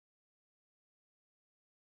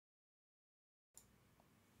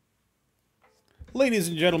Ladies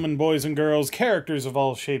and gentlemen, boys and girls, characters of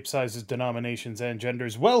all shapes, sizes, denominations, and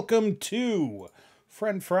genders, welcome to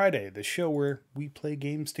Friend Friday, the show where we play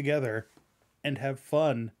games together and have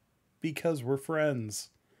fun because we're friends.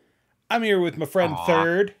 I'm here with my friend Aw.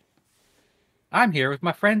 Third. I'm here with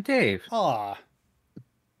my friend Dave. Ah.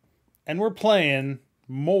 And we're playing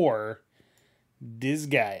more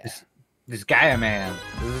Disgaea. Disgaea, man.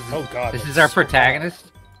 Oh god. This that's is our so protagonist,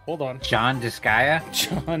 hot. Hold on. John Disgaea.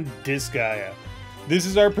 John Disgaea. This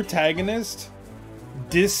is our protagonist,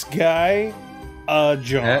 Disgaea,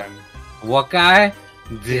 John. What guy?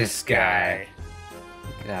 This guy.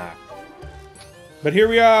 Yeah. But here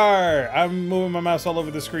we are! I'm moving my mouse all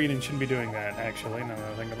over the screen and shouldn't be doing that, actually, now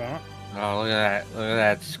that I think about it. Oh, look at that. Look at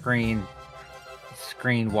that screen.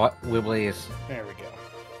 What wibblies. There we go.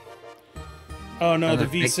 Oh no, the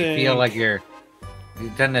Make you VSync. feel like you're.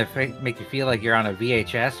 Doesn't it make you feel like you're on a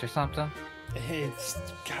VHS or something? It's...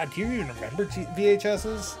 God, do you even remember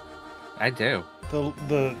VHSs? I do.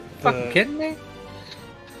 The Fucking kidding me?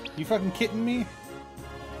 You fucking kidding me?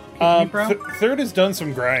 Kidding me, bro? Third has done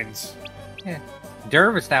some grinds. Yeah.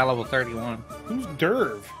 Derv is now level 31. Who's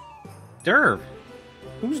Derv? Derv.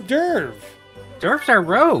 Who's Derv? Derv's our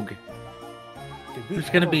rogue. We Who's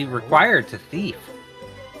have going to a be rogue? required to thief?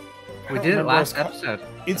 I We don't did it remember last us episode.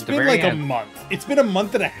 It's at the been very like a end. month. It's been a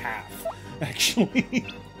month and a half, actually.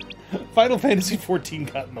 Final Fantasy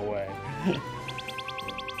XIV got in the way.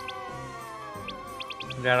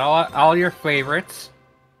 We got all your favorites.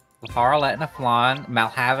 Harletna Flan,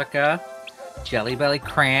 Malhavica, Jelly Belly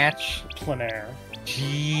Cranch, Plenaire.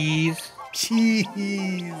 Cheese,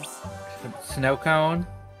 Cheese. Snow Cone,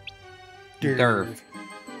 Derv.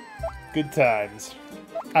 Good times.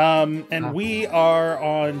 And we are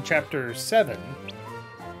on chapter 7,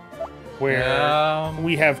 where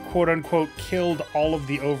we have quote-unquote killed all of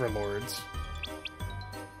the overlords.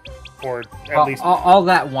 Or at least... all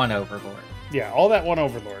that one overlord. Yeah, all that one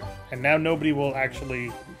overlord. And now nobody will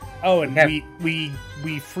actually... Oh, and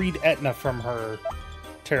we freed Etna from her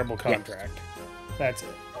terrible contract. Yes. That's it.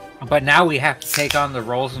 But now we have to take on the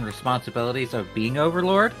roles and responsibilities of being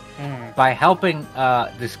overlord by helping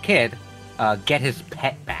this kid get his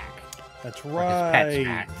pet back. That's Or his pets right.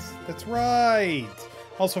 back. That's right.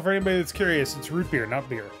 Also, for anybody that's curious, it's root beer, not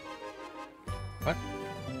beer. What?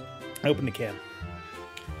 I opened a can.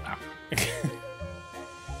 Oh.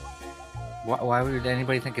 Why would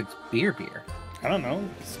anybody think it's beer? I don't know.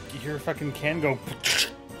 You hear a fucking can go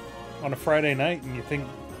on a Friday night, and you think,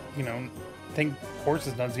 think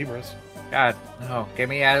horses, not zebras. God, no. Get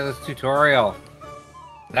me out of this tutorial.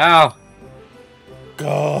 No.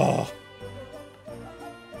 Go.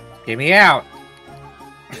 Get me out.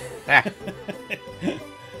 Ah.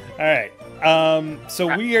 All right.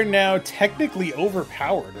 So we are now technically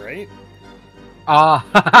overpowered, right?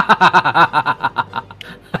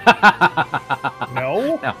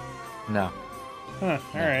 No? No. Huh,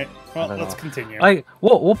 all right. Well, let's continue. Like,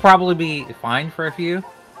 we'll probably be fine for a few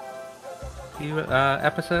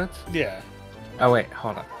episodes. Yeah. Oh wait,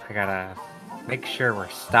 hold on. I gotta make sure we're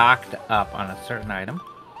stocked up on a certain item.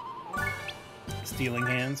 Stealing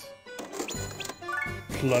hands.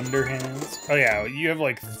 Plunder hands. Oh yeah, you have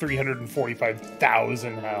like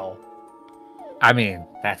 345,000 hell. I mean,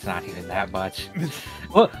 that's not even that much.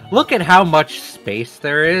 Look at how much space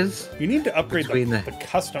there is. You need to upgrade the the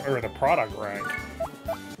custom or the product rank.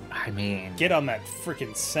 I mean, Get on that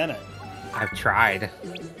freaking Senate. I've tried.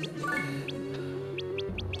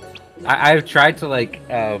 I've tried to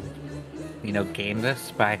game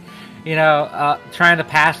this by, trying to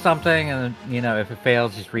pass something and if it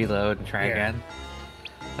fails, just reload and try again.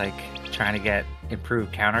 Like trying to get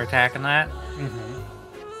improved counterattack and that.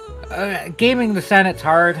 Gaming the Senate's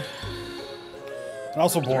hard. And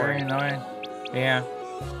also Very boring. annoying. Yeah.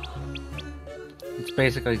 It's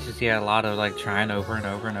basically just a lot of trying over and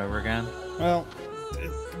over and over again. Well,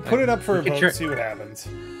 put it up for a vote, see what happens.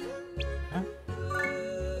 Huh?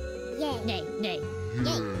 Yay, nay, yay,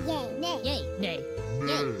 yay, nay, yay, nay,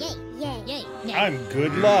 yay, yay, yay, yay, nay. I'm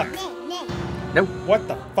good luck. Nope. What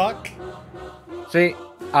the fuck? See,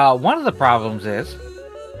 one of the problems is,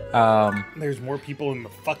 There's more people in the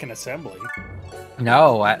fucking assembly.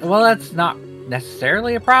 no, well, that's not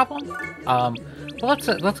necessarily a problem. Well,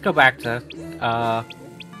 let's go back to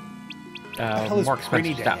hell is more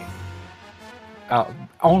Prinny expensive Day? stuff.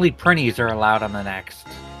 Only prinnies are allowed on the next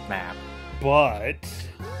map. But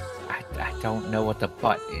I don't know what the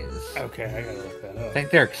butt is. okay, I gotta look that I up.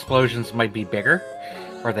 think their explosions might be bigger,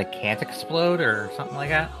 or they can't explode, or something like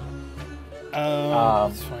that.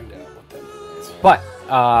 Let's find out what that is. But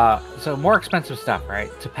so more expensive stuff,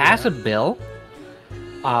 right? To pass a bill,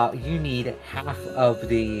 you need half of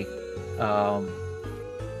the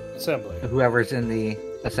Assembly. whoever's in the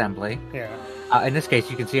assembly. Yeah. In this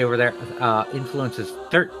case, you can see over there, influence is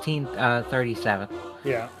 1337.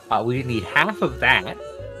 Yeah. We need half of that,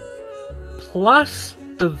 plus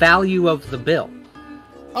the value of the bill.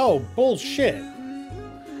 Oh, bullshit.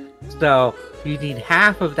 So you need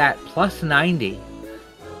half of that plus 90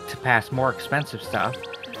 to pass more expensive stuff.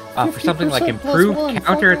 For something like 50% improved plus one,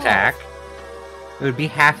 counterattack, it would be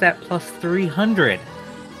half that plus 300.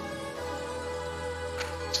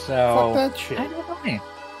 So Fuck that shit. I don't know.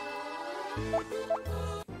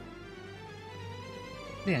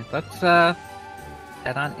 Yeah, let's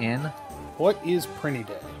head on in. What is Prinny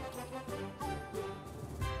Day?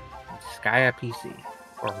 Disgaea PC.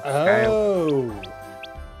 Or Disgaea. Oh.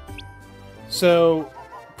 So,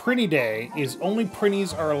 Prinny Day is only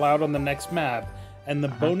Prinnies are allowed on the next map, and the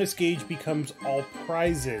bonus gauge becomes all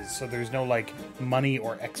prizes, so there's no, like, money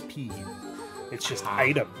or XP. It's just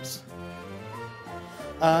items.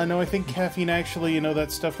 No, I think caffeine actually,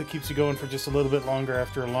 that stuff that keeps you going for just a little bit longer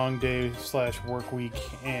after a long day / work week,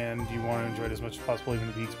 and you want to enjoy it as much as possible, even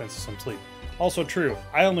at the expense of some sleep. Also true,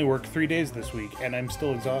 I only worked 3 days this week, and I'm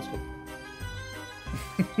still exhausted.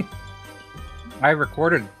 I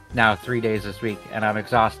recorded now 3 days this week, and I'm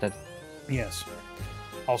exhausted. Yes.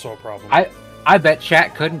 Also a problem. I bet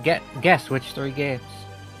chat couldn't guess which 3 games.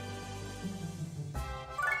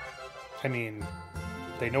 I mean,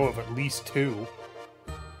 they know of at least 2.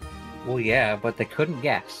 Well, yeah, but they couldn't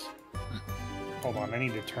guess. Hold on, I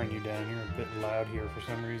need to turn you down. You're a bit loud here for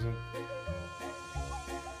some reason.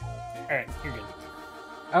 Alright, you're good.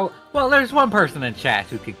 Oh, well, there's one person in chat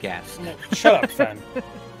who could guess. No, shut up, Fen.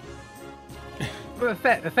 But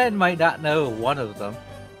Fen might not know one of them.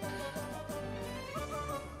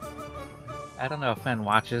 I don't know if Fen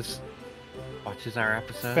watches our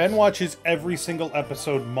episodes. Fen watches every single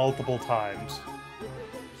episode multiple times.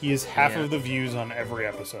 He is half of the views on every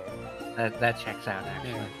episode. That checks out,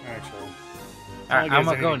 actually. Yeah, actually. Alright, I'm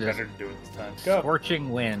gonna go into better to do it this time. Go. Scorching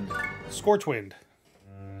Wind. Scorch Wind.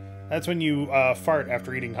 That's when you fart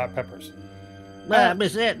after eating hot peppers.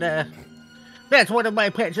 Miss Edna, that's one of my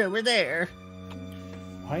pets over there.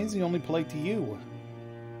 Why is he only polite to you?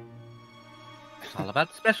 It's all about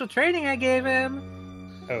the special training I gave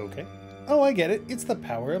him. Okay. Oh, I get it. It's the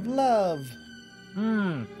power of love.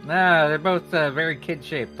 No, they're both very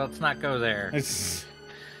kid-shaped. Let's not go there.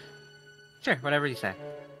 Sure, whatever you say.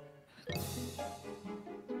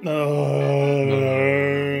 A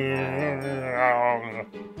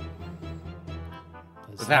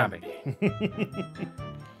zombie.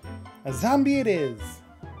 A zombie it is.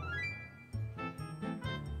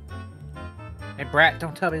 Hey, Brat,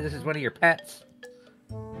 don't tell me this is one of your pets.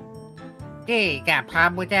 Hey, you got a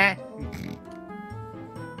problem with that?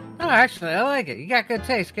 Oh, actually, I like it. You got good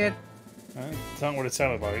taste, kid. It's not what it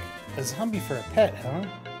sounded like. A zombie for a pet, huh?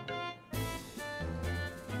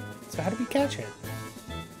 So how do we catch it?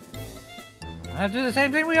 I'll do the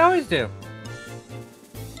same thing we always do.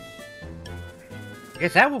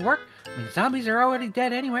 Guess that will work. I mean, zombies are already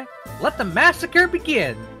dead anyway. Let the massacre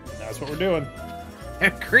begin. That's what we're doing.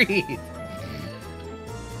 Agreed.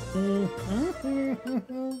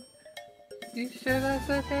 You sure that's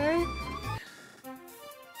okay?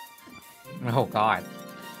 Oh, God.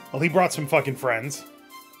 Well, he brought some fucking friends.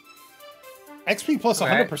 XP plus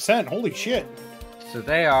 100%. Holy shit. So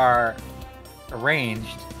they are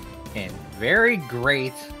arranged in very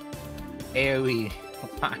great AoE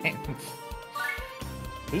lines.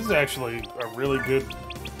 This is actually a really good,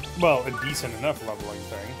 well, a decent enough leveling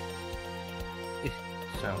thing.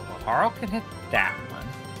 So Harl can hit that one.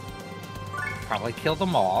 Probably kill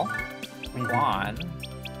them all. One.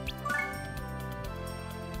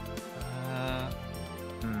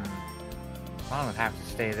 One would have to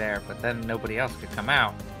stay there, but then nobody else could come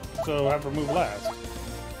out. So have her move last.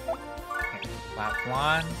 Okay, slap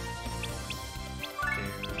one. Do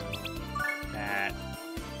that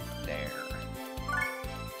there.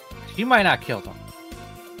 She might not kill them.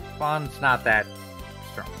 Spawn's not that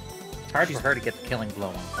strong. It's hard for her to get the killing blow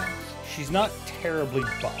on things. She's not terribly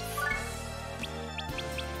buff.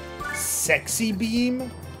 Sexy beam?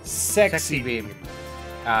 Sexy beam.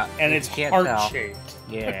 And it's heart-shaped.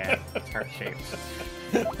 Yeah, it's heart-shaped.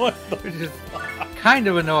 What the Which is kind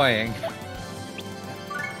of annoying.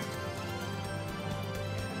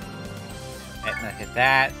 Etna hit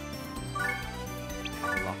that.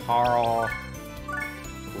 Laharl.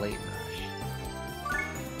 Blade Rush.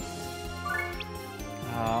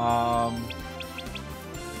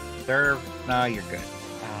 Serve. No, you're good.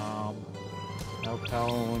 No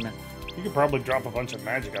cone. You could probably drop a bunch of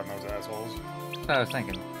magic on those assholes. That's what I was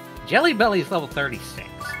thinking. Jelly Belly's level 36.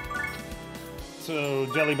 So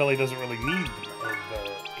Jelly Belly doesn't really need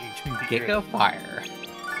the Giga Fire.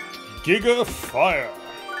 Giga Fire.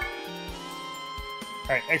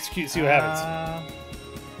 Alright, execute, see what happens.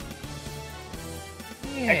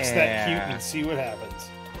 Yeah. X that cute and see what happens.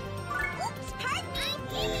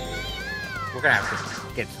 We're gonna have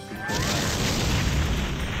to get some people.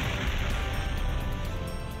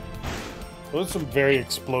 Those are some very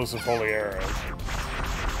explosive holy arrows.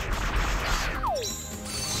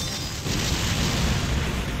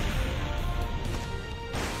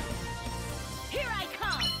 Here I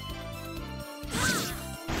come.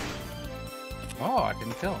 Oh, I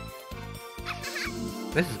didn't kill him.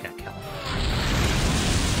 This is gonna kill him.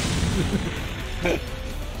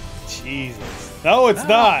 Jesus. No, it's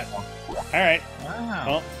not. Alright. Wow.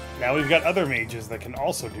 Well, now we've got other mages that can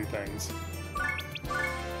also do things.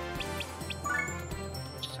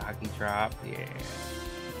 Soggy drop, yeah.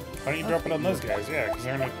 Why don't you drop it on those guys? Yeah, because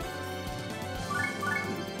they're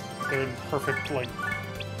in perfect, like,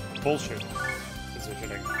 bullshit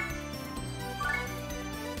positioning.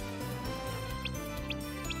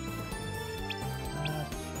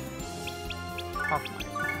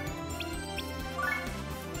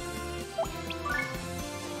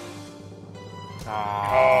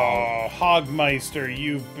 Oh, Hogmeister,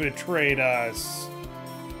 you've betrayed us.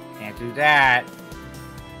 Can't do that.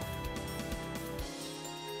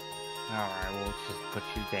 Alright, we'll just put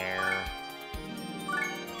you there.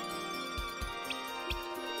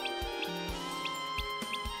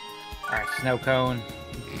 Alright, snow cone.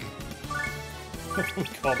 We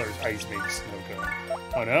called our ice mage snow cone.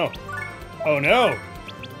 Oh no. Oh no!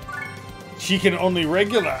 She can only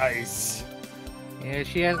regular ice. Yeah,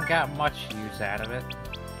 she hasn't got much use out of it.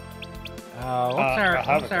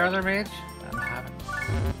 What's our other mage? I'm having.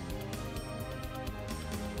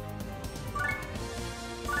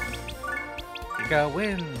 Giga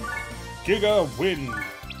win. Giga win.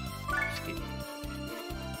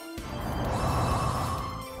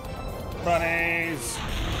 Bunnies.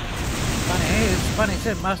 Bunnies, bunnies,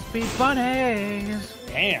 it must be bunnies.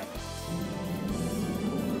 Damn.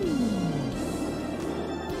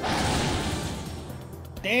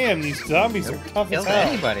 Damn, these zombies are tough as Kill hell.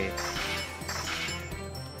 anybody.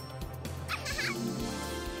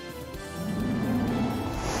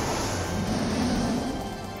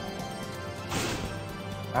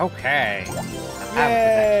 Okay.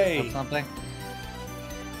 Yay! Something.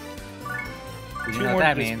 You Two know more what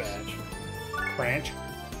that dispatch. means. Cranch.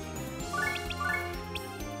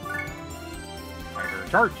 Fighter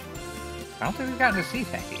charge. I don't think we've gotten to see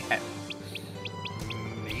that yet.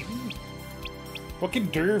 Maybe? What can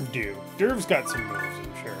Derv do? Derv's got some moves,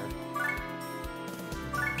 I'm sure.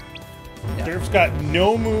 Yeah. Derv's got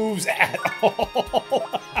no moves at all.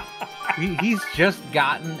 He's just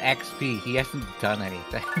gotten XP. He hasn't done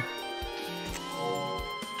anything.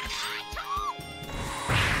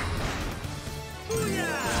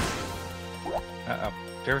 Uh-oh.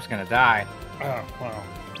 Derv's gonna die. Oh, wow.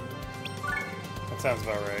 That sounds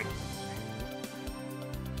about right.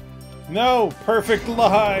 No! Perfect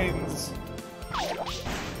lines!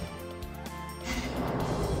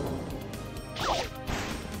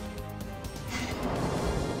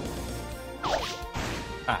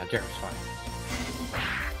 Ah, Derv's fine.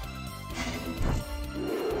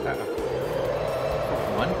 Uh-oh.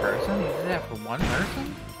 For one person? You did that for one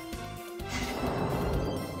person?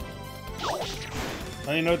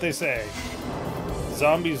 Well, you know what they say.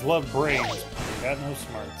 Zombies love brains, but they got no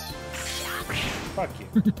smarts. Fuck you.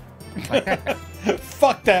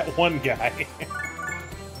 Fuck that one guy.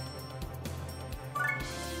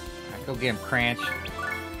 Alright, go get him, Cranch.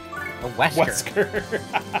 Oh, Wesker. Wesker.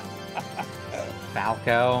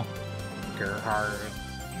 Falco. Gerhard.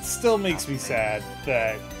 It still makes me sad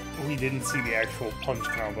that we didn't see the actual punch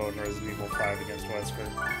combo in Resident Evil 5 against Wesker.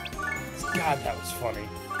 God, that was funny.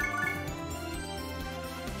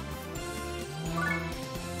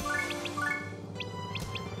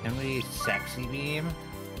 Can we sexy beam?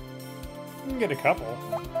 We can get a couple.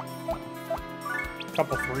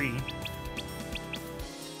 Couple free.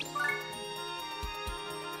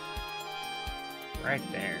 Right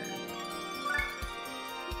there.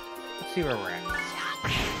 Let's see where we're at.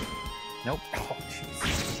 Nope. Oh,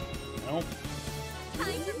 jeez. Nope.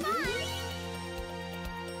 Time for fun.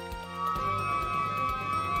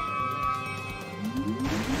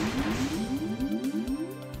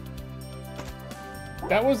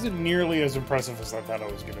 That wasn't nearly as impressive as I thought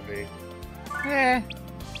it was going to be. Eh.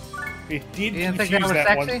 It did You didn't think confuse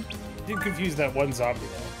that was that sexy? one. Did confuse that one zombie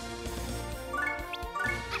though.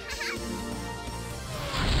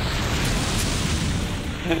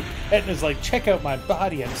 Etna's like, check out my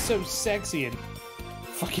body, I'm so sexy, and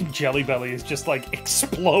fucking Jelly Belly is just like,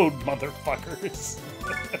 explode, motherfuckers.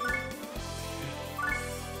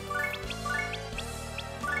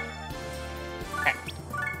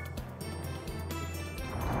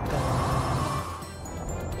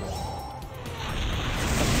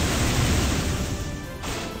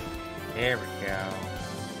 There we go.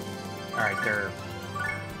 Alright, Derb.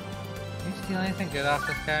 Can you steal anything good off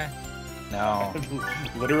this guy? No.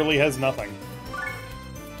 Literally has nothing.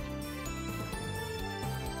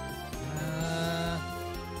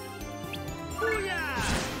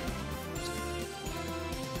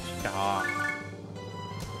 Stop.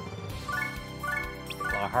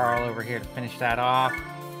 Laharl over here to finish that off.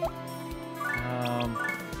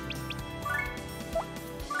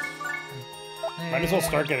 Might as well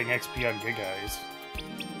start getting XP on Giga-Eyes.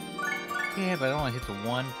 Yeah, but it only hits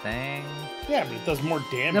one thing. Yeah, but it does more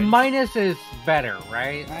damage. The minus is better,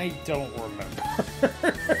 right? I don't remember.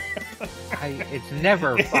 It's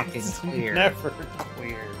never fucking It's clear. Never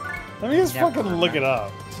clear. Let me just Never fucking look it remember.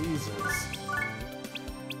 up. Jesus.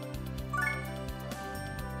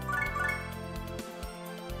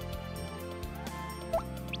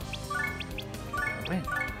 Win.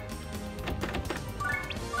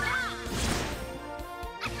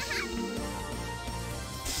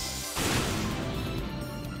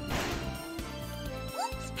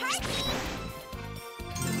 Oops, party!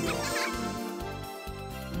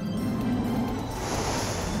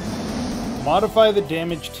 Modify the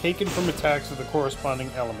damage taken from attacks with the corresponding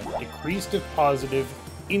element. Decreased if positive,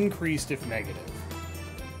 increased if negative.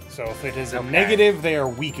 So if it is a Okay. negative, they are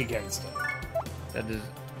weak against it. That is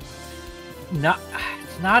not.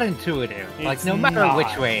 It's not intuitive. Like It's no matter not.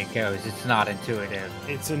 which way it goes, it's not intuitive.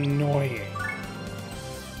 It's annoying.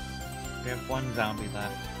 We have one zombie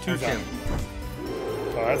left. Two Or zombies.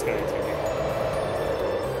 Oh, that's gonna take me.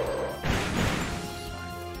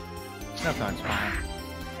 Snowcone's fine.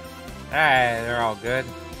 Alright, they're all good.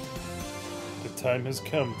 The time has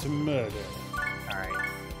come to murder. Alright.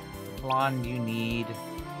 Lon, you need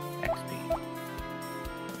XP.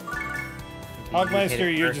 Hogmeister, Hit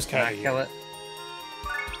it you're first just and kinda I kill it.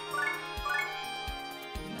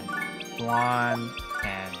 Lon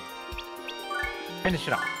and finish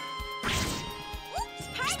it off. Oops,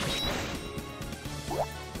 party!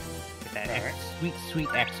 Get that Alright. sweet, sweet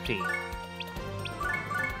XP.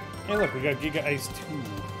 Hey, look, we got Giga-Eyes 2.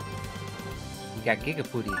 We got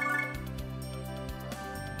Gigapooty.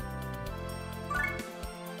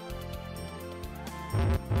 Oh,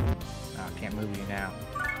 I can't move you now.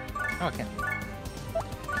 Oh, I can.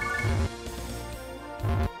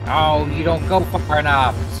 Oh, you don't go far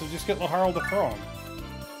enough. So just get Laharl to throw him.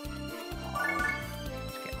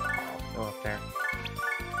 Let's get go up there.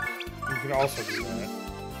 You could also do that.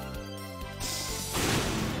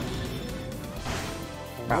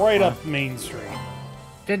 Right up Main Street.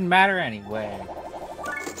 Didn't matter anyway.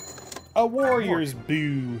 A warrior's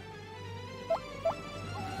boo.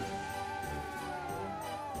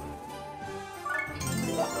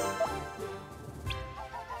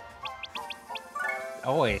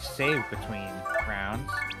 Always save between rounds.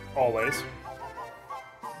 Always.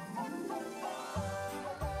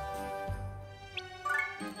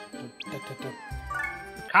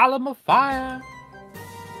 Column of fire.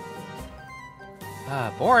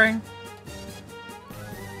 Boring.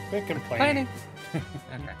 Quit complaining. Complaining.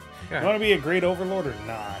 Okay. You Sure. want to be a great overlord or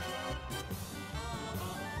not?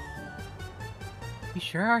 You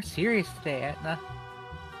sure are serious today, Etna.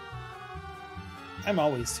 I'm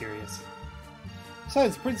always serious.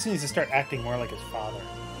 Besides, Prince needs to start acting more like his father.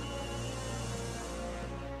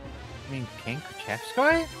 I mean, King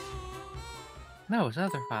Khrushchevskoy? No, his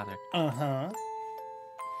other father. Uh-huh.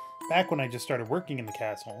 Back when I just started working in the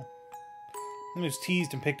castle, I was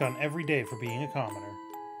teased and picked on every day for being a commoner.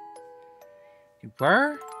 You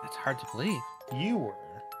were? That's hard to believe. You were.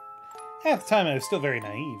 At the time, I was still very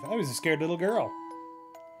naive. I was a scared little girl.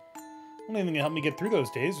 The only thing that helped me get through those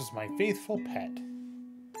days was my faithful pet.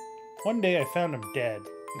 One day, I found him dead.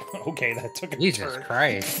 Okay, that took a Jesus turn.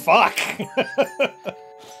 Christ. Fuck!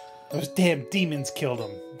 Those damn demons killed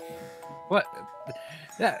him. What?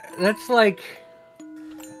 That's like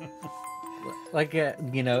a,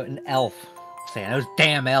 you know, an elf saying, those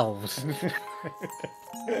damn elves.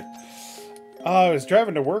 I was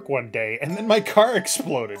driving to work one day, and then my car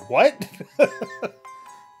exploded. What?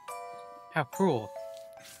 How cruel.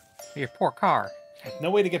 Your poor car.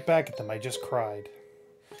 No way to get back at them, I just cried.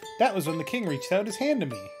 That was when the king reached out his hand to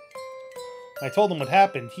me. I told him what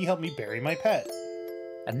happened. He helped me bury my pet.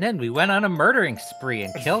 And then we went on a murdering spree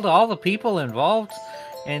and killed all the people involved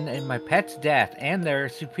in my pet's death and their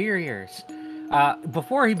superiors.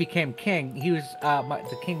 Before he became king, he was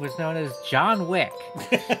the king was known as John Wick.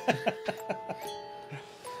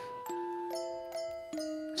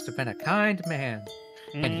 must have been a kind man.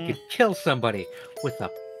 And he could kill somebody with a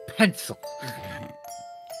pencil.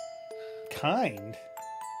 Kind?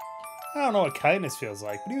 I don't know what kindness feels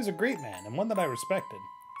like, but he was a great man and one that I respected.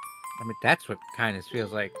 I mean, that's what kindness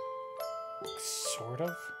feels like. Sort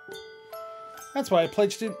of. That's why I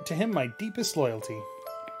pledged to him my deepest loyalty.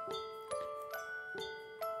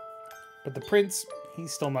 But the prince,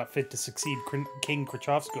 he's still not fit to succeed King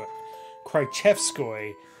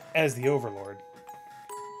Krychevskoy as the overlord.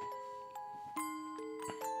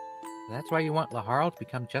 That's why you want Laharl to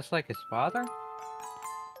become just like his father?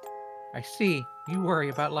 I see. You worry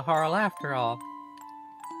about Laharl after all.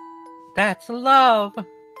 That's love!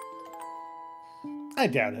 I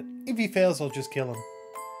doubt it. If he fails, I'll just kill him.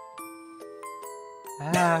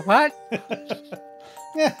 What?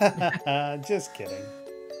 Just kidding.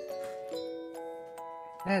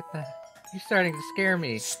 You're starting to scare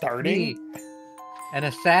me. Starting? Me, an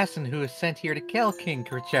assassin who was sent here to kill King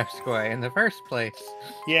Krychevskoy in the first place.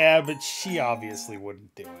 Yeah, but she obviously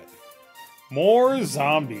wouldn't do it. More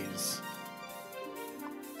zombies.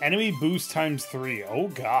 Enemy boost times 3. Oh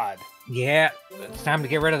god. Yeah, it's time to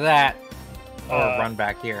get rid of that. Or run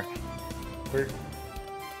back here.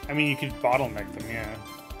 I mean, you could bottleneck them, yeah.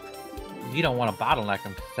 You don't want to bottleneck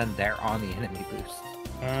them because then they're on the enemy boost.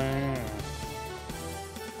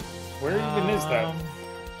 Where even is that? Up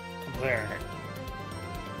there.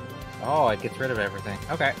 Oh, it gets rid of everything.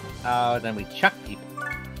 Okay. Then we chuck people.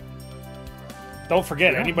 Don't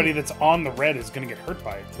forget, anybody that's on the red is going to get hurt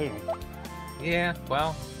by it, too. Yeah,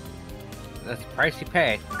 well, that's the price you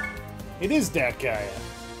pay. It is Disgaea.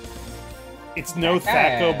 It's no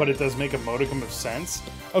Thaco, but it does make a modicum of sense.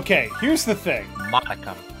 Okay, here's the thing.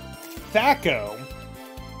 Modicum. Thaco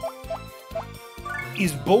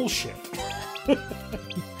is bullshit.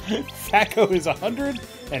 Thaco is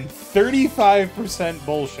 135%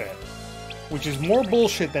 bullshit, which is more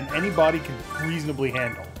bullshit than anybody can reasonably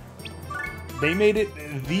handle. They made it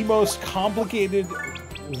the most complicated,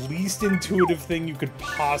 least intuitive thing you could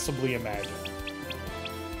possibly imagine.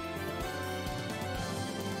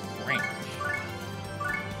 Range.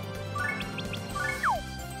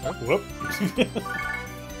 Whoop.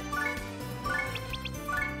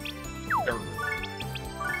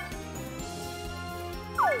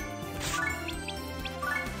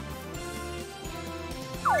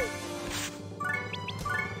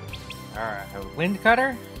 Alright, a wind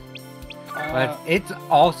cutter? But it's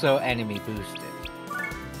also enemy boosted.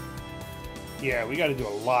 Yeah, we gotta do a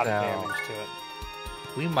lot of damage to it.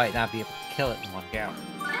 We might not be able to kill it in one go.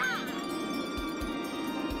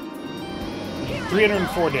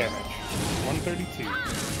 304 damage. 132.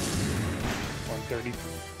 133.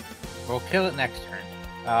 We'll kill it next turn.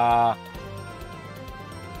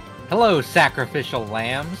 Hello, sacrificial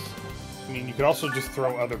lambs. I mean, you could also just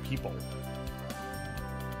throw other people.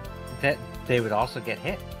 That they would also get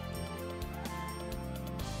hit.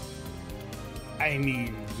 I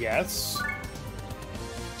mean, yes.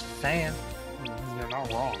 Just saying. You're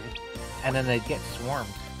not wrong. And then they'd get swarmed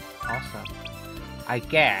also. I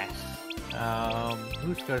guess.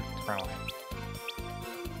 Who's good at throwing?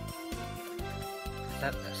 Is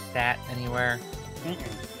that a stat anywhere?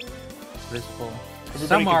 Visible.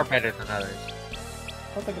 Some are better than others. I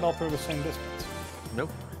thought they could all throw the same distance. Nope.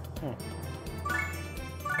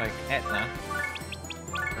 Like Etna,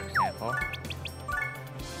 for example.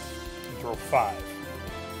 You throw 5.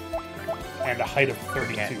 And a height of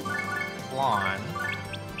 32. Blonde.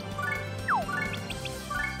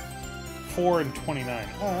 4 and 29.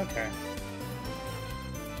 Oh, okay.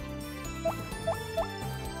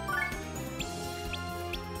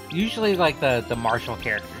 Usually, like, the martial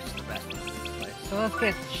character is the best one to play. So let's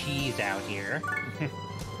get Cheese out here.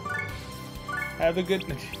 Have a good...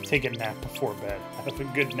 Take a nap before bed. Have a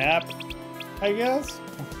good nap, I guess?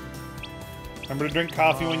 Remember to drink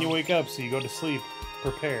coffee when you wake up so you go to sleep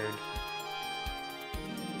prepared.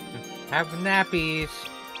 Have nappies.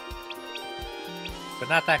 But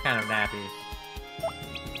not that kind of nappies.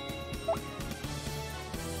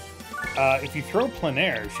 If you throw plein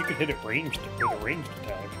air, she could hit it ranged with a ranged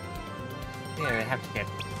attack. Yeah, they have to get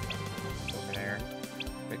over there. A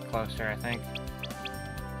bit closer, I think.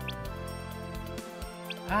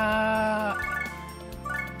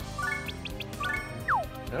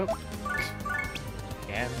 Nope.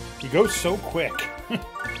 Again. You go so quick.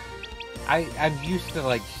 I'm used to,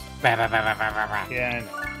 like, bah, bah, bah, bah, bah, bah, bah. Yeah, I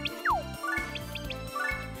know.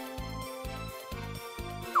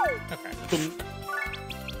 Okay.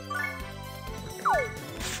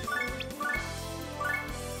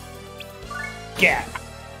 Get.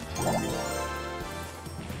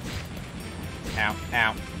 Ow,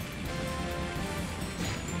 ow.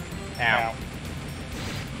 Ow.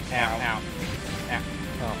 Ow.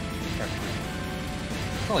 Oh, sorry.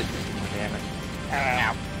 It's only 50 more damage.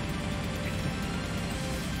 Ow.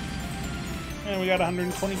 And we got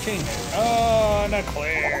 120 chain. Oh,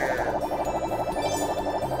 nuclear.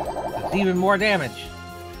 It's even more damage.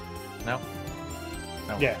 No.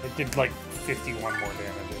 Yeah, it did like 51 more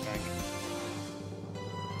damage, I think.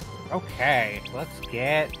 Okay, let's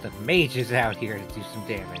get the mages out here to do some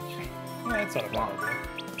damage. Yeah, that's not a bad idea.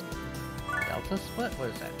 Delta split? What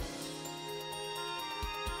is that?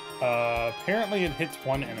 Apparently it hits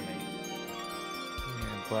one enemy.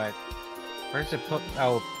 Yeah, but where does it put?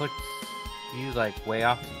 Oh, it puts you like way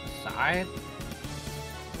off to the side.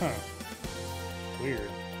 Huh.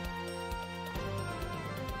 Weird.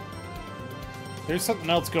 There's something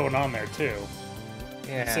else going on there too.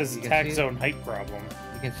 Yeah. It says you can attack see- zone height problem.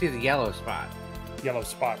 You can see the yellow spot. Yellow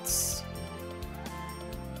spots.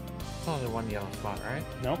 It's only one yellow spot, right?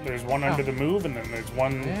 Nope, there's one under the move, and then there's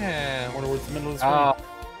one Yeah. more towards the middle of the screen.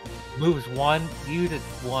 Moves one, you to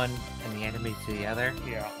one, and the enemy to the other.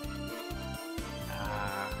 Yeah.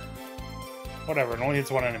 Ah. Whatever, it only hits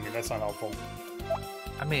one enemy, that's not helpful.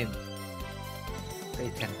 I mean, they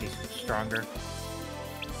tend to be stronger.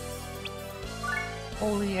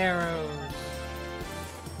 Holy arrows!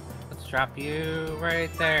 Let's drop you right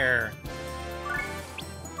there.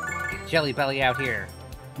 Get Jelly Belly out here.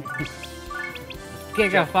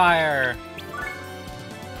 Giga Fire!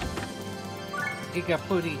 Giga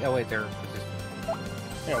Pooty. Oh, wait, they're resistant.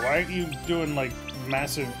 Yeah, why aren't you doing, like,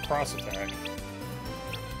 massive cross attack?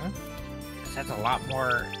 Huh? That's a lot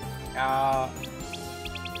more,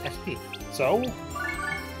 SP. So?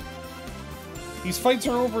 These fights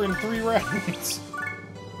are over in 3 rounds.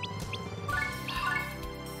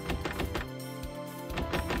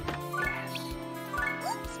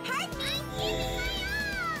 Oops, hurt my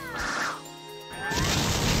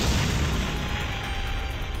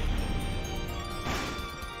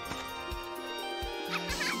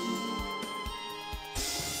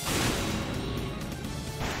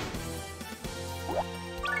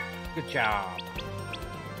Good job.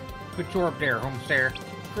 Good job there, Homestair.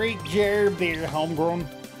 Great job there, homegrown.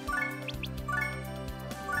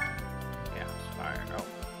 Yeah, it's fire.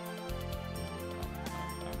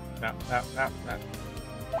 No. No.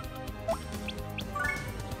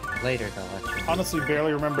 Later, they'll let you. Honestly,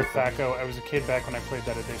 barely remember Thaco. I was a kid back when I played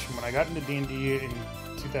that edition. When I got into D&D in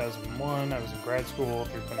 2001, I was in grad school.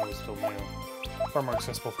 3.0 was still new. Far more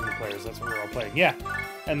accessible for new players. That's what we were all playing. Yeah,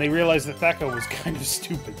 and they realized that Thaco was kind of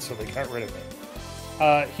stupid, so they got rid of it.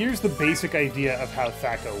 Here's the basic idea of how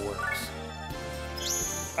Thaco works.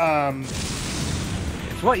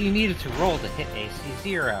 It's what you needed to roll to hit AC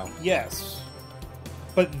 0. Yes.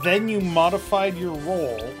 But then you modified your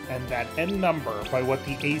roll and that end number by what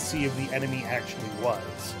the AC of the enemy actually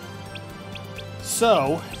was.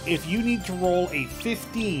 So, if you need to roll a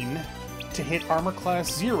 15 to hit armor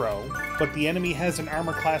class 0, but the enemy has an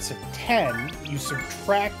armor class of 10, you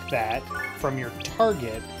subtract that from your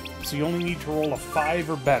target, so you only need to roll a 5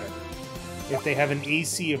 or better. If they have an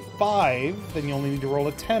AC of 5, then you only need to roll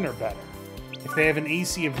a 10 or better. If they have an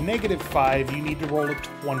AC of -5, you need to roll a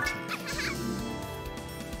 20.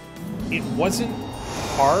 It wasn't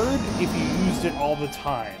hard if you used it all the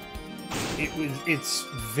time. It's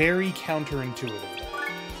very counterintuitive.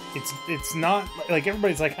 It's not like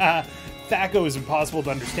everybody's like, Thaco is impossible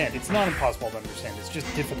to understand. It's not impossible to understand. It's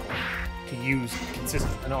just difficult to use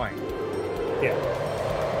consistently. Annoying. Yeah.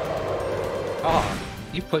 Oh,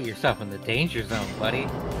 you put yourself in the danger zone, buddy.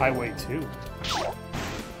 Highway 2.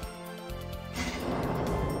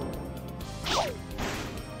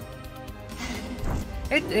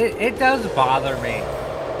 It does bother me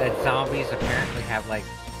that zombies apparently have like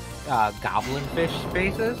goblin fish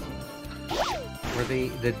faces, where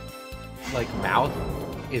the like mouth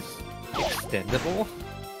is extendable.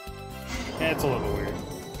 Yeah, it's a little weird.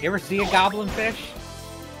 You ever see a goblin fish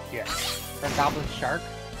Yes. or a goblin shark?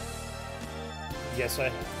 Yes, I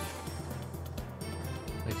have.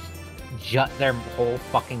 They jut their whole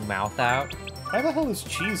fucking mouth out. Why the hell is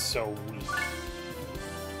Cheese so weak?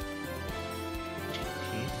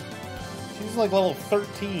 Cheese. She's like level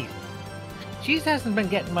 13. Cheese hasn't been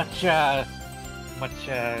getting much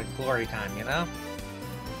glory time, you know?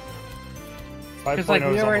 5.0 Because like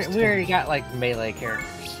we is almost already got like melee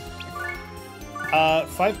characters.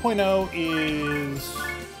 5.0 is...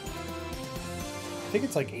 I think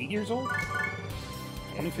it's like 8 years old?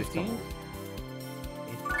 2015?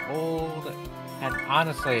 It's old, and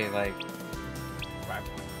honestly, like, 5.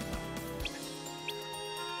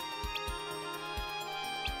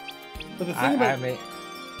 But the thing about... I mean,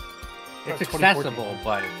 it's 2014. accessible,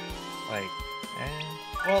 but it's like,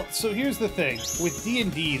 Well, so here's the thing. With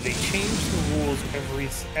D&D, they change the rules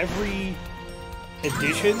every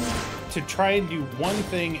edition to try and do one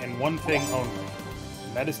thing and one thing only.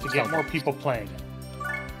 And that is to get more people playing it.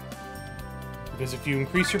 Because if you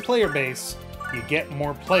increase your player base, you get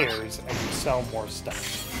more players and you sell more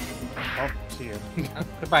stuff. Oh, see you.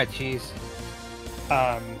 Goodbye, cheese.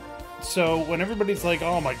 So when everybody's like,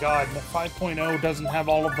 "Oh my God, 5.0 doesn't have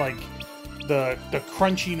all of like the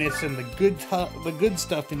crunchiness and the good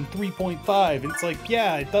stuff in 3.5," it's like,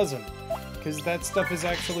 yeah, it doesn't, because that stuff is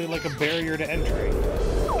actually like a barrier to entry.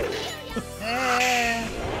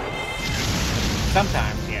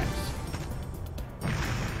 Sometimes, yes.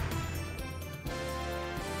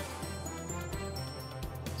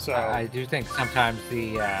 So I do think sometimes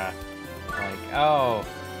the oh,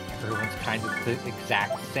 everyone's kind of the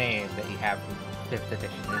exact same that you have from 5th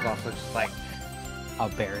edition is also just like a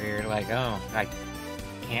barrier. Like, oh, I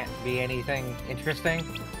can't be anything interesting.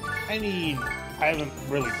 I mean, I haven't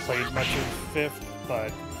really played much of 5th,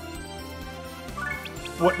 but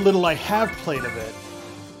what little I have played of it,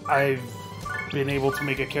 I've been able to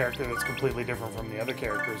make a character that's completely different from the other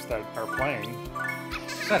characters that are playing.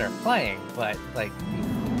 That are playing, but like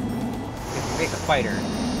if you make a fighter,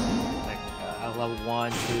 like a level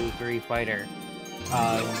 1, 2, 3 fighter,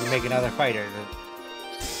 you make another fighter.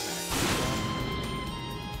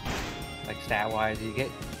 Like stat-wise, you get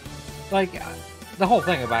like the whole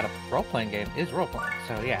thing about a role-playing game is role-playing.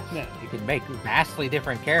 So yeah, you can make vastly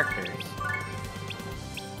different characters.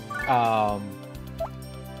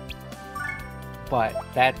 But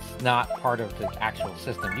that's not part of the actual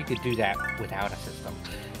system. You could do that without a system.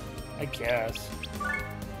 I guess.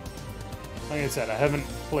 Like I said, I haven't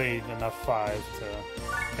played enough 5 to...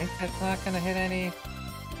 I think that's not gonna hit any...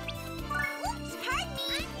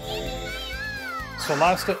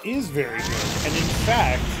 Solasta is very good, and in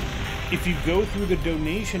fact, if you go through the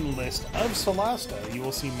donation list of Solasta, you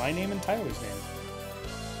will see my name and Tyler's name.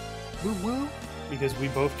 Woo-woo! Because we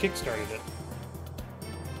both kickstarted it.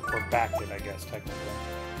 Or backed it, I guess, technically.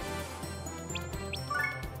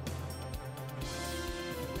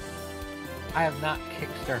 I have not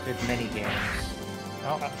kickstarted many games.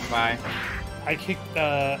 Oh, bye. I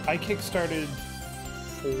kickstarted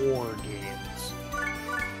 4 games.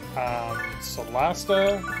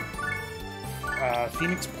 Solasta,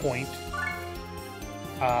 Phoenix Point,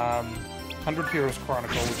 100 Heroes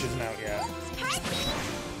Chronicle, which isn't out yet,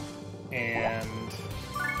 and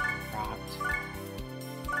what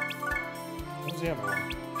was the other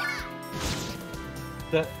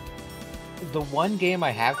one? The one game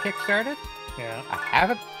I have kickstarted, yeah, I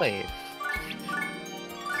haven't played.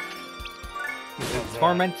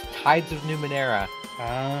 Torment Tides of Numenera.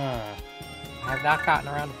 Ah. I have not gotten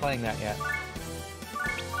around to playing that yet.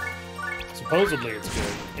 Supposedly it's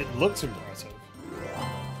good. It looks impressive.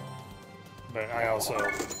 But I also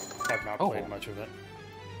have not played much of it.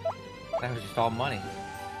 That was just all money.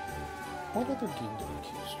 What other game did I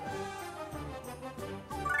kickstart?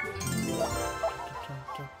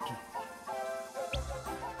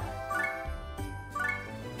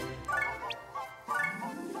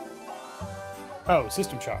 Oh,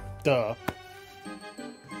 System Shock. Duh.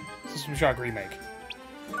 System Shock Remake.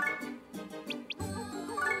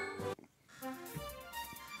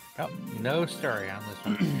 Oh, no story on this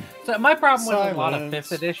one. So my problem with a lot of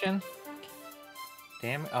 5th edition...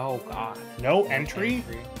 Damn it. Oh, God. No entry?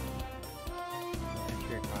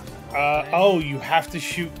 Oh, you have to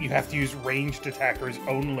shoot... You have to use ranged attackers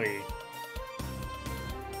only.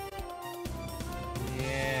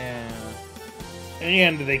 Yeah.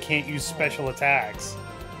 And they can't use special attacks.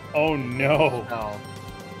 Oh, no. Oh.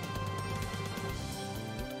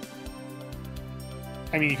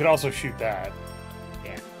 I mean, you could also shoot that.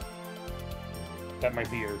 Yeah. That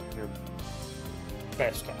might be your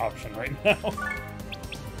best option right now.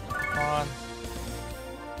 Come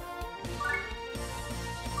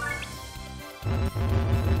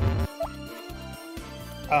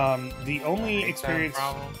on. The only experience...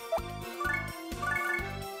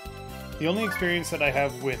 The only experience that I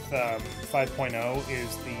have with 5.0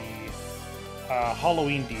 is the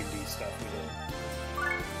Halloween D&D stuff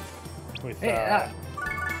we did. With,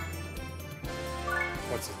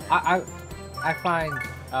 what's his name? I find,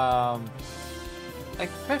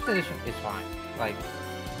 like, 5th edition is fine. Like,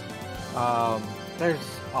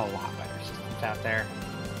 there's a lot better systems out there.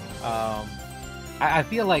 I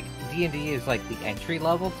feel like D&D is, like, the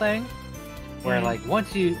entry-level thing, where, like,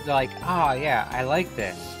 once you, like, oh, yeah, I like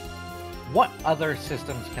this, what other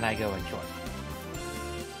systems can I go enjoy?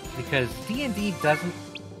 Because D&D doesn't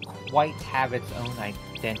quite have its own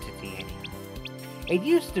identity anymore. It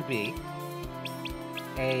used to be,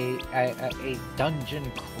 a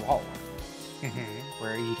dungeon crawler,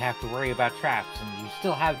 where you'd have to worry about traps, and you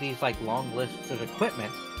still have these like long lists of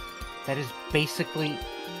equipment that is basically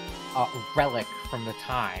a relic from the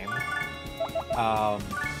time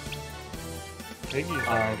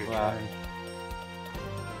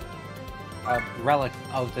a relic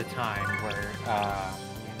of the time where I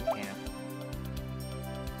wonder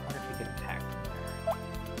if we could attack from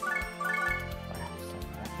there. Perhaps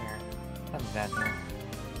something here. Something down here.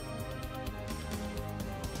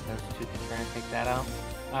 Those two can try and take that out.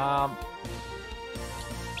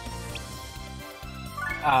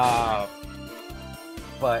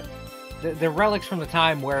 But the relics from the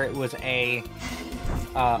time where it was a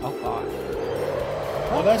oh god.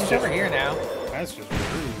 Well, that's just just over here now. That's just rude.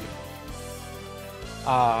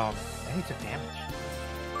 I think took damage.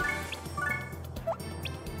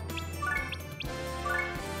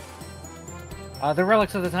 The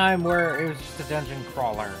relics of the time where it was just a dungeon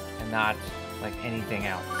crawler and not like anything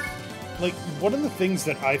else. Like, one of the things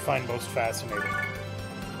that I find most fascinating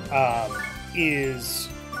is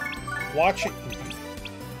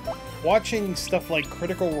watching stuff like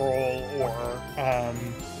Critical Role or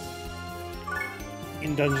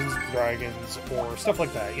in Dungeons & Dragons or stuff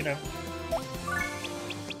like that, you know?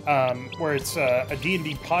 Where it's a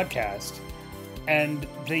D&D podcast and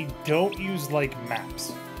they don't use, like,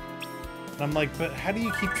 maps. And I'm like, but how do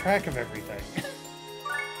you keep track of everything?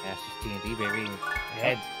 That's just D&D, baby.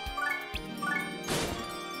 Yep.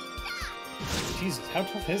 Jesus, how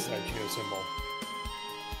tough is that geo symbol?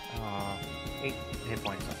 8 hit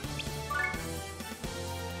points.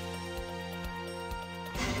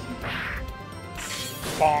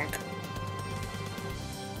 Bonk.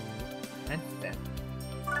 And dead.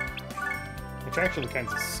 Which actually kind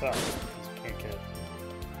of sucks because you can't get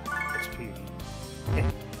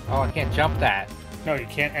XP. Oh, I can't jump that. No, you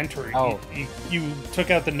can't enter it. Oh. You took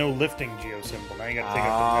out the no lifting geo symbol. Now you gotta take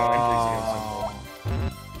out the no entry geo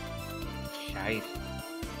symbol. Shite.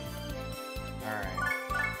 Alright.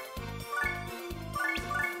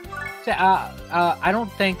 So, I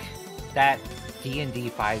don't think that D&D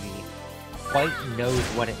 5e quite knows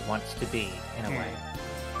what it wants to be, in a way.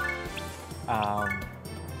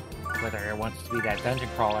 Whether it wants to be that dungeon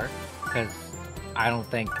crawler, because I don't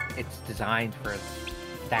think it's designed for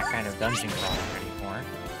that kind of dungeon crawler anymore.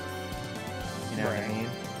 You know what I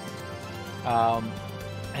mean?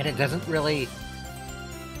 And it doesn't really,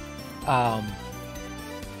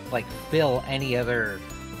 like, fill any other,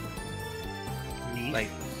 like,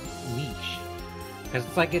 niche. Because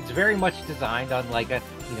it's like, it's very much designed on, like, a,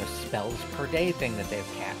 you know, spells per day thing that they've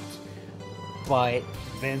cast. But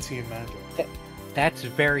Fancy and magic. That's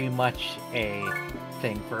very much a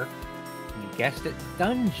thing for, you guessed it,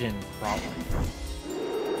 dungeon crawler.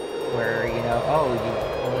 Where, you know, oh, you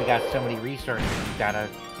only got so many resources, you gotta,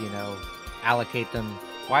 you know, allocate them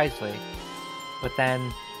wisely. But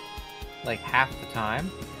then, like, half the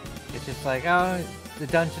time, it's just like, oh, the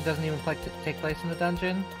dungeon doesn't even take place in the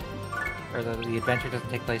dungeon. Or the adventure doesn't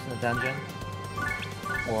take place in the dungeon.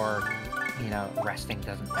 Or, you know, resting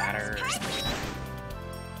doesn't matter.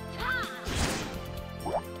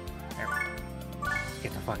 There we go. Let's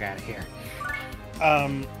get the fuck out of here. I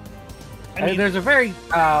mean, There's a very,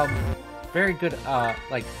 very good,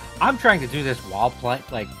 like, I'm trying to do this while playing,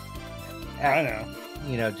 like, I know.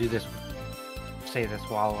 You know, say this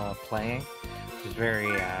while playing, which is very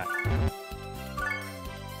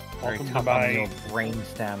tough on the old brain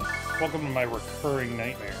stem. Welcome to my recurring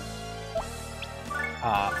nightmare.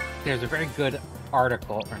 There's a very good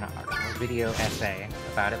article, or not article, video essay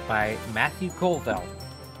about it by Matthew Colville.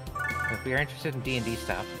 So if you're interested in D&D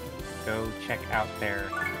stuff, go check out their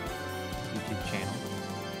YouTube channel.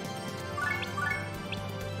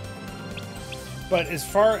 But as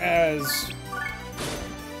far as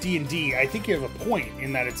D&D, I think you have a point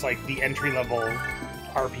in that it's like the entry-level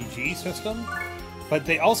RPG system, but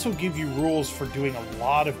they also give you rules for doing a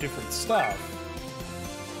lot of different stuff.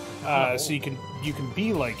 So you can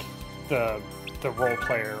be like the role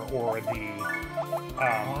player or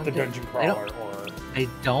the dungeon crawler, or they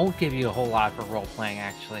don't give you a whole lot for role playing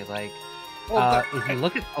actually. Like, if you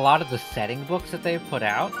look at a lot of the setting books that they've put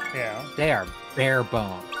out, yeah, they are bare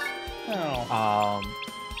bones. Oh.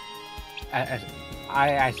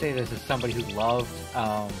 I say this as somebody who loved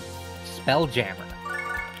Spelljammer.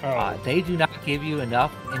 They do not give you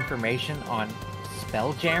enough information on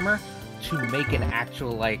Spelljammer to make an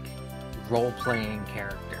actual, like, role-playing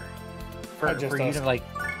character. For you to, like,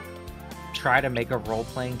 try to make a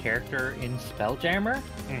role-playing character in Spelljammer,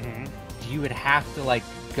 you would have to, like,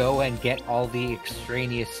 go and get all the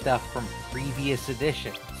extraneous stuff from previous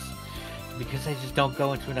editions. because they just don't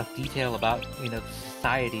go into enough detail about, you know, the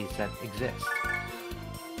societies that exist.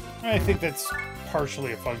 I think that's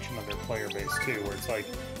partially a function of their player base too, where it's like,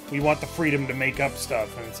 we want the freedom to make up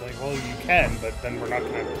stuff, and it's like, well, you can, but then we're not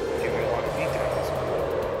going to give you a lot of details.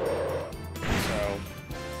 So,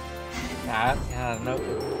 no,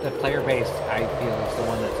 the player base, I feel, is the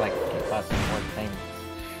one that's like, give us more things.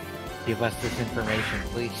 Give us this information,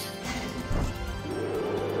 please.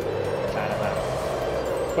 I don't know.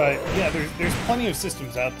 But yeah, there's plenty of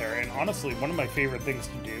systems out there, and honestly, one of my favorite things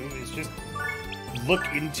to do is just look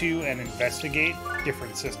into and investigate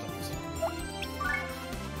different systems.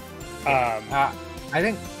 I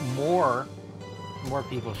think more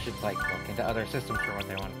people should like look into other systems for what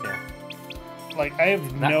they want to do. Like, I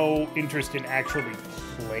have no interest in actually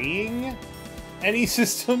playing any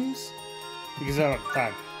systems because I don't have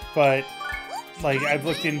time. But like, I've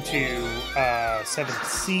looked into 7th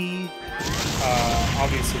Sea,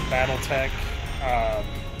 obviously BattleTech,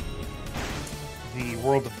 the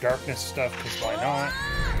World of Darkness stuff, because why not?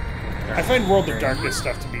 I find World of Darkness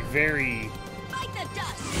stuff to be very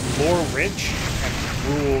lore-rich and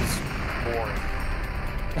rules boring,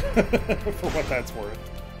 for what that's worth.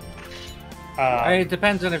 It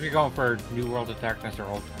depends on if you're going for New World of Darkness or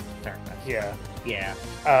Old World of Darkness. Yeah.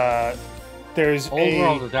 Yeah. There's Old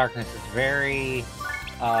World of Darkness is very,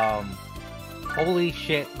 holy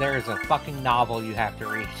shit, there is a fucking novel you have to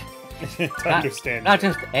read. to understand. Not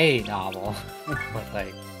just a novel, but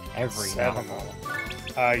like every 7 novel.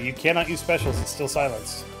 You cannot use specials, it's still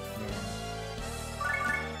silenced.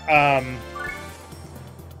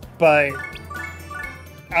 But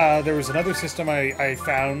there was another system I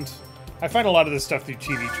found. I find a lot of this stuff through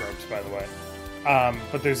TV tropes, by the way.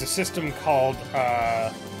 But there's a system called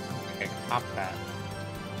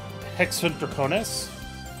Hexhunt Draconis,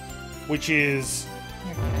 which is,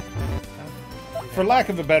 for lack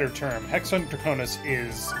of a better term, Hexhunt Draconis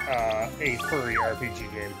is a furry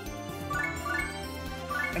RPG game.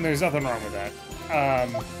 And there's nothing wrong with that.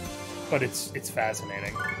 But it's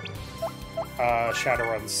fascinating.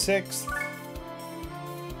 Shadowrun 6th.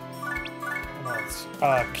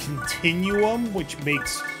 Continuum, which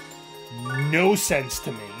makes no sense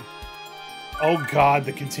to me. Oh god,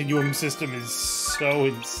 the Continuum system is so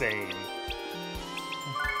insane.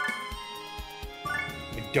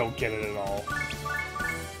 I don't get it at all.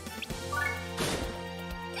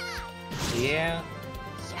 Yeah.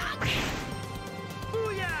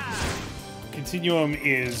 Continuum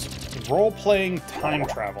is role-playing time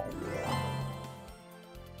travel.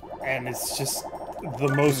 And it's just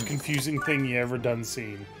the most confusing thing you ever done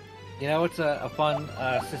seen. You know what's a fun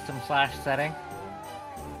system/setting?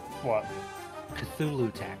 What?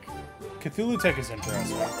 Cthulhu Tech. Cthulhu Tech is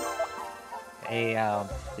interesting.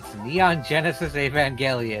 It's Neon Genesis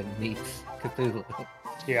Evangelion meets Cthulhu.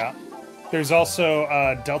 Yeah. There's also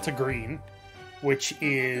Delta Green, which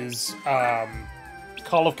is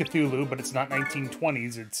Call of Cthulhu, but it's not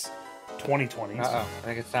 1920s, it's 2020s. Uh-oh, I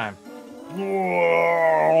think it's time.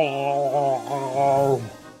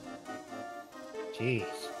 Jeez.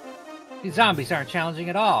 These zombies aren't challenging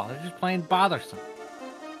at all. They're just plain bothersome.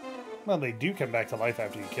 Well, they do come back to life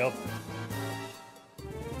after you kill them.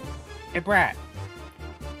 Hey, Brat.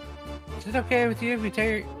 Is it okay with you if we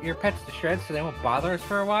tear your pets to shreds so they won't bother us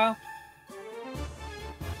for a while?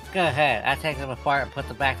 Go ahead. I take them apart and put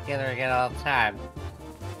them back together again all the time.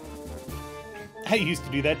 I used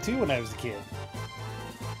to do that too when I was a kid.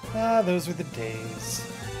 Ah, those were the days.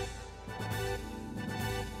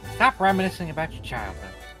 Stop reminiscing about your childhood.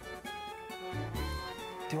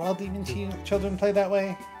 Do all demon children play that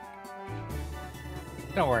way?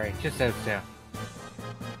 Don't worry, just those two.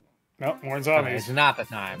 Nope, more Okay, zombies. it's not the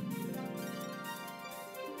time.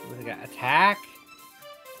 What do we got? Attack?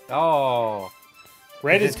 Oh.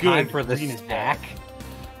 Red is time good. for the Green is stack. bad.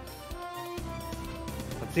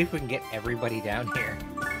 Let's see if we can get everybody down here.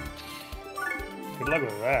 Good luck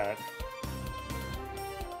with that.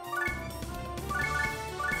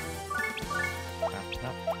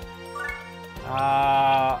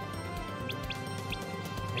 No.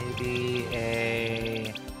 Maybe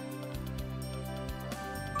a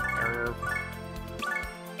herb.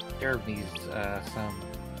 Herb needs some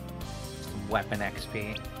weapon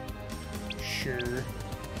XP. Sure.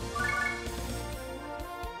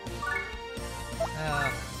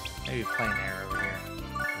 Maybe plain air over here.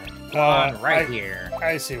 One right here.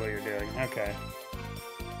 I see what you're doing. Okay.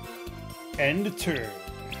 End turn.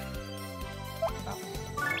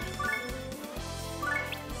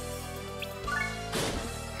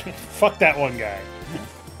 Fuck that one guy.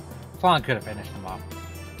 Klon could have finished him off.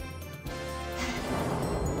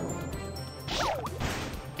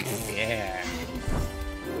 Yeah.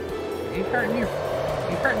 Are you You're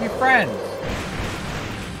hurting your friends.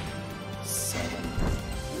 7.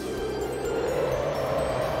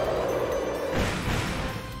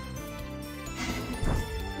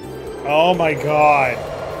 Oh my god.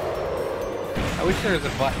 I wish there was a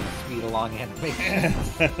button to speed along animation.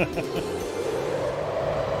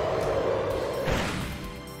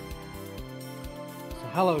 So,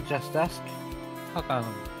 hello, Just Dusk. Hook on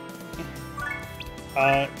them.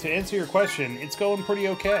 To answer your question, it's going pretty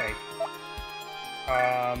okay.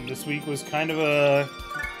 This week was kind of a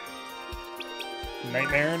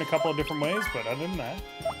nightmare in a couple of different ways, but other than that,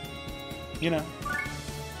 you know.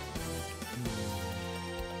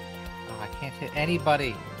 Oh, I can't hit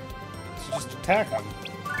anybody. So just attack them.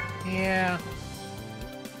 Yeah.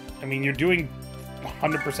 I mean, you're doing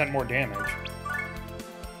 100% more damage.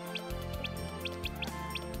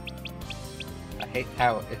 I hate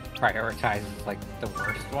how it prioritizes, like, the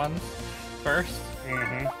worst ones first.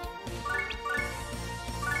 Mm-hmm.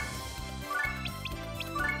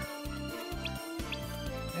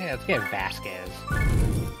 Yeah, let's get Vasquez.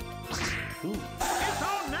 Ooh.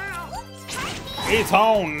 It's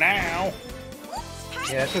on now!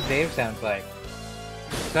 Yeah, that's what Dave sounds like.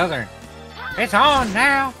 Southern. It's on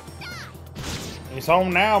now! It's on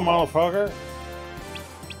now, motherfucker!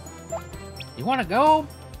 You wanna go?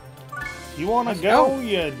 You wanna Let's go, go.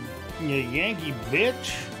 you Yankee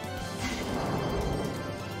bitch?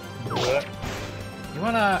 Blech. You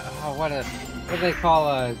wanna... Oh, what do they call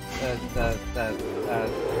the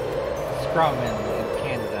scrum in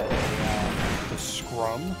Canada? The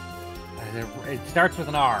scrum? It starts with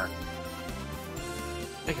an R. I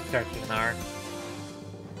think it starts with an R.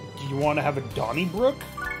 Do you want to have a Donnybrook?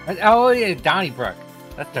 Oh, yeah, Donnybrook.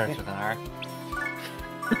 That starts with an R.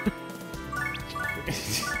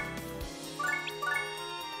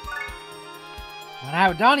 Wanna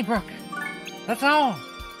have a Donnybrook? That's all.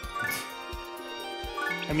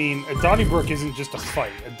 I mean, a Donnybrook isn't just a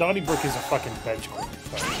fight. A Donnybrook is a fucking bench cleaner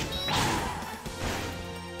fight.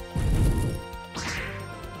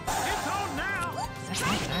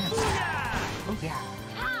 Oh, yeah.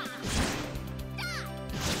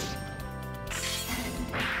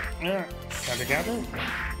 Yeah. Counter, counter.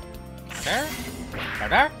 There?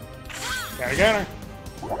 There? Counter, counter.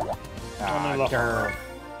 Ah, look. Derb.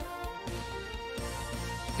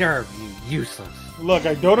 Derb, you useless. Look,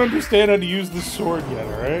 I don't understand how to use the sword yet,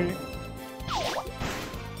 alright?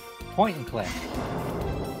 Point and click.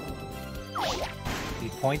 You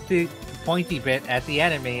point the pointy bit at the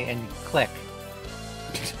enemy and you click.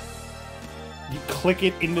 You click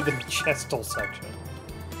it into the chestal section.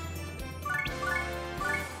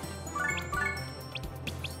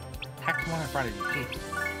 Attack the one in front of you. Jeez.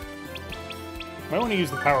 Might want to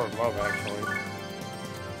use the power of love, actually.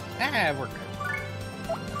 Ah, we're good.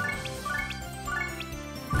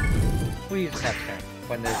 We'll use it next turn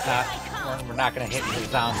when there's not, when we're not going to hit the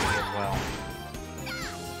zombie as well.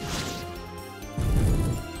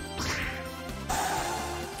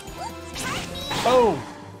 Oh!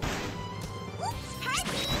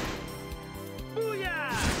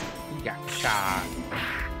 You got shot.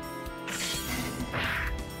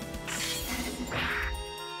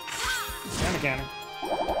 Counter, counter.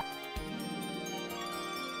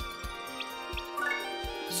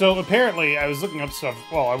 So apparently, I was looking up stuff.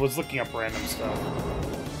 Well, I was looking up random stuff,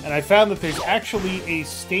 and I found that there's actually a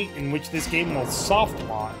state in which this game will soft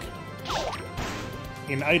lock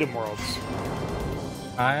in item worlds.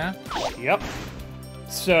 Oh, yeah? Yep.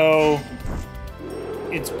 So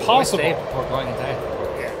it's possible. Save before going into it.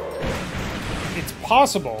 Yeah. It's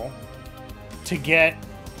possible to get.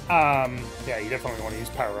 Yeah, you definitely want to use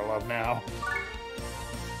Power of Love now.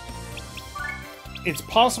 It's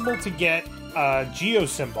possible to get a geo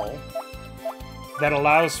symbol that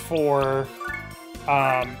allows for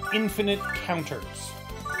infinite counters.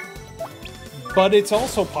 But it's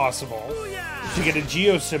also possible to get a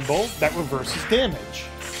geo symbol that reverses damage.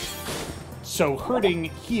 So hurting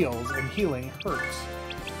heals and healing hurts.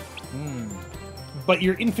 But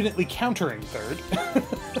you're infinitely countering third.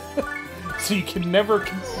 So you can never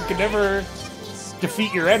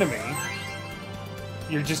defeat your enemy.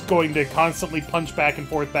 You're just going to constantly punch back and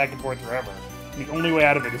forth forever. The only way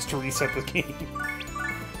out of it is to reset the game.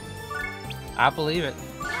 I believe it.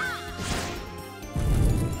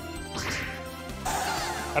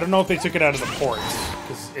 I don't know if they took it out of the ports,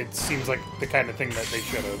 because it seems like the kind of thing that they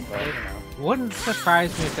should have, but you know. Wouldn't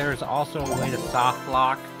surprise me if there was also a way to soft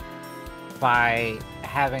lock by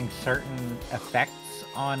having certain effects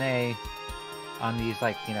on these,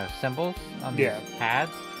 like, you know, symbols on these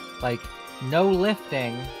pads, like no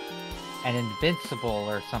lifting and invincible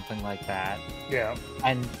or something like that. Yeah.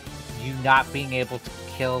 And you not being able to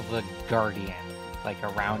kill the guardian, like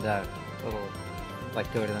around a little, like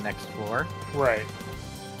go to the next floor. Right.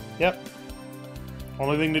 Yep.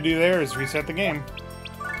 Only thing to do there is reset the game.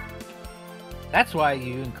 That's why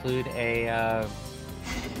you include a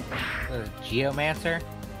geomancer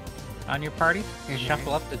on your party and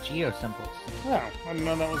shuffle up the geo symbols. Oh, I didn't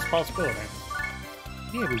know that was a possibility.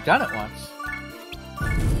 Yeah, we've done it once.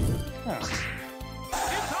 Oh.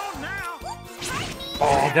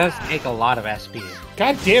 It does take a lot of SP.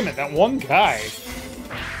 God damn it, that one guy.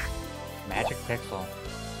 Magic Pixel.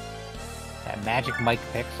 That Magic Mike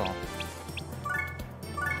Pixel.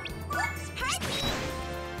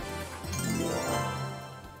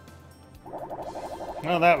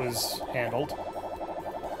 Well, that was handled.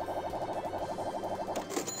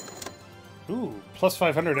 Ooh, plus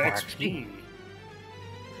 500 XP.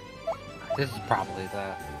 This is probably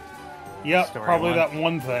the... Yep, story probably one. that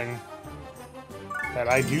one thing that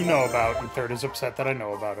I do know about, and Third is upset that I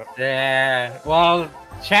know about it. Yeah, well,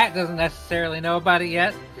 chat doesn't necessarily know about it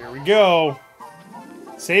yet. Here we go.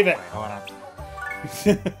 Save it. Wait, hold on.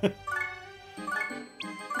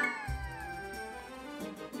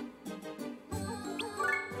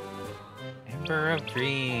 Ember of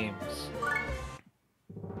Dreams.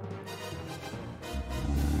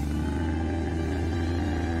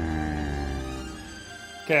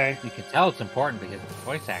 Okay. You can tell it's important because it's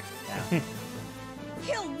voice acting now.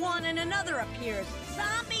 Kill one and another appears.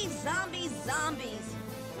 Zombies, zombies, zombies.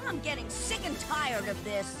 I'm getting sick and tired of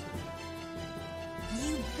this.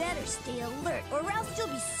 You better stay alert or else you'll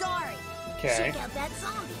be sorry. Okay. Check out that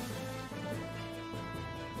zombie.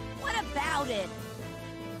 What about it?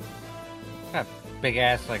 Got a big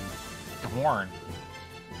ass, like, horn.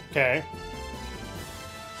 Okay.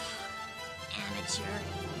 Amateur,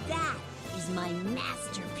 that is my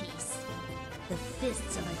masterpiece. The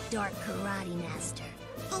fists of a dark karate master.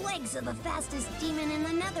 The legs of the fastest demon in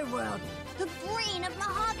the Netherworld. The brain of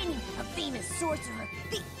Mahogany, a famous sorcerer.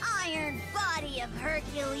 The iron body of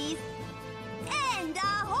Hercules. And a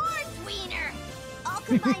horse wiener. All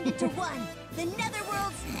combined into one. The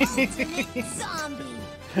Netherworld's ultimate zombie.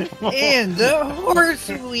 And the horse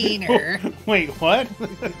wiener. Wait, what?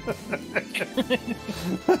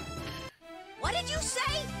 What did you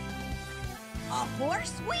say? A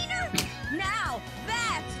horse wiener? Now,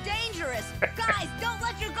 that's dangerous. Guys, don't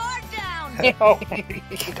let your guard down. Oh my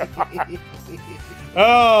god.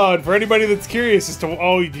 Oh, and for anybody that's curious as to...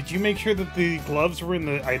 Oh, did you make sure that the gloves were in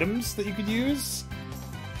the items that you could use?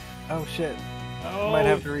 Oh shit. Oh, Might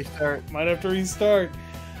have to restart. Might have to restart.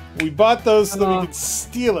 We bought those so that we could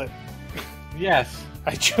steal it. Yes.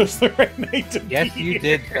 I chose the right night to Yes, be you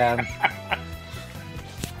here. did,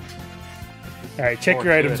 Alright, check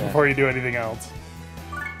your items before you do anything else.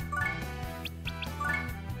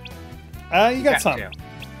 You got some. two.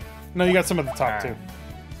 No, you got some at the top, too.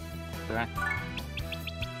 Did I?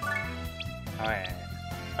 Oh, yeah.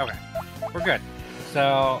 Okay. We're good.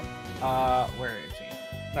 So, where is he?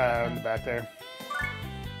 In the back there.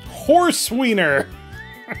 Horse wiener!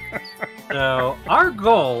 So, our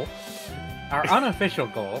goal, our unofficial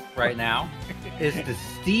goal right now, is to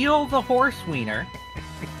steal the horse wiener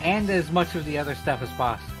and as much of the other stuff as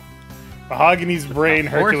possible. Mahogany's brain,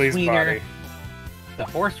 The horse Hercules' wiener- body. The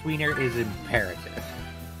horse wiener is imperative.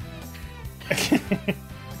 It's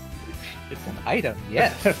an item,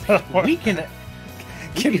 yes. We can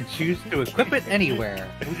choose to equip it anywhere.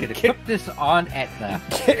 We can equip this on Etna.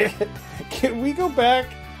 Can we go back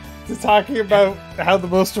to talking about how the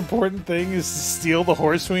most important thing is to steal the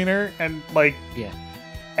horse wiener and, like, Yeah.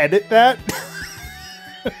 edit that?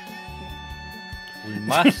 We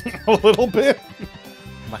must A little bit?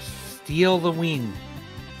 steal the wing.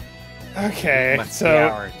 Okay, Must be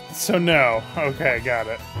ours. so no. Okay, got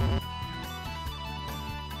it.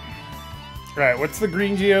 Right, what's the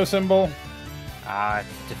green geo symbol? It's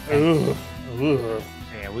defense. Ugh.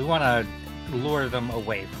 Yeah, we want to lure them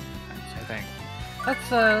away from defense, I think. Let's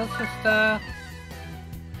just defend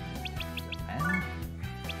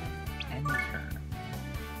and turn.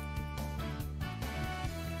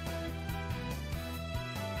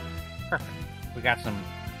 Perfect. We got some.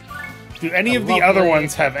 Do any of the Lovely. other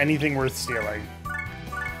ones have anything worth stealing?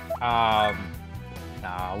 No,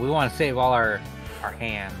 we want to save all our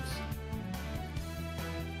hands.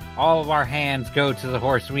 All of our hands go to the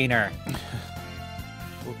horse wiener.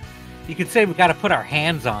 You could say we got to put our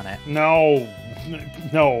hands on it. No.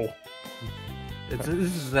 No. This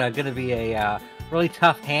is going to be a really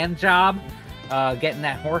tough hand job, getting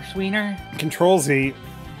that horse wiener. Control Z.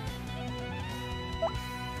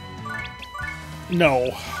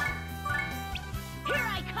 No. Here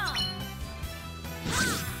I come.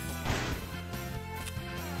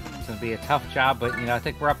 So be a tough job, but I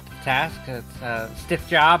think we're up to the task. It's a stiff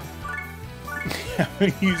job.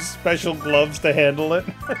 Use special gloves to handle it.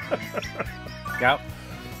 Yep.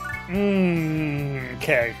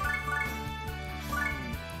 Okay.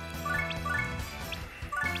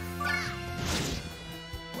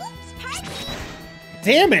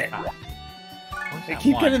 Damn it! I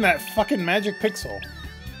keep getting that fucking magic pixel.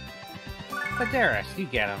 Padaris, you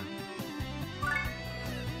get him.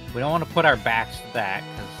 We don't want to put our backs to that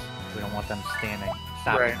because we don't want them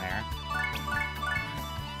stopping there.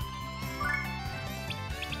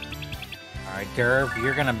 All right, Derv,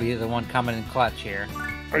 you're gonna be the one coming in clutch here.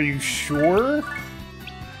 Are you sure?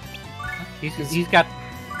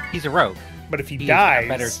 He's a rogue. But if he He's dies,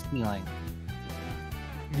 got better healing.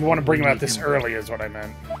 You want to bring him out this early, is what I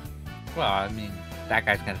meant. Well, I mean, that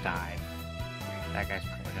guy's gonna die. That guy's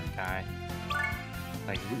probably gonna die.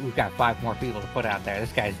 Like, we've got 5 more people to put out there.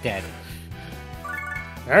 This guy's dead.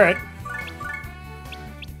 Alright.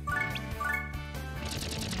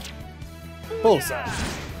 Bullseye.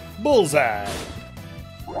 Bullseye.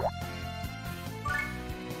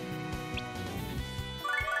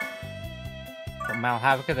 Put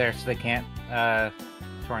Malhavoca there so they can't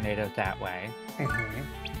tornado that way. Mm-hmm.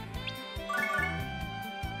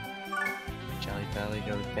 Jelly Belly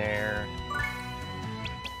goes there.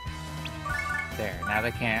 There. Now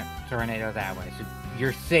they can't tornado that way. So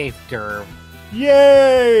you're safe, Derv.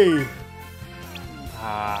 Yay!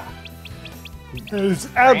 It is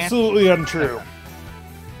absolutely untrue.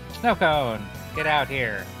 Snow Cone, get out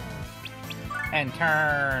here. And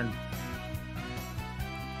turn.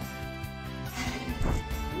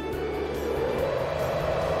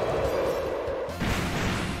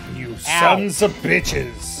 You sons of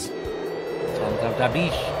bitches. Sons of the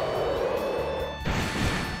biche.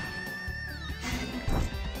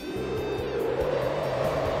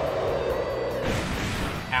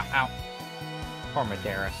 Ow, ow. Poor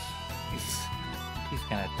Madaris. He's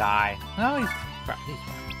gonna die. No, he's fine.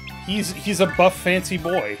 He's a buff fancy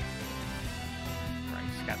boy. Right,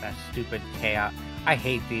 he's got that stupid chaos. I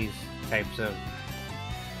hate these types of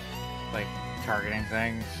like targeting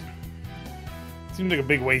things. Seems like a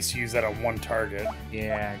big waste to use that on one target.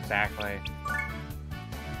 Yeah, exactly.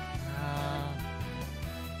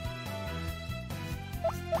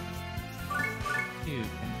 You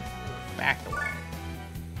can back away.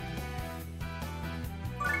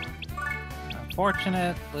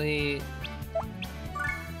 Unfortunately,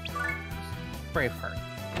 Braveheart.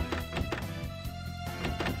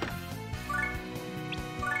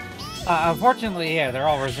 Unfortunately, yeah, they're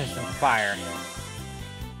all resistant to fire.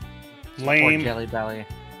 Lame. Poor Jelly Belly.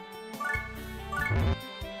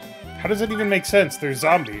 How does that even make sense? They're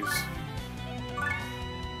zombies.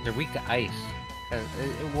 They're weak to ice.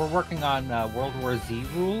 We're working on World War Z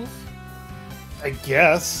rules. I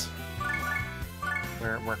guess.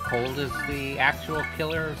 Where cold is the actual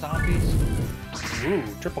killer of zombies. Ooh,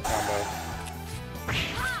 triple combo.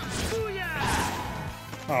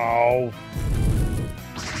 Oh.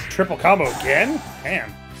 Triple combo again?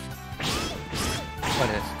 Damn. But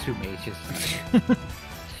it's 2 mages.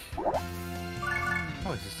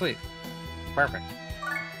 Oh, he's asleep. Perfect.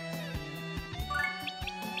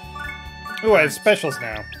 Ooh, I have specials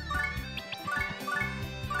now.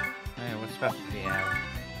 Hey, what special do you have?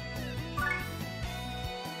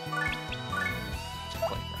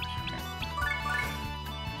 Plate brush, okay.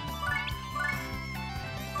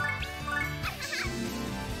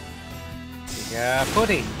 Yeah,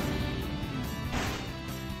 Putty.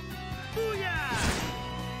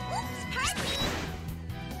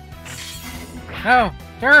 No,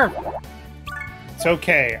 Derv. It's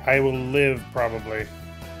okay. I will live, probably.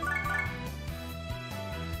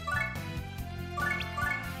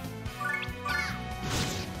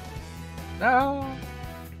 No.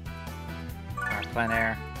 Alright, plein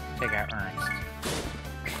air. Take out Ernst.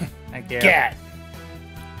 Thank you. Gat!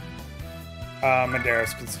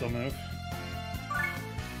 Madaris can still move.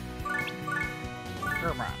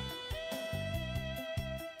 Come on.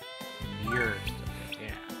 You're still,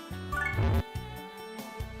 yeah.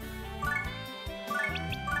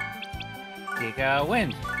 Giga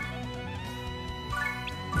Wind.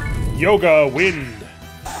 Yoga Wind.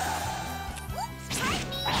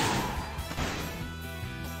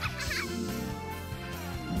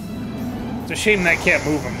 It's a shame that can't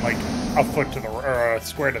move him like a foot to the or a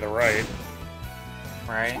square to the right.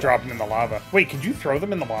 Right. Just drop him in the lava. Wait, could you throw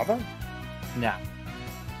them in the lava? No.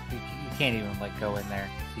 You can't even like go in there.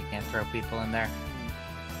 So you can't throw people in there.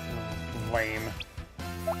 Lame.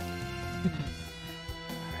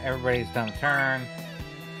 Everybody's done a turn.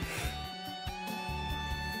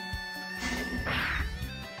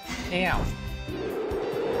 Ow.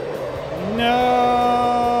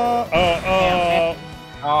 No! Uh-oh.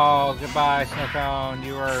 Oh, goodbye, Snowcone.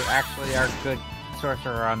 You were actually our good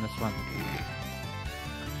sorcerer on this one.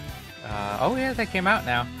 Oh yeah, that came out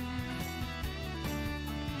now.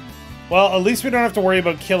 Well, at least we don't have to worry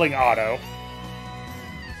about killing Otto.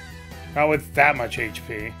 Not with that much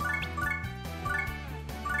HP.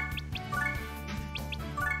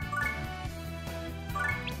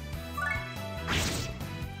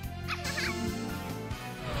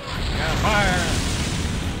 Fire!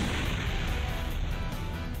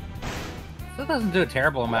 Still doesn't do a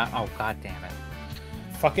terrible amount. Oh, god damn it.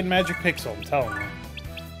 Fucking Magic Pixel, I'm telling you.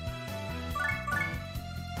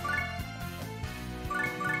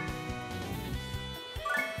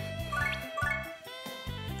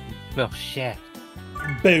 Bullshit.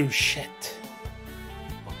 Bullshit.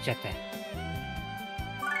 Bullshit.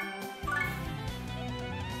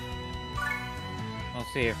 We'll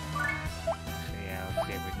see if... Yeah, let's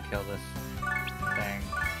see if we can kill this thing.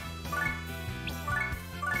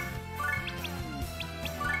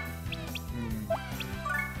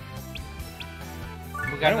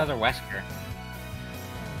 We got another Wesker.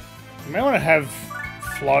 You might want to have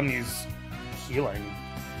Flawn use healing.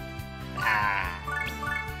 Ah.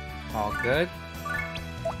 All good?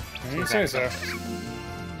 You say so.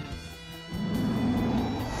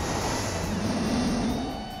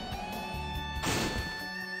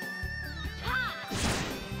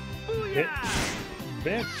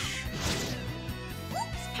 Bitch.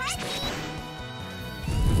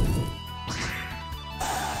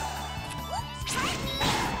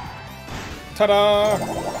 Ta-da!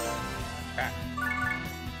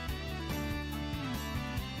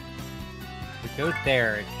 If we go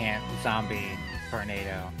there, it can't zombie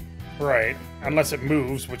tornado. Right. Unless it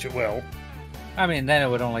moves, which it will. I mean, then it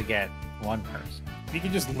would only get one person. You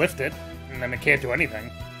can just lift it, and then it can't do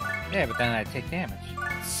anything. Yeah, but then I'd take damage.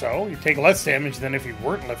 So, you take less damage than if you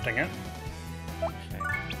weren't lifting it.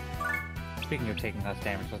 Speaking of taking less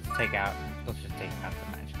damage, let's just take out the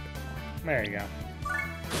magic. There you go.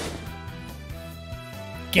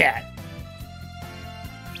 Get!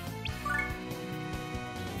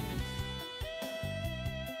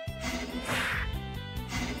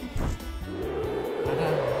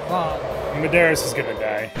 Medeiros is gonna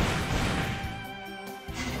die.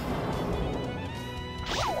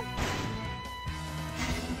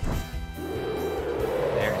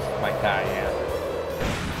 There's might die, yeah.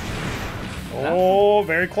 Oh,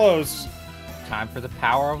 very close. Time for the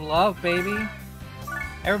power of love, baby.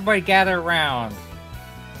 Everybody gather around.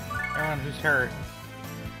 Everyone who's hurt,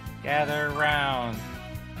 gather around.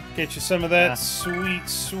 Get you some of that sweet,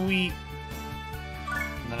 sweet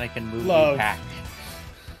And then I can move love. you back.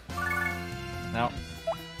 Nope.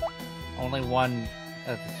 Only one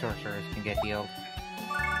of the sorcerers can get healed.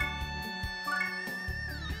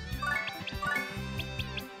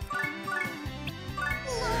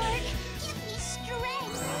 Lord, give me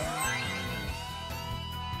strength.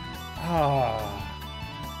 Ah.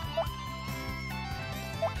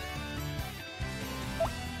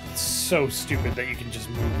 It's so stupid that you can just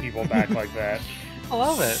move people back like that. I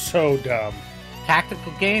love it. So dumb.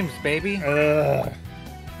 Tactical games, baby. Ugh.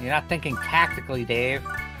 You're not thinking tactically, Dave.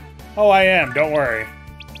 Oh, I am. Don't worry.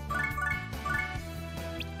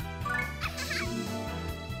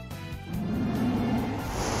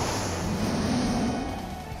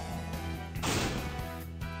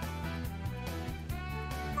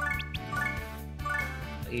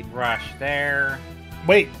 Lead rush there.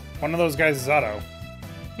 Wait, one of those guys is Otto.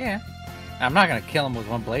 Yeah. I'm not gonna kill him with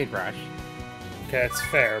one blade rush. Okay, it's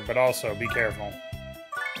fair, but also be careful.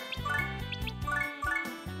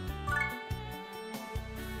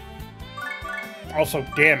 Also,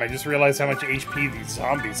 damn, I just realized how much HP these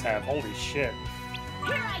zombies have. Holy shit.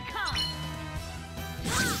 Here I come!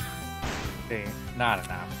 See, not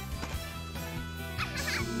enough.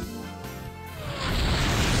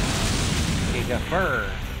 Giga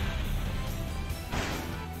Fur.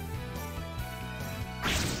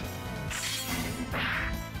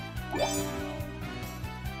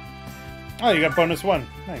 Oh, you got bonus one.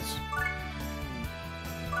 Nice.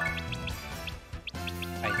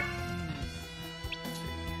 Item.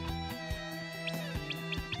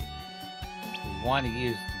 We want to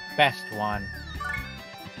use the best one.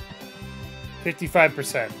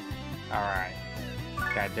 55%. Alright.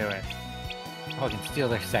 Gotta do it. Oh, I can steal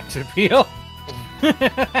their sex appeal.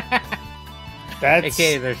 That's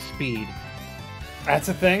AKA their speed. that's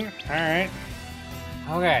a thing. All right.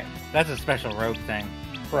 Okay, that's a special rogue thing.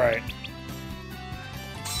 Right.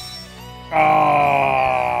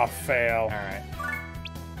 Ah, fail. Alright.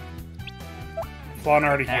 Flawn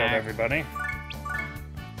already healed Ah. everybody.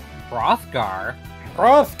 Hrothgar?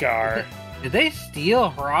 Hrothgar. Did they steal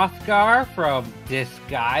Hrothgar from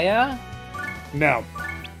Disgaea? No.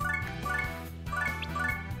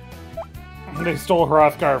 They stole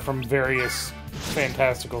Hrothgar from various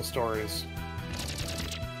fantastical stories.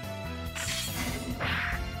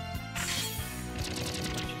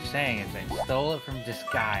 What you're saying is they stole it from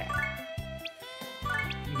Disgaea.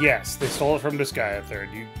 Yes, they stole it from Disgaea Third.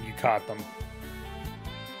 You caught them.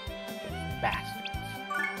 Bastards.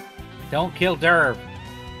 Don't kill Derb.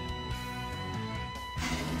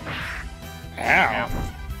 Ow.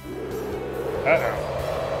 Uh-oh.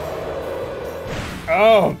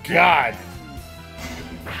 Oh, God.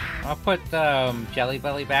 I'll put Jelly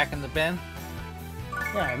Belly back in the bin.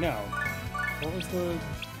 Yeah, I know. What was the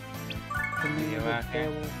name of the out here?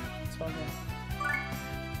 Beowulf saga?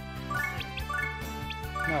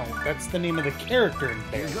 No, that's the name of the character in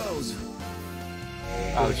Here Beowulf. goes.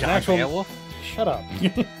 Oh, There's an John actual- Beowulf? Shut up.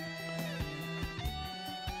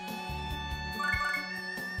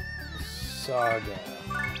 Saga.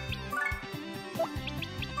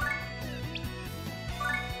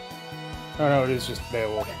 Oh no, it is just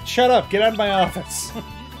Beowulf. Shut up! Get out of my office!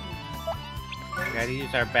 We gotta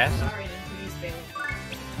use our best.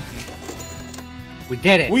 We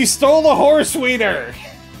did it. We stole the horse weeder!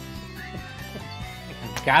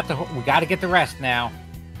 We gotta get the rest now.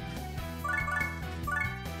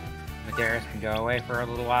 Medeiros can go away for a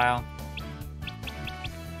little while.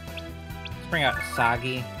 Let's bring out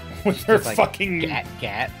Sagi. With her Just like fucking...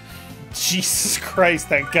 Gat. Jesus Christ,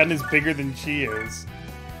 that gun is bigger than she is.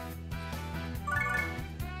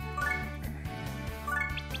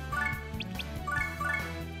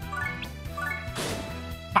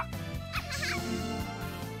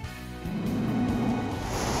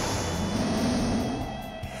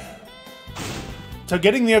 So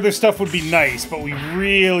getting the other stuff would be nice, but we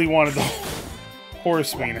really wanted the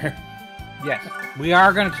horse wiener. Yes, we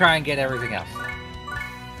are gonna try and get everything else.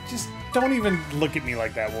 Just don't even look at me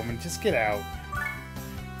like that, woman. Just get out.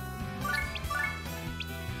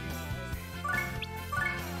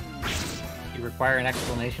 You require an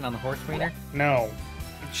explanation on the horse wiener? No.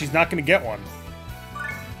 She's not gonna get one.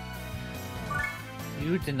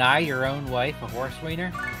 You deny your own wife a horse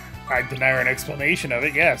wiener? I deny her an explanation of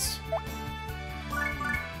it, yes.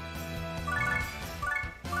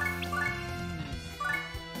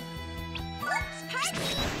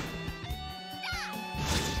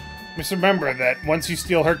 Just remember that once you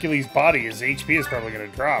steal Hercules' body, his HP is probably going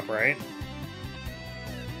to drop, right?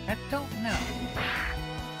 I don't know.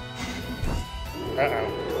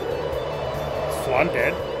 Uh-oh. Is Flan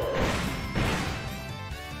dead?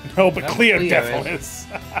 No, but No, Cleo Cleo definitely is. is.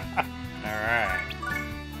 Alright.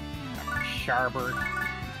 Sharbert.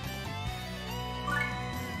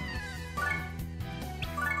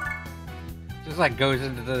 Just like goes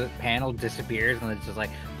into the panel, disappears, and then just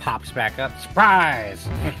like pops back up. Surprise!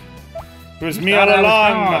 It was You me all thought I was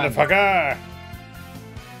along, gone. motherfucker!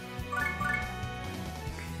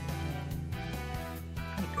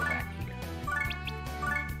 Let me go back here.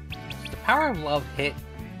 Does the power of love hit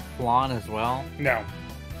Flan as well? No,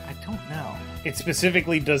 I don't know. it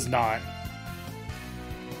specifically does not.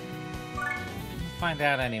 We'll find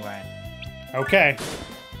out anyway. Okay.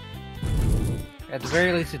 At the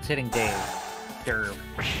very least, it's hitting Dave. Derb.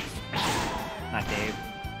 Not Dave.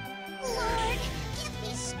 Lord, give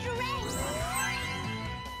me strength.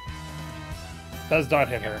 Does not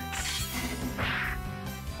hit her.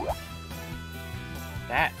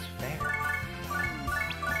 That's fair.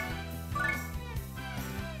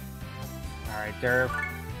 Alright, Derb.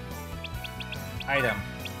 Item.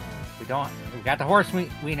 We got the horse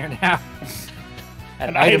wiener now.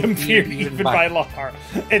 An item feared even even by Lar.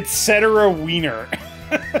 Etc. Wiener.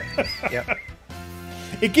 Yep.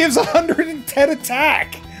 It gives 110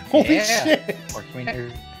 attack! Holy Yeah. shit! Horse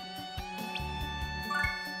wiener.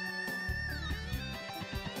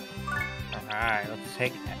 Alright,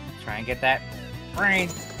 let's try and get that brain.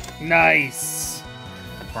 Nice!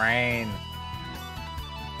 The brain.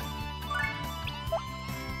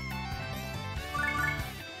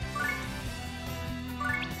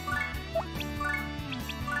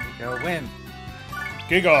 Go win.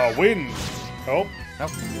 Giga wins! Oh,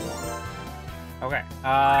 Nope. Okay.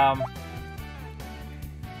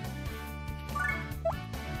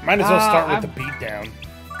 might as well start with I'm- the beatdown.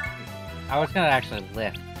 I was gonna actually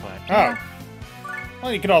lift, but Oh.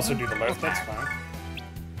 Well, you could also do the lift, that's fine.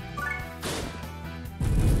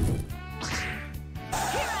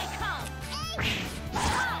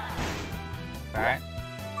 alright.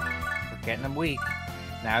 We're getting him weak.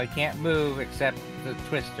 Now he can't move except the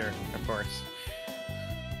twister, of course.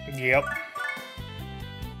 Yep.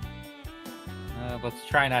 Let's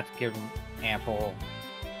try not to give him ample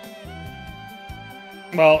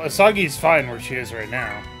Well, Asagi's fine where she is right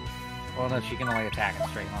now. Well, no, she can only attack in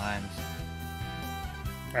straight lines.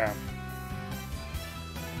 Yeah.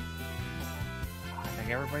 I think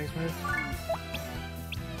everybody's moved.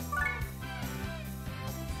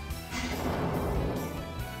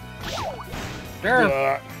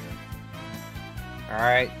 Derp!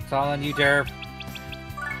 Alright, it's all on you, Derp.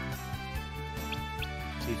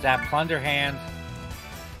 Use that plunder hand.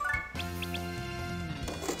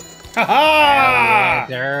 Ha-ha!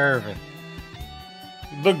 Yeah, Derp.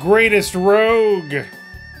 The greatest rogue!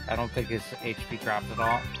 I don't think his HP dropped at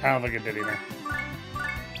all. I don't think it did either.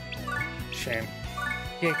 Shame.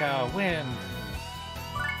 Giga win.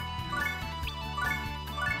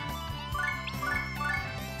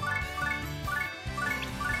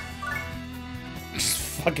 Just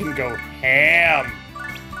fucking go ham!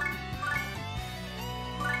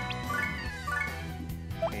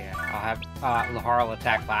 Yeah, I'll have Laharl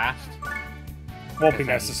attack last. Won't be 'Cause then he's got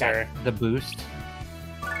necessary. The boost.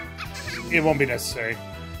 It won't be necessary.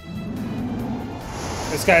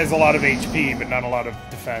 This guy has a lot of HP, but not a lot of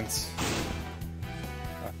defense.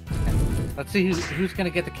 Let's see who's gonna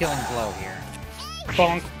get the killing blow here.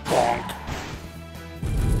 Bonk, bonk.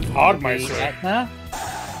 Hogmeister. Etna?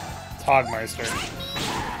 It's Hogmeister.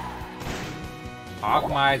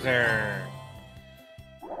 Hogmeister.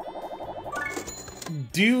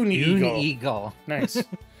 Dune Eagle. Eagle. Nice.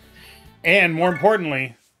 And more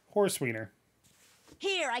importantly, Horse Wiener.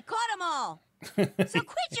 Here, I caught them all. So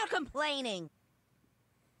quit your complaining.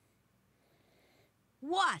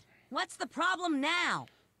 What? What's the problem now?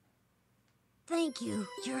 Thank you,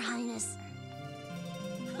 Your Highness.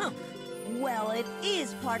 Huh. Well, it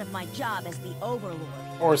is part of my job as the Overlord.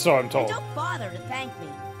 Or so I'm And told. don't bother to thank me.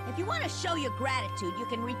 If you want to show your gratitude, you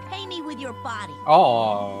can repay me with your body.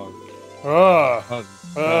 Oh.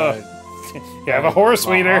 You have a horse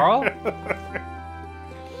wiener.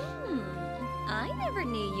 I never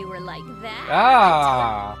knew you were like that.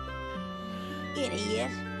 Ah.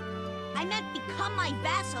 Idiot. I meant become my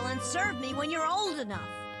vassal and serve me when you're old enough.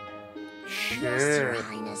 Yes, Your Sure.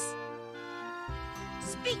 Highness.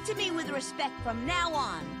 Speak to me with respect from now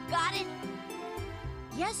on. Got it?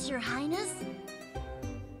 Yes, Your Highness.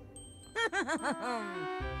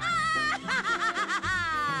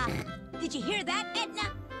 Did you hear that, Etna?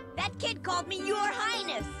 That kid called me Your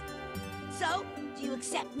Highness. So, do you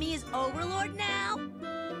accept me as Overlord now?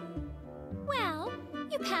 Well,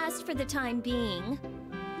 you passed for the time being.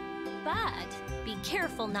 But be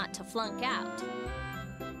careful not to flunk out.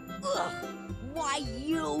 Ugh, why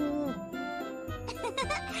you?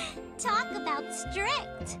 Talk about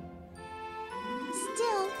strict.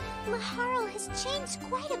 Still, Laharl has changed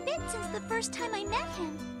quite a bit since the first time I met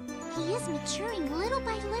him. He is maturing little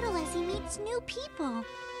by little as he meets new people.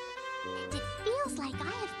 And it feels like I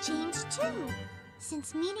have changed too,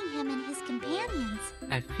 since meeting him and his companions.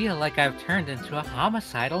 I feel like I've turned into a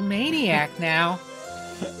homicidal maniac now.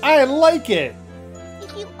 I like it.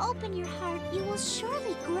 If you open your heart, you will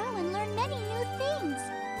surely grow and learn many new things.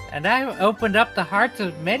 And I've opened up the hearts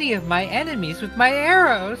of many of my enemies with my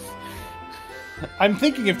arrows. I'm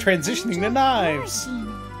thinking of transitioning to knives.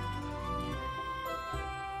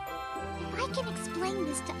 If I can explain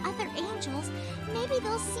this to other angels, maybe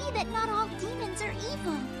they'll see that not all demons are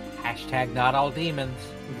evil. Hashtag not all demons.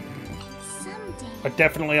 Someday. But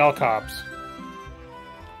definitely all cops.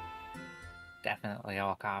 Definitely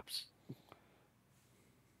all cops.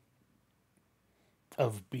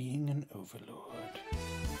 Of being an overlord.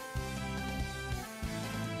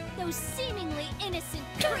 Those seemingly innocent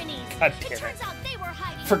prinnies. God It damn it. turns out they were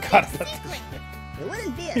hiding Forgot a big about secret. It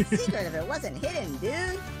wouldn't be a secret if it wasn't hidden,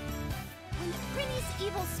 dude. When the Prinny's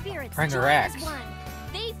evil spirits Pringer join X. as one,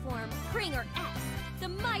 they form Pringer X, the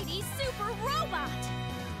mighty super robot.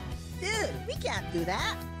 Dude, we can't do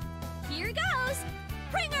that. Here goes.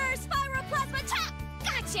 Pringer Spiroplasma Chop.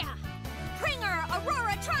 Gotcha. Pringer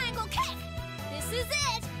Aurora Triangle Kick. This is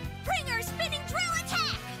it. Pringer Spinning Drill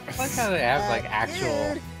Attack. I like how they have like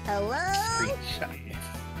actual Dude, hello? screenshots.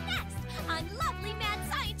 Next, on Lovely Mad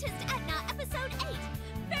Scientist Etna, Episode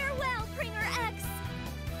 8. Farewell, Pringer X.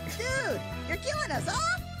 Dude, you're killing us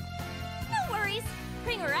all? No worries.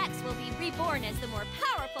 Pringer X will be reborn as the more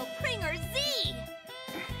powerful Pringer Z.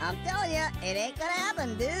 I'm telling you, it ain't gonna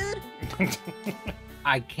happen, dude.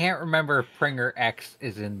 I can't remember if Pringer X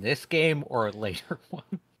is in this game or a later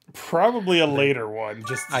one. Probably a later one.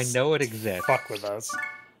 Just to I know it exists. fuck with us.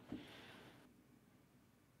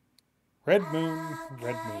 Red moon,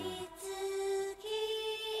 red moon.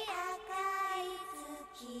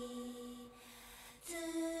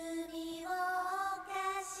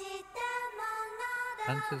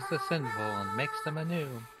 Cleanses the sinful and makes them anew.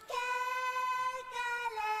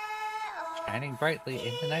 shining brightly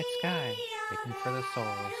in the night sky, looking for the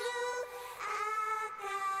souls.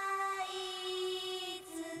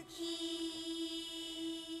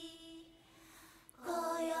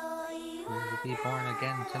 Who will be born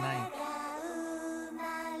again tonight?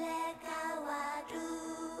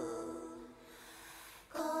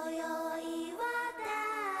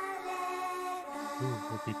 Who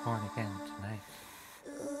will be born again tonight?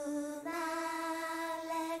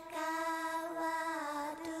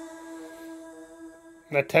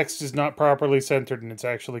 That text is not properly centered, and it's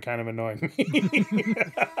actually kind of annoying me.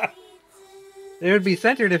 It would be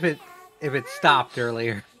centered if it stopped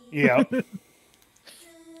earlier. Yeah.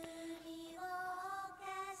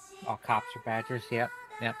 All cops are badgers. Yep.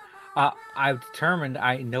 I've determined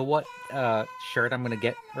I know what shirt I'm gonna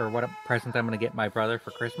get, or what present I'm gonna get my brother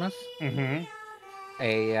for Christmas. Mm-hmm.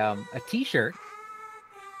 A T-shirt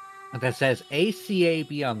that says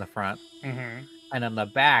ACAB on the front, Mm-hmm. and on the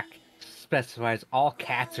back specifies all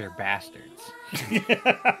cats are bastards.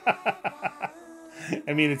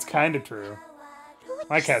 I mean, it's kind of true. Who would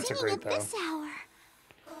My be cats are singing great, at this hour?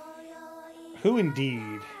 Who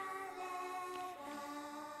indeed?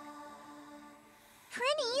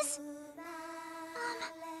 Prinnies?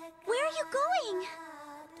 Where are you going?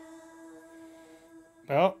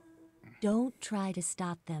 Oh, Don't try to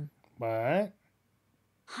stop them. what?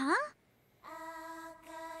 Huh?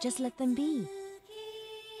 Just let them be.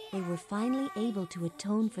 They were finally able to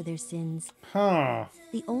atone for their sins. Huh.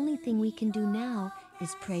 The only thing we can do now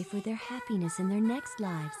is pray for their happiness in their next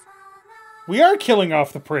lives. We are killing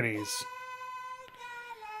off the pretties.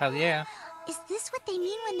 Hell yeah. Is this what they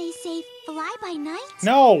mean when they say fly by night?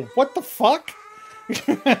 No, what the fuck?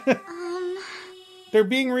 Um, They're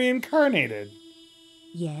being reincarnated.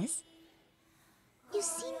 Yes? you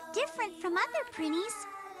seem different from other Prinnies.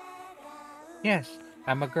 Yes,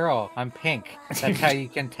 I'm a girl. I'm pink. That's how you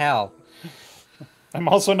can tell. I'm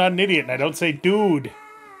also not an idiot, and I don't say dude.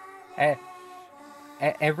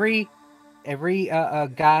 Every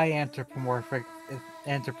guy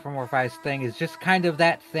anthropomorphized thing is just kind of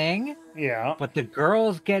that thing, Yeah. but the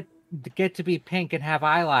girls get to be pink and have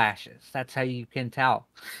eyelashes. That's how you can tell.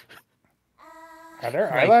 Are there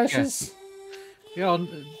Like, eyelashes? You know,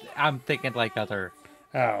 I'm thinking like other.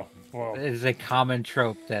 Oh, well. It is a common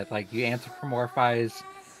trope that like you anthropomorphize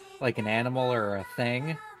like an animal or a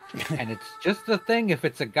thing, and it's just a thing if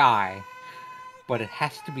it's a guy, but it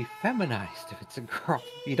has to be feminized if it's a girl.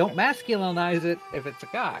 You don't masculinize it if it's a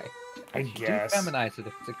guy. I You guess. do feminize it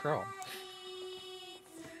if it's a girl.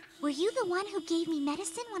 Were you the one who gave me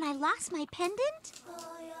medicine when I lost my pendant?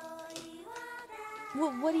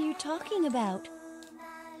 What are you talking about?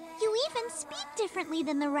 You even speak differently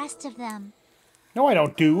than the rest of them. No, I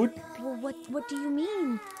don't, dude. Well, what do you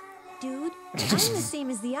mean? Dude, I'm the same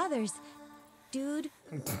as the others. Dude,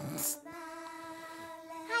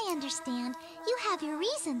 I understand. You have your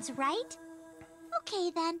reasons, right?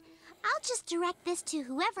 Okay, then. I'll just direct this to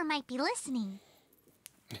whoever might be listening.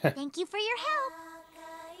 Thank you for your help.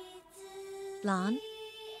 Lon,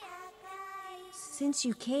 since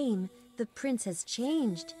you came, the prince has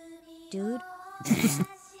changed. Dude,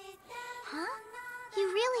 Huh? You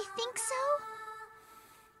really think so?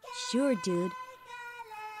 sure, dude.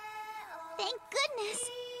 Thank goodness.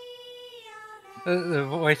 The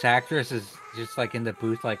voice actress is just like in the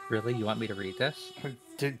booth, like, really? You want me to read this?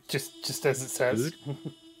 Just as it says.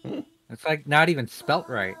 It's like not even spelt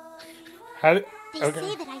right. How did, They okay.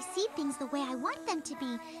 say that I see things the way I want them to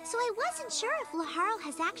be, so I wasn't sure if Laharl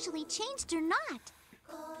has actually changed or not.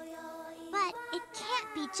 But it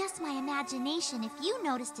can't be just my imagination if you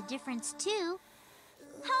noticed a difference too.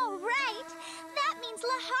 Oh, right! That means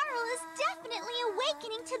Laharl is definitely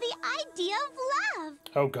awakening to the idea of love.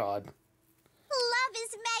 Oh, God. Love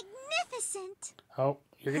is magnificent. Oh,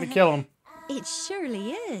 you're gonna kill him. It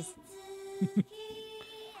surely is.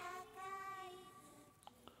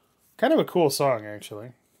 Kind of a cool song,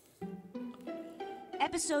 actually.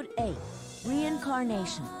 Episode 8,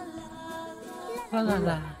 Reincarnation. La la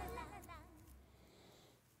la.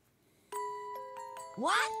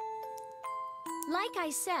 What? Like I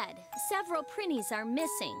said, several Prinnies are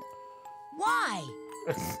missing. Why?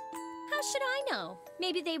 How should I know?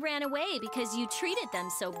 Maybe they ran away because you treated them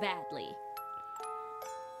so badly.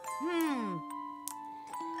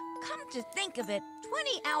 Come to think of it,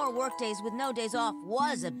 20-hour workdays with no days off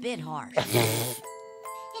was a bit harsh. In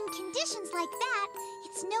conditions like that,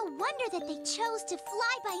 it's no wonder that they chose to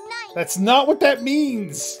fly by night. That's not what that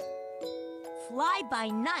means. Fly by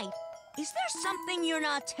night? Is there something you're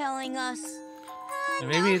not telling us?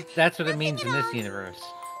 Maybe that's what it nothing means at in this all. universe.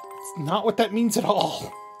 It's not what that means at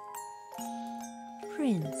all.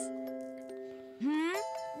 Prince.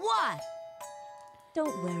 What?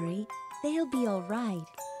 Don't worry, they'll be all right,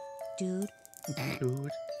 dude. Dude.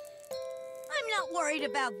 I'm not worried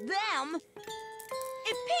about them.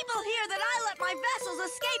 If people hear that I let my vassals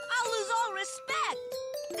escape, I'll lose all respect.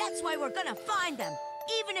 That's why we're gonna find them,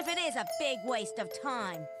 even if it is a big waste of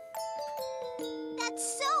time.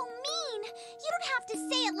 That's so mean! You don't have to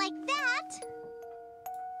say it like that!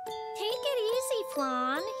 Take it easy,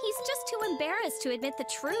 Flan. He's just too embarrassed to admit the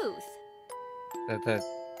truth. The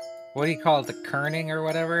what do you call it? The kerning or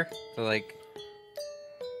whatever? The like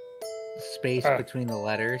space between the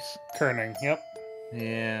letters. Kerning, yep.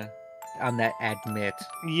 Yeah. On that admit.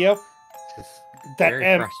 Yep. Just That very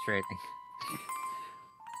M. frustrating.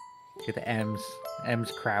 Get the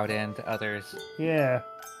M's crowd into others. Yeah.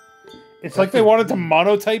 It's like they wanted to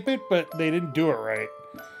monotype it, but they didn't do it right.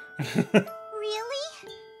 Really?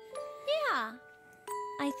 Yeah,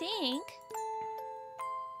 I think.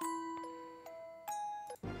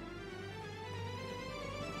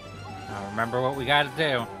 Now remember what we gotta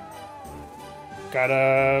do.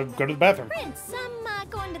 Gotta go to the bathroom. Prince, I'm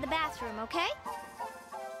going to the bathroom, okay?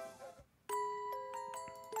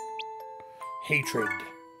 Hatred.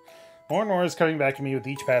 More and more is coming back to me with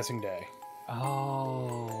each passing day.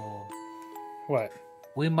 Oh. What?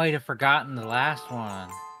 We might have forgotten the last one.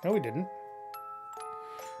 No, we didn't.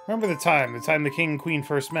 Remember the time the king and queen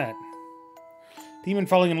first met. Demon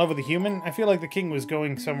falling in love with a human? I feel like the king was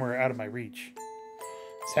going somewhere out of my reach.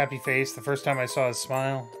 His happy face, the first time I saw his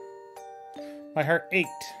smile. My heart ached.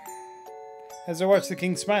 As I watched the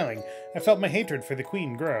king smiling, I felt my hatred for the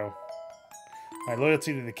queen grow. My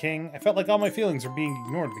loyalty to the king, I felt like all my feelings were being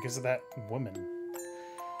ignored because of that woman.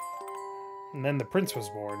 And then the prince was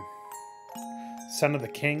born. Son of the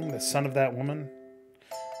king, the son of that woman.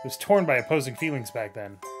 I was torn by opposing feelings back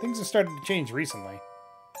then. Things have started to change recently.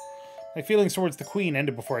 My feelings towards the queen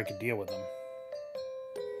ended before I could deal with them.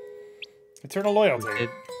 Eternal loyalty.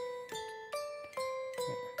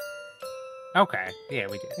 Okay, yeah,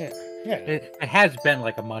 we did. Yeah. It has been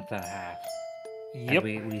like a month and a half. Yep.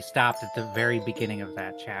 And we stopped at the very beginning of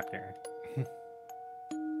that chapter.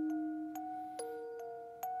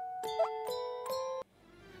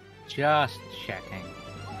 Just checking.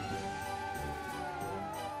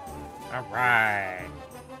 Alright.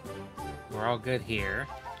 We're all good here.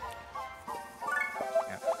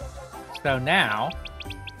 Yep. So now...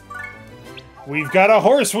 We've got a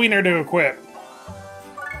horse wiener to equip.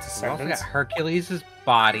 We also got Hercules'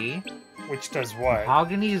 body. Which does what?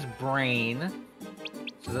 Mahogany's brain.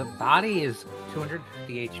 So the body is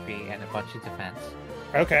 250 HP and a bunch of defense.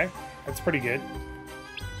 Okay, that's pretty good.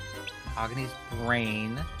 Mahogany's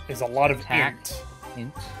brain Is a lot of attack,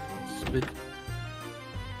 int. Speed.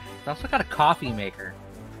 It's also got a coffee maker.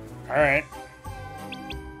 Alright.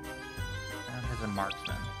 And has a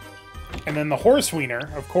marksman. And then the horse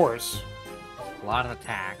wiener, of course. A lot of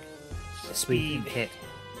attack. Speed. Hit.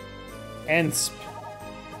 And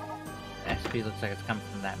That speed looks like it's coming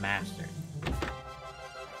from that master.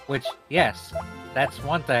 Which, yes, that's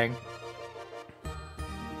one thing.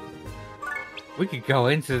 We could go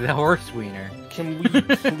into the horse wiener. Can we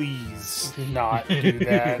please not do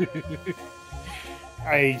that?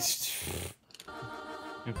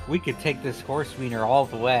 We could take this horse wiener all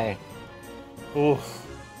the way. Oof.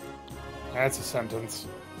 That's a sentence.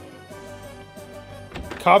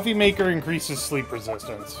 Coffee maker increases sleep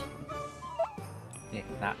resistance. Yeah,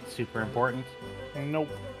 not super important. Nope.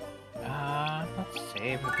 Let's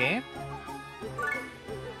save the game.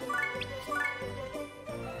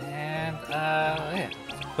 And, yeah,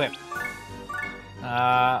 let's equip.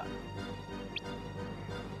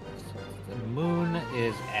 The moon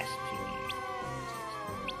is SP.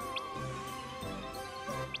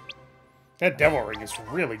 That devil ring is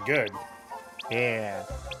really good. Yeah.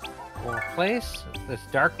 We'll replace this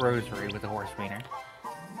dark rosary with the horse wiener.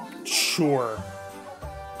 Sure.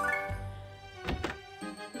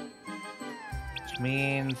 Which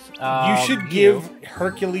means, You should give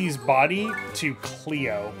Hercules' body to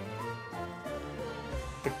Cleo.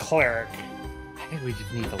 The cleric. I think we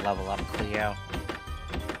just need to level up Cleo.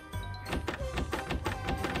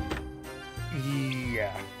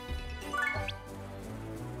 Yeah.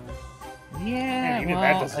 Yeah, Man, even well,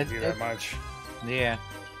 that doesn't do that much. Yeah.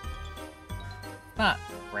 Not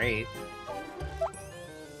great.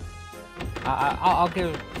 I'll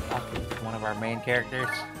give one of our main characters.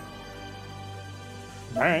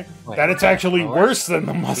 Alright. Wait, That it's actually lower? worse than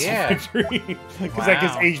the muscle Yeah. victory. Because that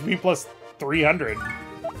gives Wow. HP plus 300.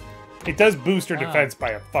 It does boost her Oh. defense by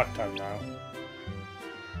a fuck ton, though.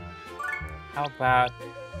 How about...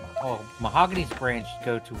 Oh, Mahogany's brain should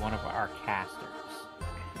go to one of our casters.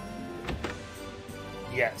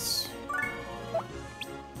 Yes.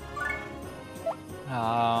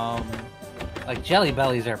 Like Jelly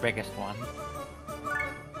Belly's our biggest one.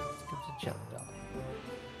 Let's go to Jelly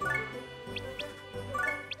Belly.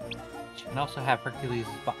 You can also have Hercules'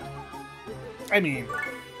 butt. I mean,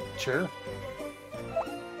 sure.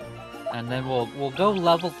 And then we'll go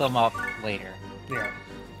level them up later. Yeah.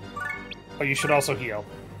 Oh, you should also heal.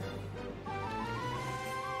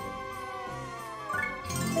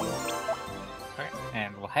 Alright,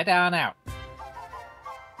 and we'll head on out.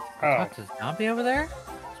 Oh, What's this zombie over there?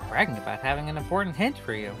 He's bragging about having an important hint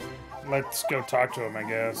for you. let's go talk to him, I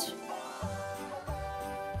guess.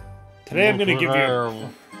 Today I'm gonna give you a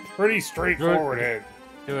pretty straightforward hint.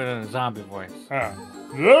 Do it in a zombie voice. Huh.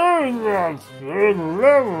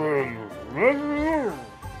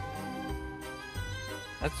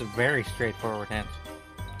 That's a very straightforward hint.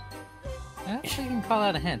 I don't think you can call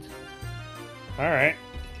that a hint. Alright.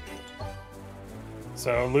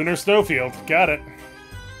 So, Lunar Snowfield. Got it.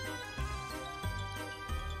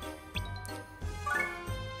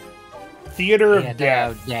 Theater of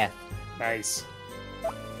Death. Death. Nice.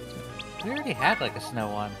 We already had like a snow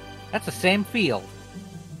one. That's the same field.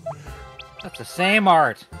 That's the same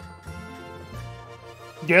art.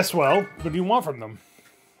 Guess well. What do you want from them?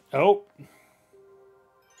 Oh.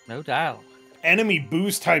 No dialogue. Enemy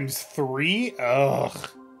boost times 3? Ugh.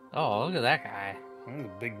 Oh, look at that guy.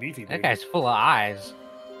 Big beefy That dude. guy's full of eyes.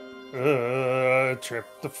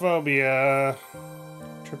 Trypophobia.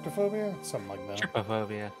 Trypophobia? Something like that.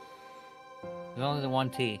 Trypophobia. There's only the one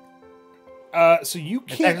T. So you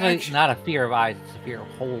It's can't actually not a fear of eyes, it's a fear of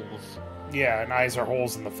holes. Yeah, and eyes are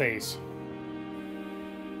holes in the face.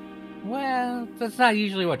 Well, that's not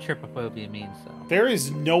usually what trypophobia means, though. There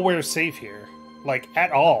is nowhere safe here. Like,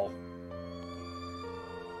 at all.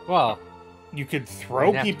 Well, You could throw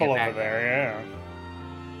We'd have to people get over back there, yeah.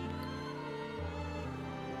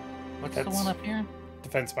 what's the That's- one up here?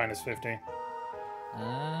 Defense minus 50.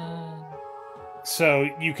 Uh, So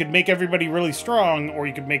you could make everybody really strong, or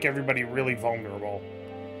you could make everybody really vulnerable.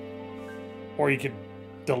 Or you could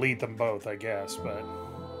delete them both, I guess, but...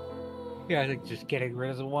 yeah, I think just getting rid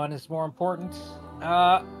of the one is more important.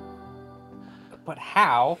 But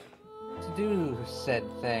how to do said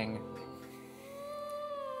thing?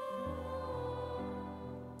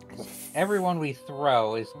 Everyone we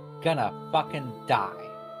throw is gonna fucking die.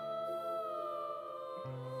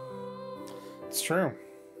 It's true.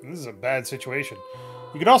 This is a bad situation.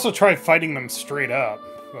 You could also try fighting them straight up,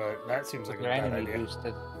 but that seems like a Their bad enemy idea.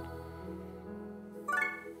 boosted.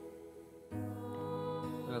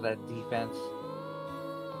 Look at that defense.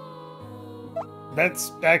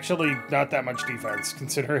 That's actually not that much defense,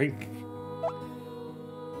 considering...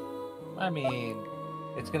 I mean,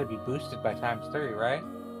 it's gonna be boosted by ×3, right?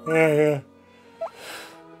 Yeah.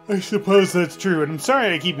 I suppose that's true, and I'm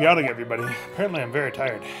sorry I keep yelling at everybody. Apparently I'm very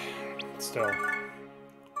tired. Still.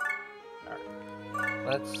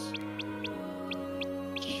 Let's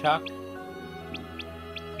chuck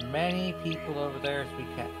many people over there as we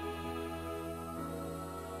can.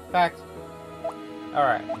 In fact,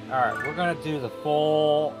 alright, we're gonna do the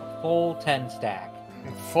full 10 stack.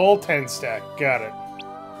 Full 10 stack. Got it.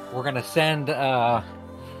 We're gonna send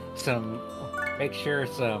make sure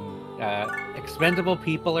some expendable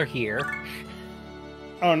people are here.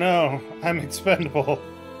 Oh no, I'm expendable.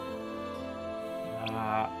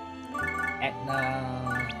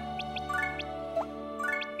 Etna,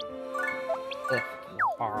 Lift,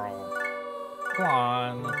 Carl,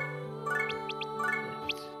 Quan, Lift,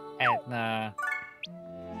 Etna,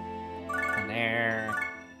 and there,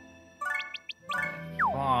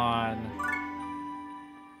 Quan,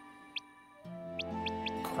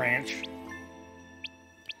 Cranch.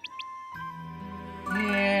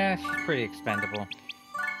 yeah, she's pretty expendable.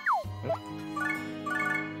 Oop.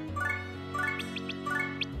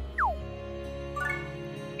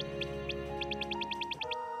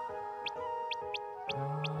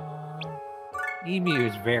 Emu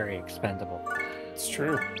is very expendable. It's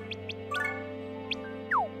true.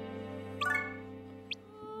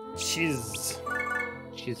 She's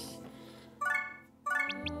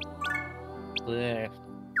Lift,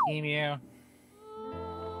 Emu.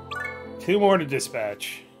 2 more to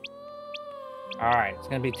dispatch. Alright, it's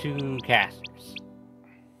gonna be 2 casters.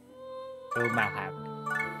 Go Malhavoc.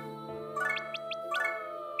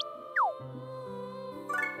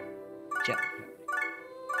 Jet.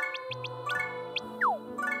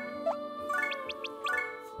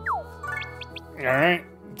 Alright,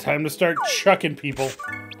 time to start chucking people.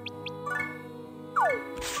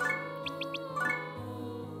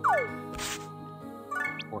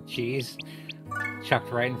 Or cheese.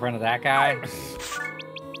 Chucked right in front of that guy.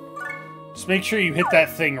 Just make sure you hit that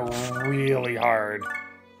thing really hard.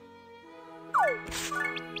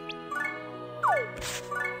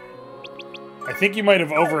 I think you might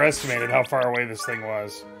have overestimated how far away this thing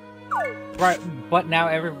was. Right, but now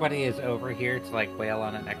everybody is over here to like wail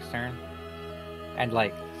on it next turn. And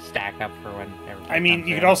like stack up for when everybody I mean, comes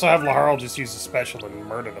you in. could also have Laharl just use a special and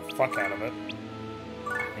murder the fuck out of it.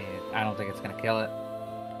 I mean, I don't think it's gonna kill it.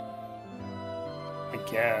 I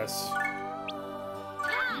guess.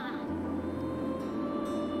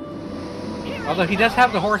 Although he does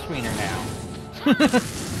have the horse wiener now.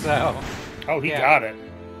 So. Oh, he Yeah. got it.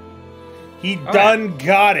 He All done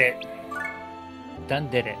got it. Done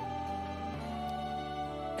did it.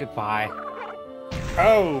 Goodbye.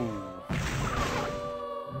 Oh.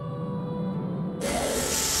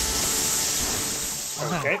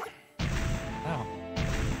 Okay. Oh.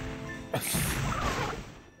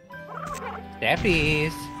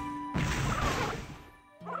 Steppies.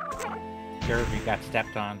 Derby got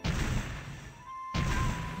stepped on.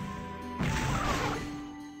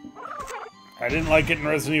 I didn't like it in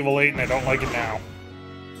Resident Evil 8, and I don't like it now.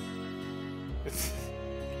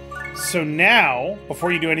 So now,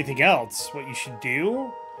 before you do anything else, what you should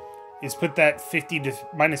do is put that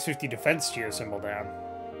minus 50 defense geo symbol down.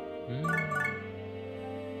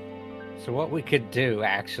 So what we could do,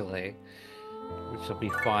 actually, which will be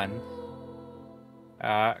fun,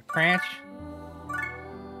 Cranch,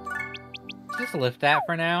 just lift that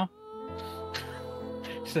for now.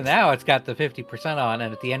 So now it's got the 50% on,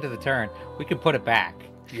 and at the end of the turn, we can put it back.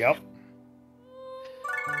 Yep.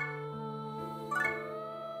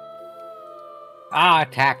 Ah,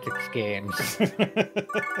 tactics games.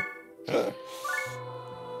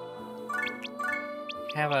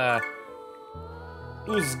 Have a...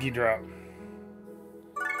 Uzgi drop.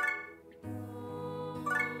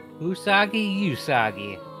 Usagi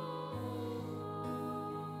Usagi.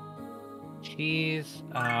 Cheese,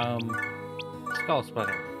 Skull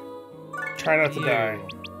Splitter. Try not to die.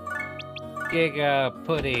 Giga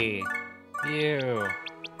Putty. You.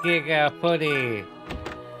 Giga Putty.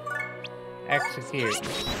 Execute.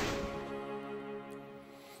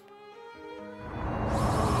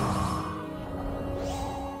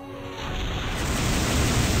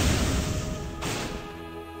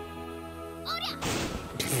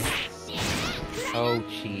 Oh,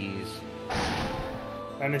 cheese.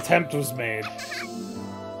 An attempt was made.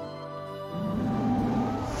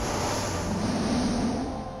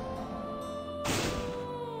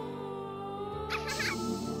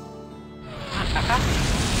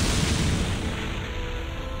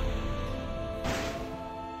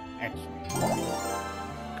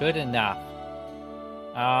 Excellent. Good enough.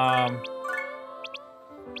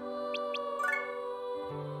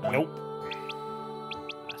 Nope.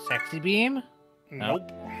 A sexy beam?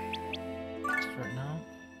 Nope. No.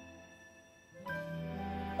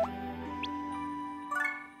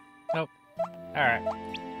 Nope. Alright.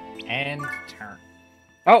 And turn.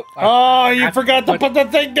 Oh! Oh, you I forgot to put the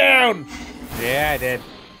thing down! Yeah, I did.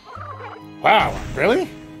 Wow, really?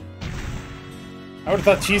 I would have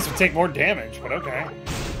thought Cheese would take more damage, but okay.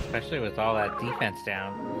 Especially with all that defense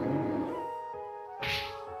down.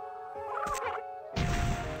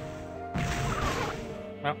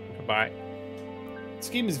 Well, goodbye. This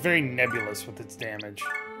game is very nebulous with its damage.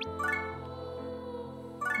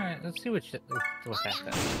 Alright, let's see what that does.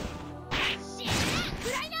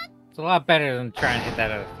 It's a lot better than trying to hit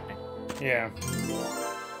that other thing. Yeah.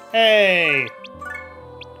 Hey!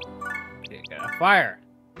 Okay, got fire!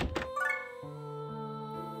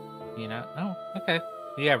 You know? Oh, okay.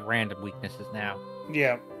 You have random weaknesses now.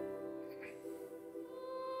 Yeah.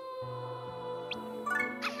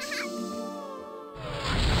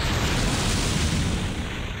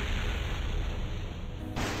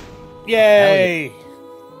 Yay!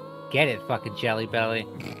 Get it, fucking Jelly Belly.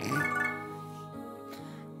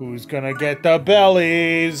 Who's gonna get the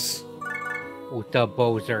bellies? With the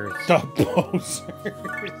bozers. The posers.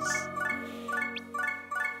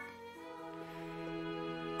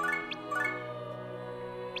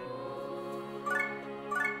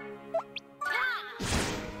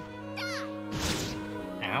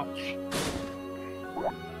 Ouch.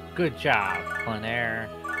 Good job, Plenaire.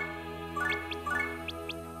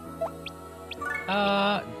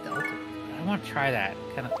 I want to try that.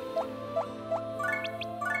 Kind of.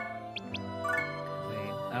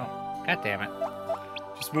 Oh, god damn it.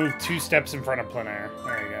 Just move 2 steps in front of Plenaire.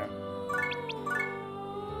 There you go.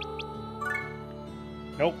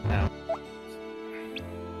 Nope. No.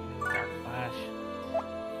 Dark Flash.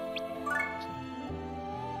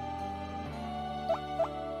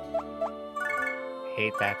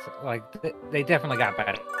 Hate that. Like, they definitely got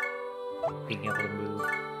better at being able to move.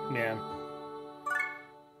 Yeah.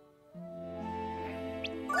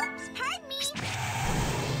 Oops, pardon me.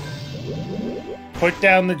 Put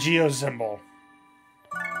down the geo symbol.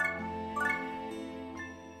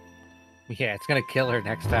 Yeah, it's gonna kill her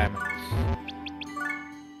next time.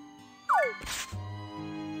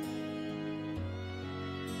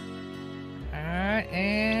 Alright,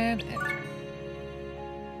 and enter.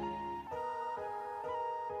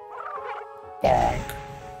 Bonk.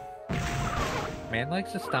 Man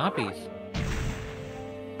likes the stompies.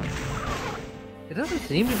 It doesn't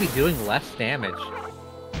seem to be doing less damage.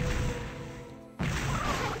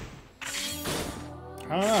 I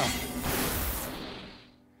don't know.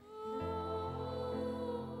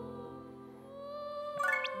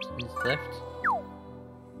 These lift.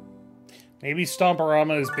 Maybe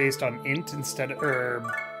Stomporama is based on int instead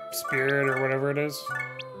of spirit or whatever it is.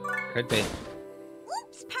 Could be.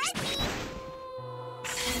 Oops, pardon me.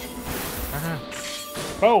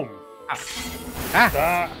 Boom.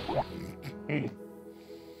 Ah!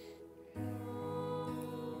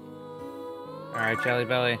 Alright, Jelly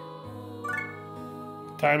Belly.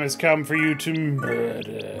 Time has come for you to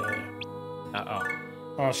murder. Uh-oh.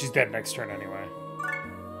 Well, she's dead next turn anyway.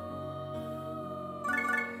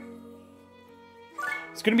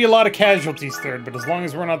 It's gonna be a lot of casualties third, but as long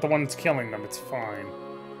as we're not the ones killing them, it's fine.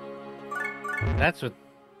 That's what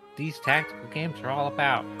these tactical games are all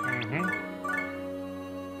about. Mm-hmm.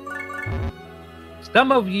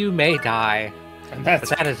 Some of you may die, And but that's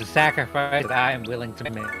that is a sacrifice that I am willing to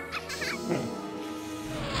make.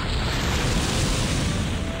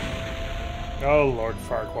 oh Lord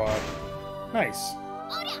Farquaad. Nice.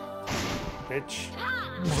 Bitch.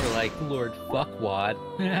 More like Lord Fuckwad.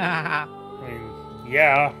 I mean,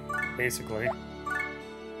 yeah, basically.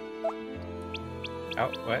 Oh,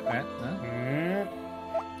 what? Huh? Mm.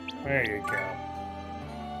 There you go.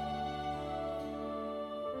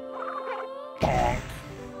 Bonk.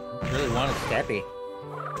 Really wanted Steppy.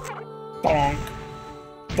 Bonk.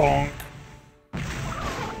 Bonk.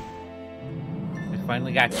 We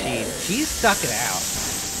finally got Cheese. Cheese stuck it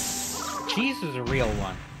out. Cheese is a real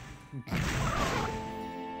one.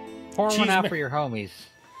 Pour Cheese one out ma- for your homies.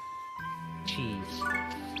 Cheese.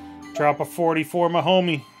 Drop a 40 for my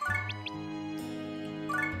homie.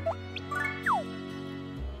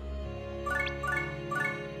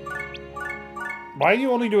 Why are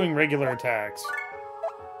you only doing regular attacks?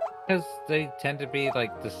 Because they tend to be,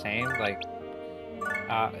 like, the same. Like,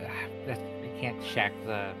 you can't check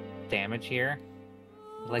the damage here.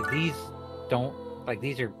 Like, these don't... Like,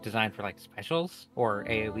 these are designed for, like, specials or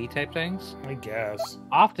AoE type things. I guess.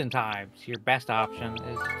 Oftentimes, your best option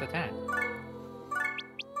is just attack.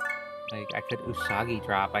 Like, I could Usagi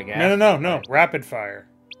drop, I guess. No. Rapid fire.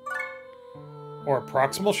 Or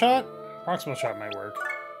proximal shot? Proximal shot might work.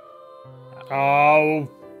 Oh,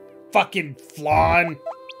 fucking flan.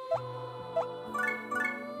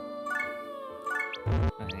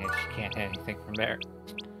 She can't hit anything from there.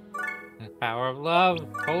 The power of love,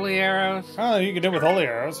 holy arrows. Oh, you can do it with holy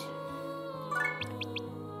arrows.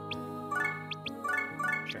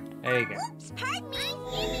 Sure. There you go. Oops, pardon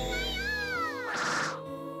me.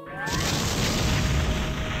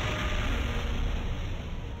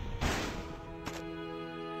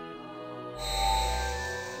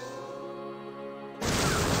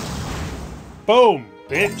 Boom,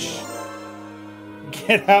 bitch.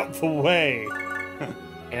 Get out the way.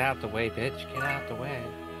 Get out the way, bitch. Get out the way.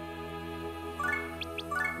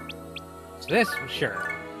 So this, sure.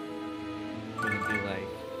 We can do, like,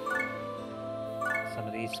 some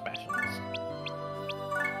of these specials.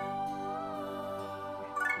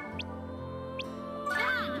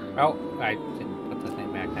 Oh, I didn't put the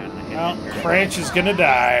thing back down. I hit Well, enter. Cranch is gonna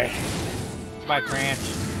die. Bye, Cranch.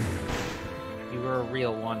 You were a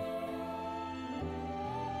real one.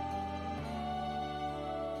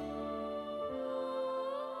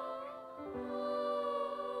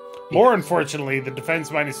 More unfortunately, the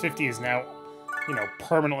defense minus 50 is now,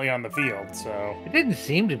 permanently on the field, so... It didn't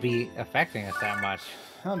seem to be affecting us that much,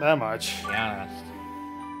 Not that much. to be honest.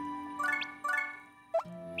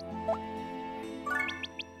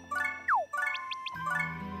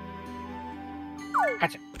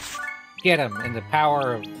 Gotcha. Get him in the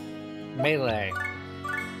power of melee.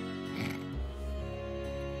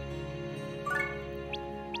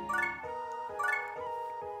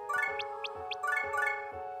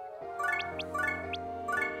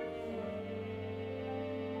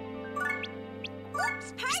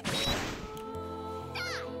 Oops, pardon me.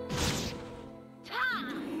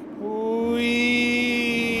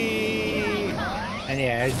 Whee! And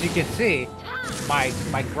yeah, as you can see,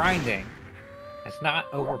 my grinding has not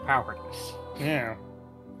overpowered us. Yeah.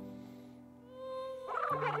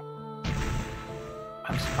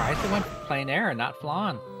 I'm surprised it went for plain air and not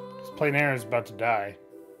flan. This plain air is about to die.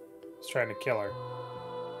 He's trying to kill her.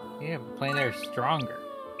 Yeah, but plain air is stronger.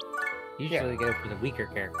 Usually they go for the weaker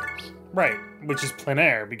characters. Right, which is plein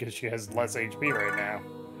air because she has less HP right now.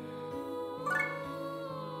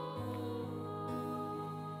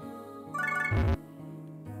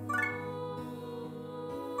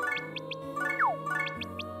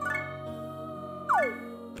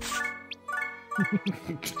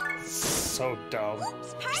 So dumb.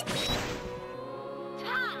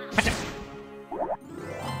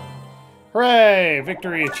 Hooray!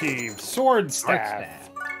 Victory achieved. Sword staff.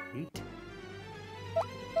 Neat.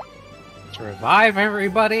 Let's revive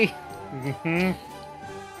everybody. Mm-hmm.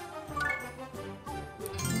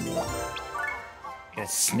 Get a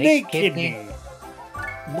Snake kidney.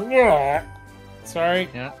 Yeah. Sorry.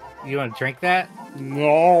 Yeah. You want to drink that?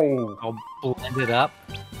 No. I'll blend it up.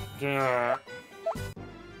 Yeah.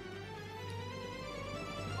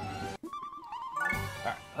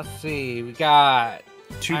 Alright, let's see. We got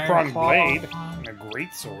Two-pronged Claw. blade, and a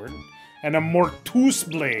great sword, and a mortus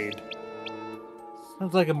blade.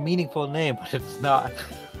 Sounds like a meaningful name, but it's not.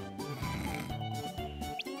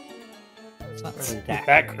 It's not really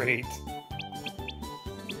that great.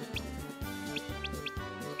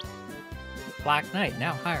 Black Knight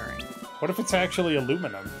now hiring. What if it's actually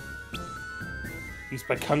aluminum? Used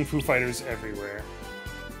by kung fu fighters everywhere.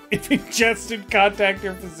 If you just in contact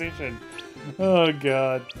your position. Oh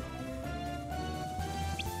god.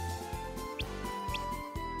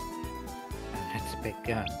 That's a big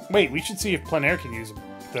gun. Wait, we should see if plein air can use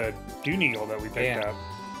the Dune Eagle that we picked Yeah. up.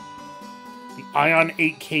 The Ion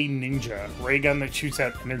 8K Ninja, ray gun that shoots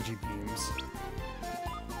out energy beams.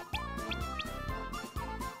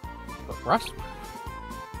 But rust.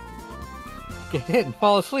 Get hit and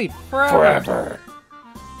fall asleep Forever!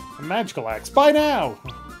 A magical axe. Buy now!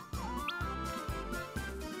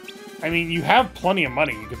 I mean, you have plenty of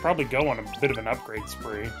money. You could probably go on a bit of an upgrade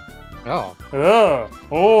spree. Oh.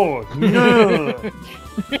 Oh, no.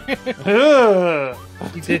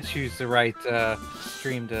 You did choose the right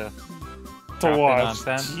stream to To drop in on, watch.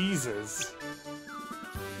 Ben. Jesus.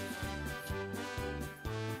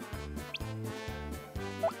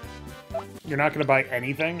 You're not going to buy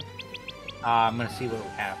anything? I'm gonna see what we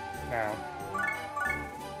have. No.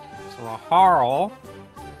 So a Harl.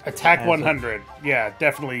 Attack Has a- 100. Yeah,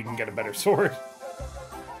 definitely you can get a better sword.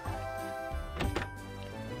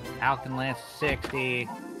 Falcon Lance 60.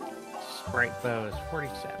 Sprite Bow is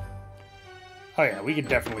 47. Oh yeah, we could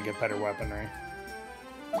definitely get better weaponry.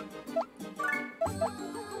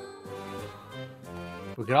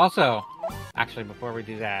 We could also, actually, before we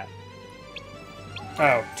do that,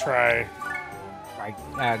 Oh, try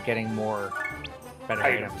try getting more better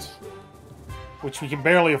items. which we can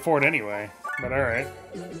barely afford anyway. But alright.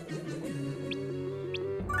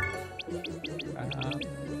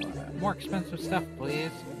 More expensive stuff,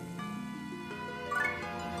 please.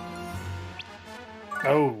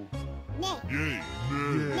 Oh. Yay,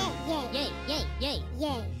 yay, yay, yay,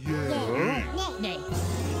 yay, yay.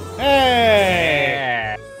 Hey!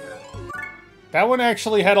 Yeah. That one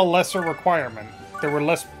actually had a lesser requirement. There were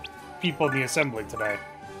less people in the assembly today.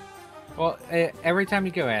 Well, every time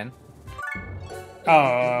you go in.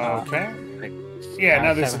 Oh, okay. Like, Yeah,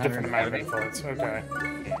 now there's a different amount of 730. influence. Okay.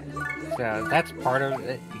 So that's part of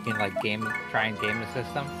it. You can like try and game the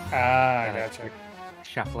system, Ah, I gotcha.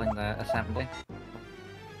 shuffling the assembly.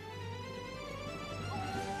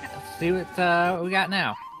 Let's see what we got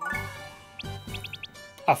now.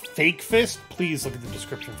 A fake fist? Please look at the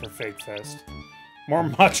description for fake fist. More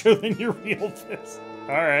macho than your real fist.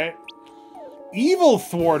 Alright. Evil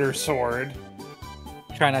thwarter sword.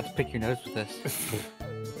 Try not to pick your nose with this.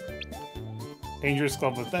 Dangerous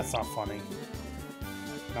glove, but that's not funny.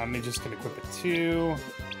 Non-ninjas can equip it too.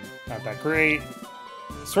 Not that great.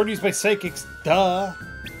 Sword used by psychics, duh.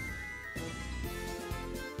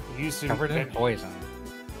 Used to Covered in poison.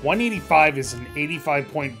 185 is an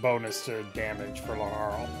 85-point bonus to damage for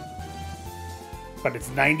Laharl. But it's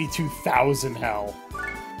 92,000 hell.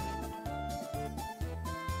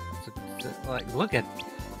 Like, look at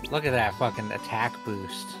that fucking attack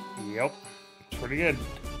boost. Yep. Pretty good.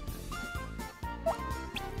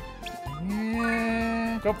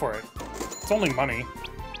 Yeah. Go for it. It's only money.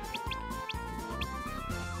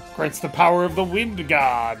 Grants the power of the wind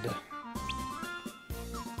god.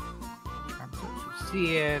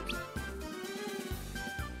 See it.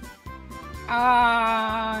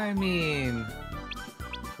 I mean,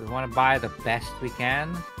 we want to buy the best we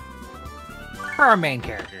can for our main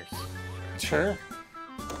characters. Sure.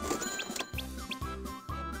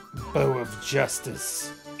 Bow of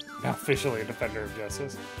Justice. Now officially a defender of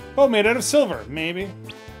justice. Oh, made out of silver, maybe.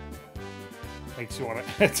 Makes you want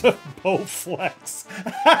to. It's a bow flex.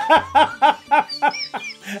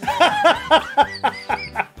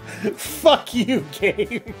 Fuck you,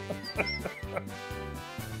 game.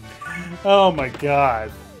 Oh my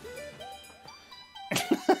god.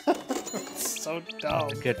 So dumb.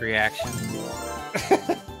 That's a good reaction.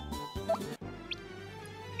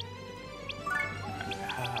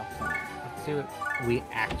 Let's see what we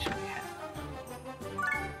actually have.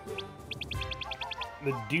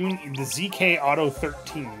 The ZK Auto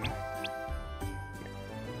 13.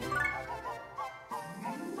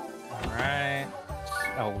 Alright.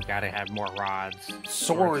 Oh, we gotta have more rods.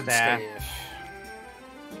 Sword staff. Staff.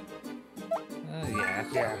 Oh, yeah,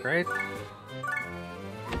 that's Yeah. great.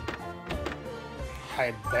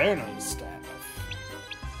 Hiberno Staff.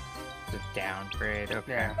 It's a downgrade,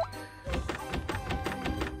 okay. Yeah.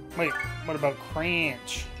 Wait, what about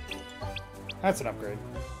Cranch? That's an upgrade.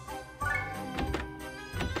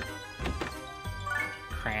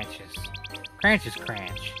 Cranch is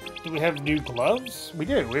Cranch. Do we have new gloves? We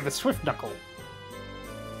do. We have a Swift Knuckle.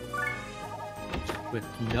 With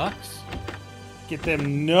Nux? Get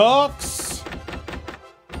them Nooks!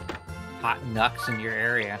 Hot Nux in your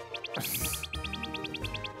area.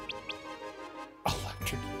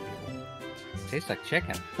 Electric. Tastes like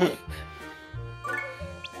chicken.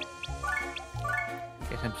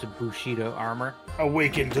 Get him some Bushido armor.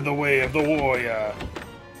 Awaken to the way of the warrior.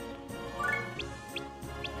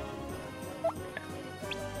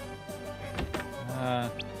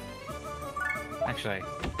 Actually,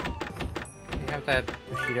 do you have that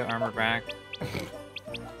Bushido armor back?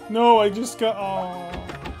 No, I just got. Oh.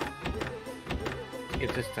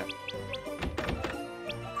 Give this to.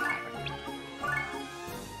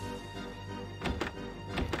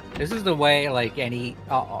 This is the way, like, any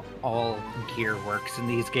all gear works in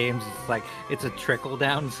these games. It's like it's a trickle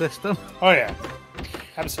down system. Oh yeah,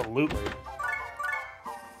 absolutely.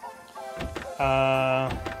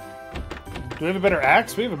 Do we have a better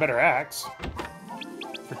axe? We have a better axe.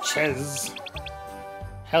 For Ches.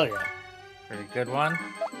 Hell yeah. Pretty good one.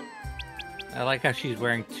 I like how she's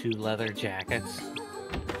wearing 2 leather jackets.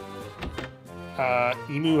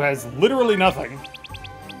 Emu has literally nothing.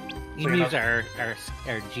 Emu's our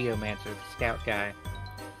geomancer, the scout guy.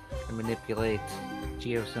 Can manipulate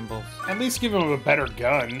geo symbols. At least give him a better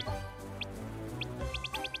gun.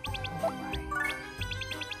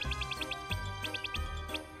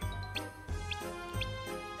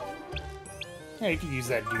 Yeah, you could use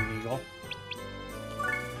that Doom Eagle.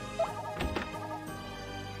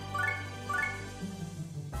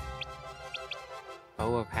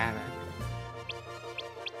 Bow of Havoc.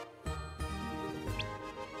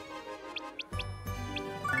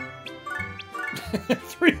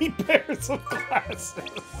 Three pairs of glasses.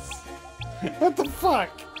 What the fuck?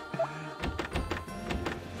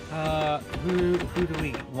 Who do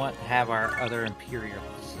we want to have our other Imperial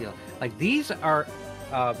seal? Like, these are,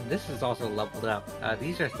 this is also leveled up.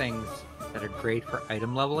 These are things that are great for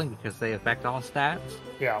item leveling because they affect all stats.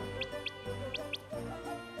 Yeah.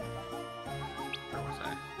 Where was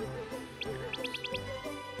I?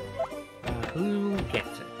 Who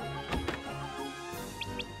gets it?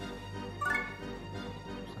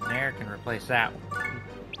 So Nair can replace that with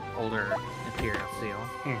older Imperial seal.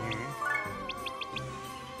 Mm-hmm.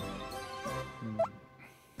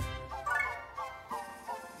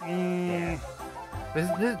 Yeah.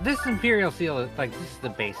 This Imperial seal is like, this is the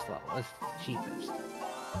base level. It's the cheapest.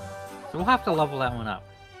 So we'll have to level that one up.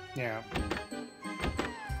 Yeah.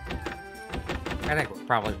 I think we're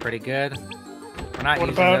probably pretty good. We're not What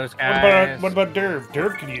using about those guys. what about Derv?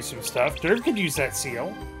 Derv could use some stuff. Derv could use that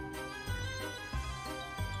seal.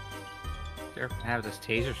 Derv can have this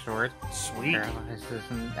taser sword. Sweet. Paralyzes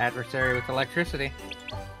an adversary with electricity.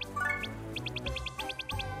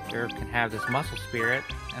 Derv can have this muscle spirit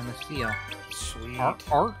and the seal. Sweet.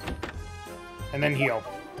 Arc. And then heal.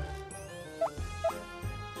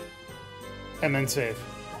 And then save.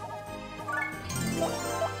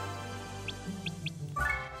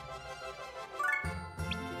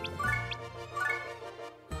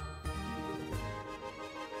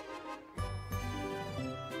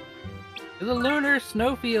 To the lunar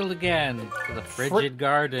snowfield again. To the frigid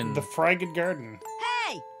garden. The Frigid Garden.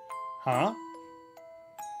 Hey! Huh?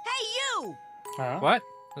 Hey, you! Huh? What?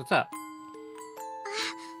 What's up?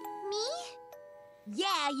 Me?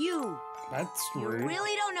 Yeah, you! That's You rude.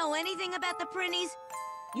 really don't know anything about the Prinnies?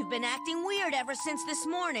 You've been acting weird ever since this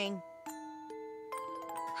morning.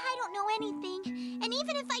 I don't know anything. And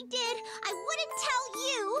even if I did, I wouldn't tell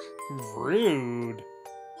you. Rude.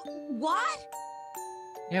 What?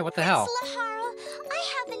 Yeah, what the hell? It's Lahara. I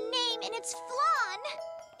have a name and it's Flan.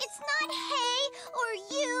 It's not Hey or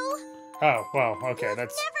you. Oh, well, okay, You've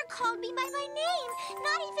that's... never called me by my name,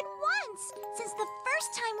 not even once, since the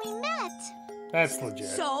first time we met. That's legit.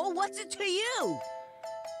 So, what's it to you?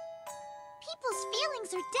 People's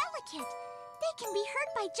feelings are delicate. They can be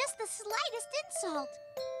hurt by just the slightest insult.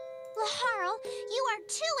 Laharl, you are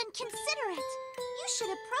too inconsiderate. You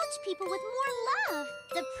should approach people with more love.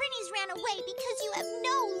 The Prinnies ran away because you have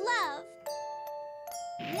no love.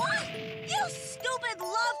 What? You stupid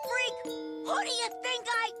love freak! Who do you think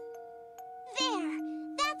There.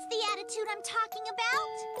 That's the attitude I'm talking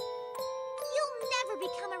about. You'll never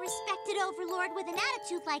become a respected overlord with an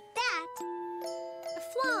attitude like that.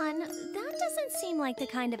 Flan, that doesn't seem like the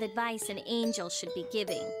kind of advice an angel should be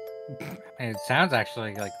giving. And it sounds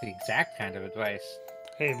actually like the exact kind of advice.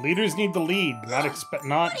 Hey, leaders need to lead, not expect.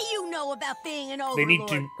 Not. What do you know about being an overlord? They need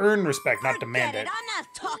to earn respect, not Forget demand it. I'm not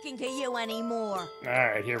talking to you anymore. All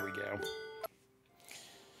right, here we go.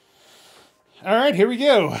 All right, here we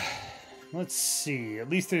go. Let's see. At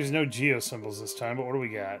least there's no geo symbols this time, but what do we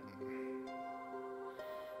got?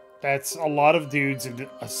 That's a lot of dudes in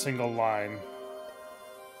a single line.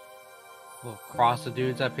 Little cross of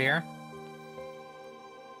dudes up here.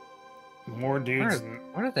 More dudes.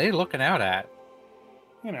 What are they looking out at?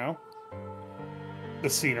 You know, the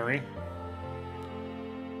scenery.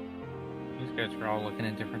 These guys are all looking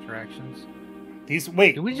in different directions.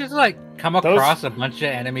 Wait. Did we just like come across a bunch of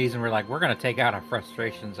enemies and we're like, we're gonna take out our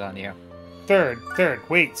frustrations on you? Third.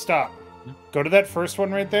 Wait, stop. Go to that first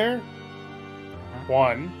one right there.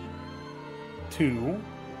 1, 2,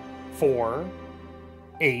 4,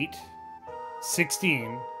 8,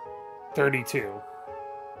 16, 32.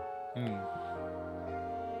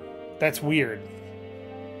 That's weird.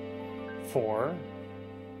 4,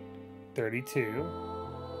 32,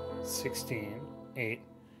 16, 8.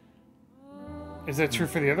 Is that true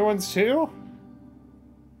for the other ones too?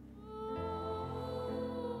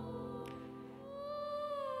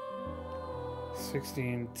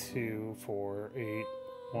 $16, 2, 4, 8,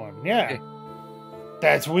 1. Yeah.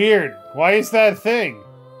 That's weird. Why is that a thing?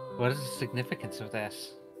 What is the significance of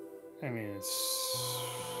this? I mean, it's...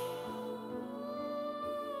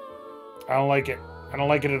 I don't like it. I don't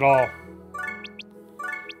like it at all.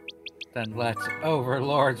 Then let's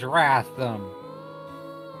Overlord's wrath them.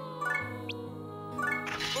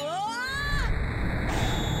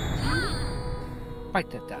 Bite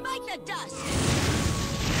the dust. Bite the dust.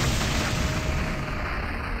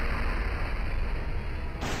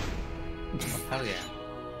 Oh, hell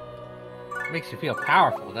yeah. Makes you feel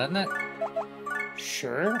powerful, doesn't it?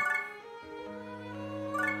 Sure.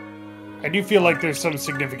 I do feel like there's some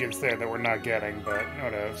significance there that we're not getting, but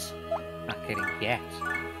what else? Not getting yet.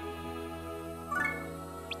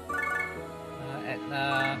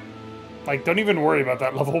 Like, don't even worry about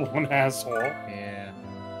that level 1 asshole. Yeah.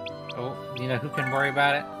 Oh, you know who can worry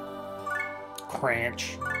about it?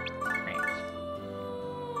 Cranch.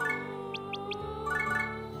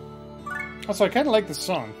 Also, I kind of like this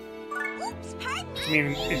song. Oops, pardon me. I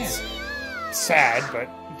mean, it's sad, but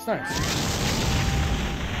it's nice.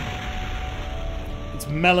 It's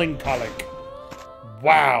melancholic.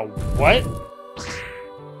 Wow, what?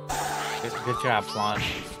 Good job, Flan.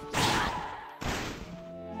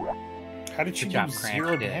 How did she Good do job, Cranch.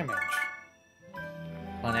 0 You did. damage?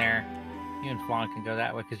 Lanaire, you and Flan can go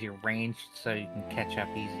that way because you're ranged, so you can catch up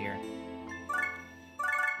easier.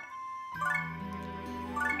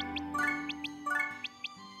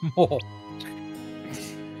 Oh.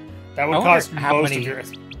 That would I wonder cost how most many- of your...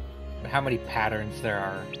 How many patterns there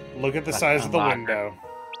are? Look at the Let's size of the unlock window.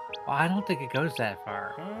 Well, I don't think it goes that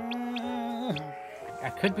far. I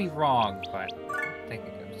could be wrong, but I don't think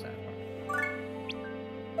it goes that far.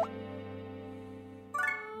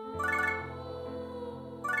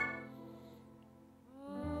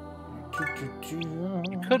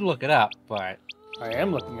 You could look it up, but I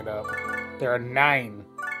am looking it up. There are 9.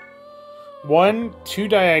 1, 2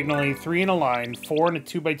 diagonally, 3 in a line, 4 in a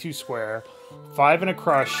 2x2 square, 5 in a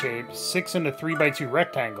cross shape, 6 in a 3x2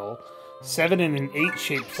 rectangle, 7 in an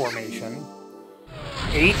 8-shaped formation,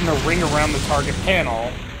 8 in a ring around the target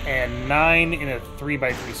panel, and 9 in a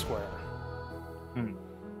 3x3 square.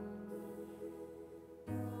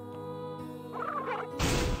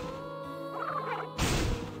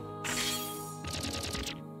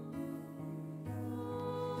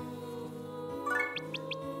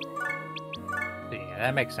 yeah,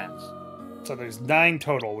 that makes sense. So there's 9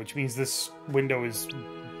 total, which means this window is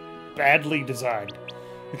badly designed.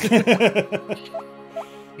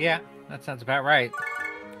 Yeah, that sounds about right.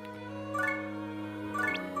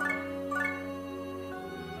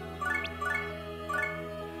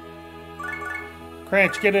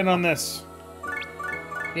 Cranch, get in on this.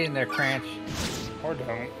 Get in there, Cranch. Or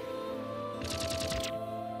don't.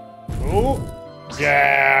 Ooh.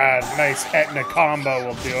 Yeah, nice Etna combo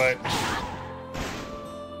will do it.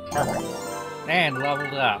 Perfect. And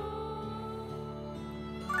leveled up.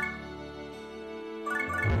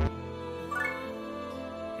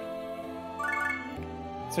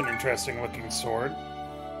 It's an interesting looking sword.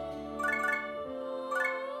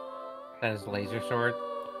 That is laser sword.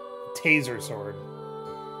 Taser sword.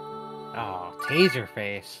 Oh, taser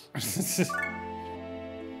face.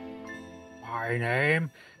 My name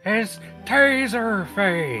is Taser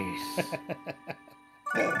Face.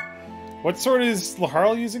 What sword is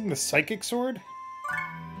Laharl using? The psychic sword?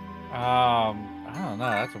 I don't know.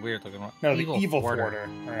 That's a weird looking one. No, the evil thwarter.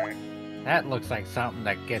 Alright. That looks like something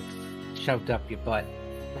that gets shoved up your butt.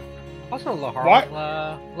 Also, Laharl's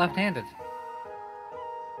What? left-handed.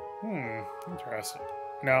 Interesting.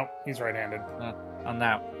 No, he's right-handed. On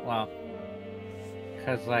that, well,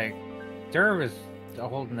 because like Derv is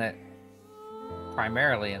holding it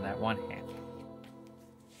primarily in that one hand.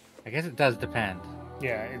 I guess it does depend.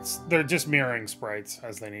 Yeah, they're just mirroring sprites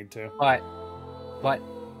as they need to. But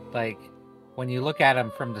like when you look at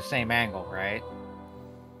them from the same angle, right?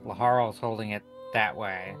 Laharl's holding it that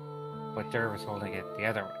way, but Derv is holding it the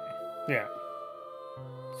other way. Yeah.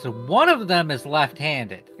 So one of them is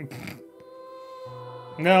left-handed.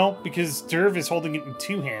 No, because Derv is holding it in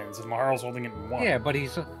two hands and Laharl's holding it in one. Yeah, but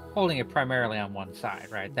he's holding it primarily on one side,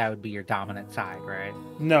 right? That would be your dominant side, right?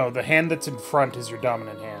 No, the hand that's in front is your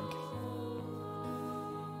dominant hand.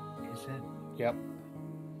 Is it? Yep.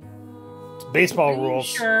 It's baseball rules.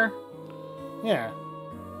 Sure. Yeah.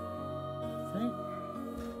 Right?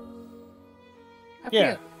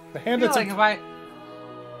 Yeah. The hand I that's feel like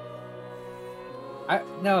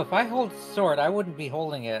if I hold the sword, I wouldn't be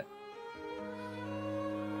holding it.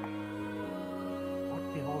 I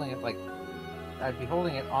wouldn't be holding it like. I'd be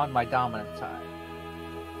holding it on my dominant side.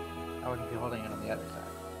 I wouldn't be holding it on the other side.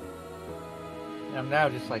 And I'm now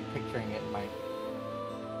just like picturing it in my.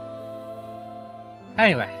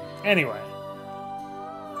 Anyway,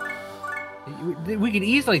 we could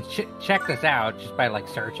easily check this out just by like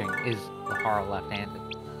searching. Is Laharl left-handed?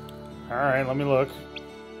 All right, let me look.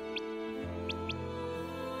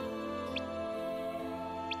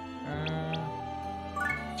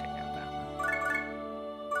 Check out that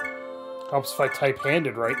one. Helps if I type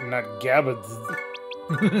handed right and not gabbed.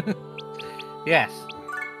 Yes,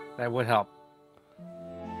 that would help.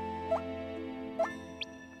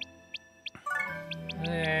 Oops,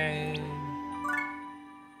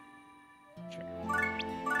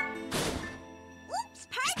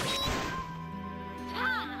 pardon me.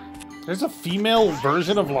 There's a female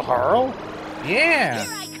version of Laharl? Yeah,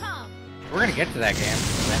 Here I come. we're gonna get to that game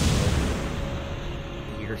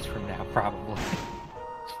eventually. Years from now, probably.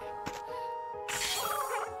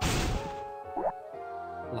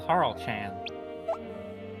 Laharl-chan.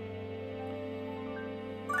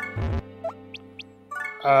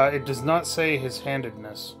 It does not say his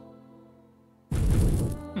handedness. I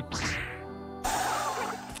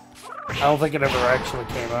don't think it ever actually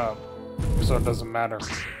came up, so it doesn't matter.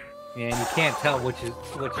 Yeah, and you can't tell which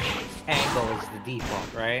angle is the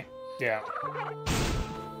default, right? Yeah.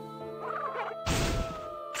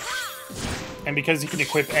 And because he can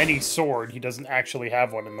equip any sword, he doesn't actually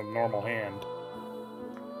have one in the normal hand.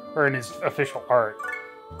 Or in his official art.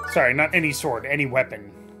 Sorry, not any sword, any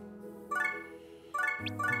weapon.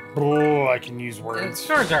 Oh, I can use words.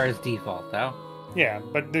 Swords are his default, though. Yeah,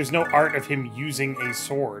 but there's no art of him using a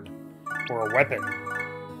sword or a weapon.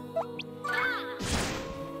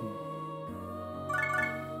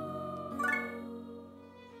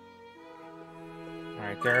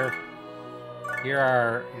 Alright, Derv. You're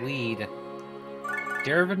our lead.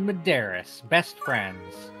 Derv and Medeiros, best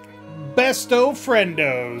friends. Besto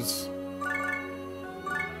friendos.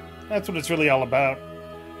 That's what it's really all about.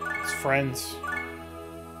 It's friends.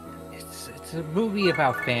 It's a movie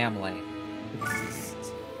about family.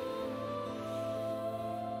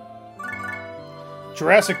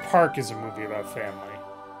 Jurassic Park is a movie about family.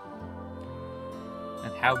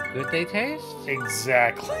 And how good they taste?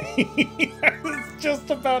 Exactly. I was just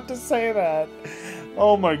about to say that.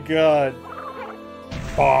 Oh my god.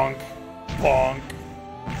 Bonk. Bonk.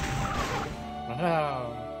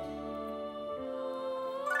 Oh.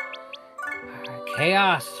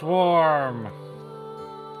 Chaos Swarm.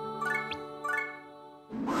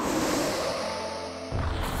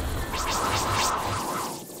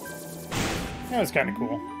 That was kind of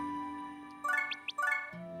cool.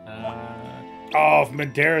 Oh, if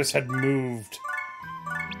Medeiros had moved.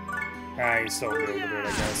 He's still able to do it, I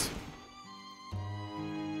guess.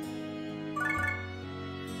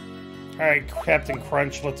 Alright, Captain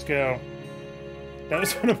Crunch, let's go. That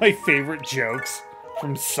was one of my favorite jokes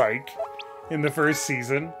from Psych in the first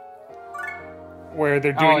season. Where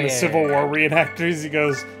they're doing the Civil War reenactors. He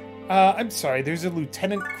goes, I'm sorry, there's a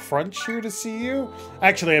Lieutenant Crunch here to see you?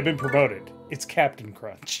 Actually, I've been promoted. It's Captain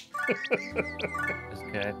Crunch. That's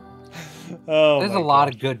good. Oh, There's my a lot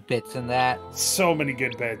gosh. of good bits in that. So many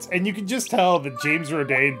good bits. And you can just tell that James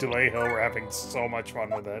Roday and DeLeo were having so much fun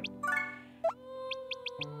with it.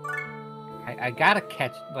 I gotta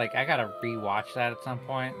I gotta rewatch that at some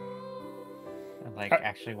point. And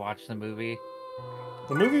actually watch the movie.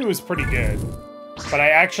 The movie was pretty good. But I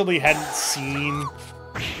actually hadn't seen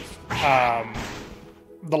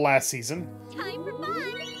the last season. Time for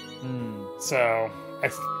fun. So I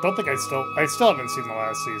don't think I still haven't seen the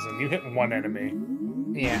last season. You hit one enemy.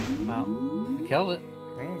 Yeah, well, I killed it.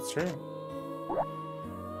 Yeah, that's true.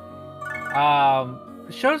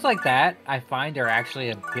 Shows like that I find are actually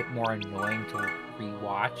a bit more annoying to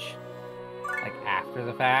rewatch, after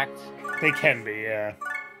the fact. They can be, yeah.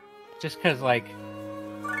 Just because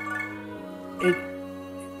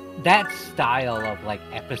that style of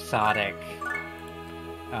episodic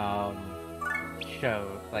show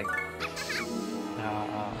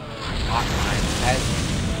Hotline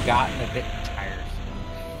has gotten a bit tiresome.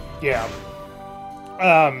 Yeah.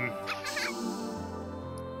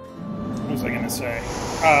 What was I gonna say?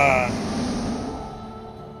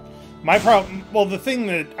 My problem... Well, the thing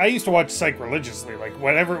that... I used to watch Psych religiously.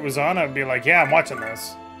 Whenever it was on, I'd be like, yeah, I'm watching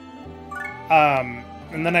this.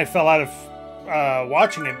 And then I fell out of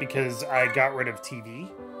watching it because I got rid of TV.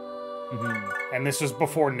 Mm-hmm. And this was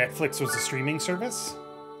before Netflix was a streaming service.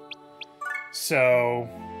 So...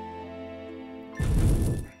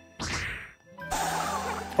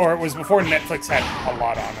 Or it was before Netflix had a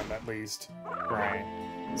lot on them, at least. Right.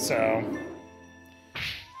 So...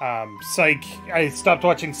 Psych... I stopped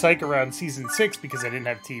watching Psych around season 6 because I didn't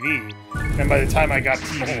have TV. And by the time I got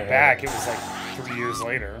TV back, it was 3 years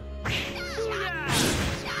later.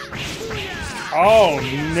 Oh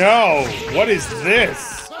no! What is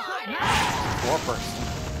this?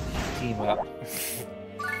 4-person team up.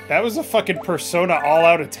 That was a fucking Persona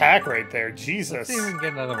all-out attack right there. Jesus. Let's see if we can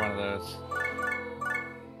get another one of those.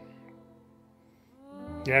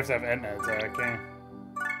 You have to have Etna attack, yeah.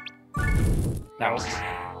 No.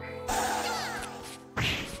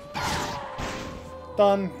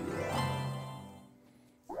 Done.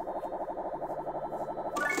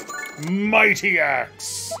 Mighty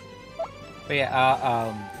Axe! But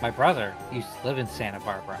yeah, my brother used to live in Santa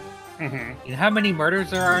Barbara. Mm-hmm. You know how many murders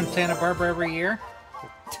there are in Santa Barbara every year?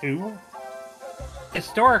 2?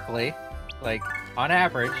 Historically, on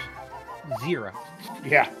average, 0.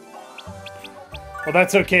 Yeah. Well,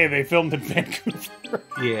 that's okay. They filmed in Vancouver.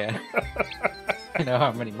 Yeah. You know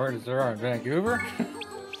how many murders there are in Vancouver?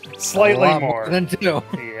 Slightly A lot more. than 2.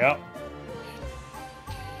 Yep.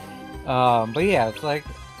 But yeah, it's I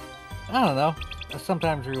don't know.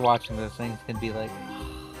 Sometimes rewatching those things can be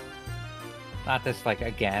not this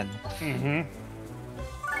again. Mm-hmm.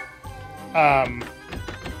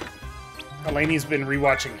 Eleni's been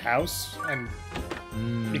rewatching House, and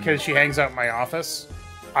because she hangs out in my office,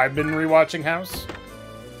 I've been rewatching House.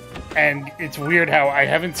 And it's weird how I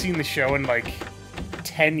haven't seen the show in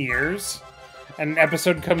 10 years. And an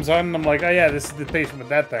episode comes on and I'm like, oh yeah, this is the patient with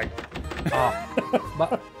that thing.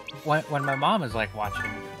 But when my mom is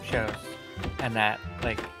watching shows and that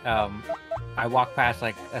I walk past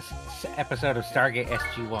a episode of Stargate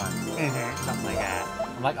SG-1, something like that.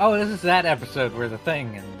 I'm like, oh, this is that episode where the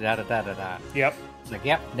thing and da da da da da. Yep. It's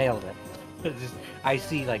yep, nailed it. I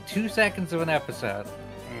see 2 seconds of an episode.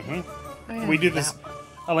 Mm-hmm. Oh, yeah, We do this.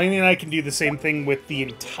 Eleni and I can do the same thing with the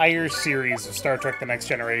entire series of Star Trek: The Next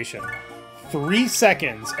Generation. 3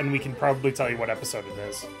 seconds, and we can probably tell you what episode it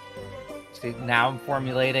is. See, now I'm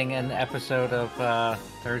formulating an episode of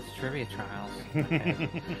Third's Trivia Trials. Okay.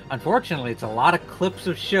 Unfortunately, it's a lot of clips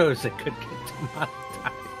of shows that could get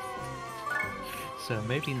demonetized. So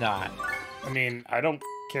maybe not. I mean, I don't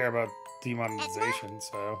care about demonetization,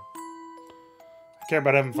 so... I care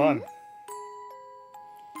about having fun.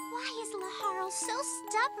 Why is Laharo so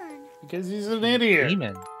stubborn? Because he's an idiot.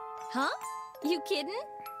 Demon. Huh? You kidding?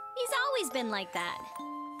 He's always been like that.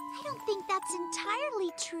 I don't think that's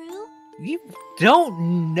entirely true. You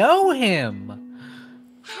don't know him.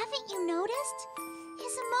 Haven't you noticed?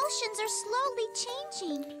 His emotions are slowly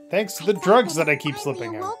changing. Thanks to the drugs that I keep finally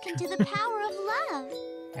slipping in. awoken to the power of love.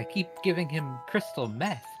 I keep giving him crystal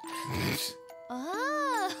meth.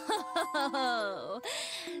 Oh,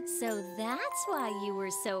 so that's why you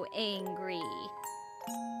were so angry.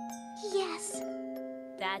 Yes.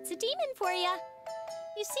 That's a demon for you.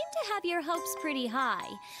 You seem to have your hopes pretty high,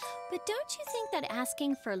 but don't you think that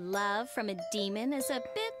asking for love from a demon is a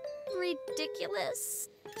bit ridiculous?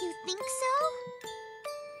 You think so?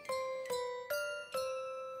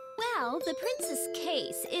 Well, the prince's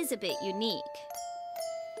case is a bit unique.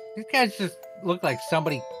 These guys just look like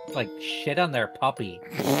somebody shit on their puppy.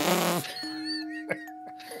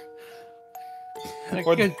 Like,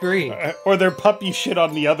 Or good grief. or their puppy shit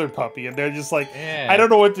on the other puppy, and they're just like, Yeah. I don't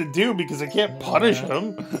know what to do because I can't punish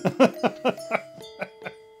him.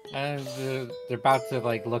 And they're about to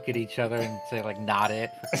like look at each other and say like, "Not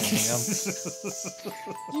it" for cleaning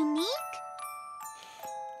them. Unique?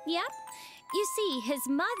 Yep. You see, his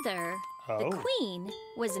mother, the Oh. queen,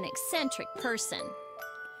 was an eccentric person.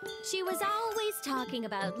 She was always talking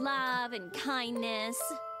about love and kindness.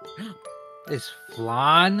 Is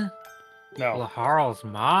Flan No, Laharl's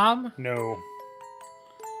mom? no.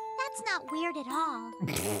 That's not weird at all.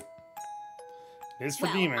 It's for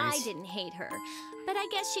Well, demons. I didn't hate her, but I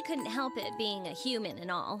guess she couldn't help it being a human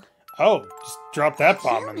and all. Oh, just drop that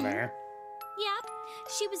bomb in Human? there. Yep,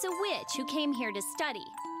 she was a witch who came here to study.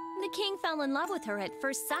 The king fell in love with her at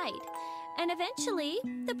first sight, and eventually,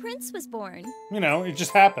 the prince was born. You know, it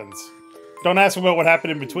just happens. Don't ask about what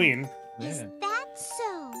happened in between. Is Yeah. that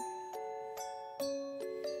so?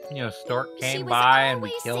 You know, Stork She came was by and we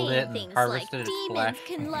always killed saying it and things harvested like, its demons flesh.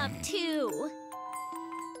 can love too.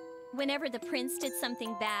 Whenever the prince did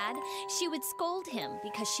something bad, she would scold him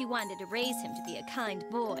because she wanted to raise him to be a kind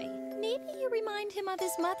boy. Maybe you remind him of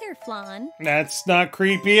his mother, Flan. That's not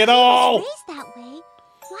creepy at all. He was raised that way.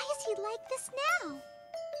 Why is he like this now?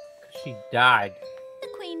 She died. The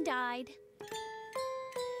queen died.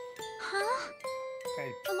 Huh?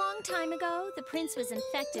 A long time ago, the prince was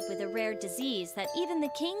infected with a rare disease that even the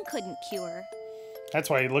king couldn't cure. That's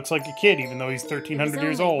why he looks like a kid, even though he's There was 1,300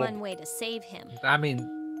 years only old. one way to save him. I mean,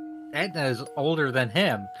 Edna is older than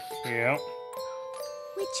him. Yeah.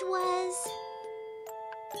 Which was...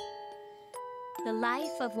 The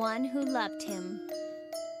life of one who loved him.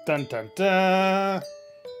 Dun dun dun.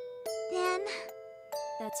 Then...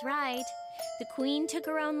 That's right. The queen took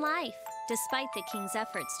her own life, despite the king's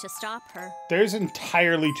efforts to stop her. There's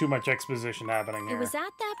entirely too much exposition happening It here. was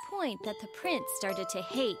at that point that the prince started to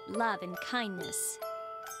hate love and kindness.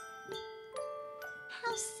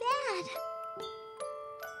 How sad.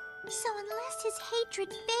 So unless his hatred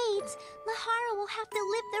fades, Lahara will have to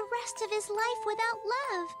live the rest of his life without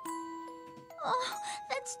love. Oh,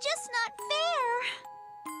 that's just not fair.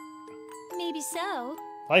 Maybe so,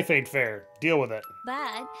 Life ain't fair. Deal with it.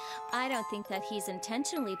 but I don't think that he's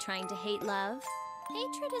intentionally trying to hate love.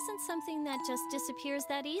 Hatred isn't something that just disappears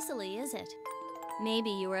that easily, is it? Maybe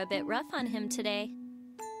you were a bit rough on him today.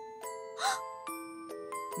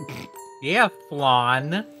 Yeah,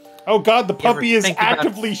 Flan. Oh god, the You ever puppy is think about-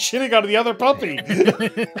 actively shitting on the other puppy.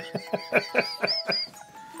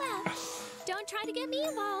 Well, don't try to get me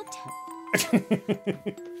involved.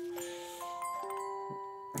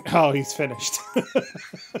 Oh, he's finished.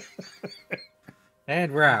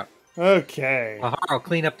 And we're out. Okay. Lahar,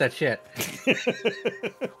 clean up that shit.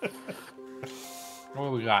 What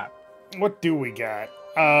do we got? What do we got?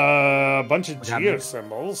 A bunch of We got geo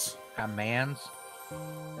symbols. Got mans.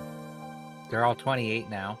 They're all 28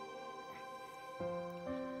 now.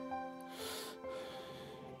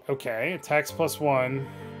 Okay, attacks +1.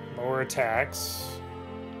 Lower attacks.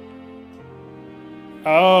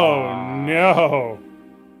 Oh, no.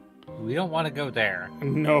 We don't want to go there.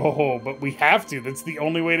 No, but we have to. That's the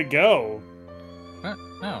only way to go. Huh?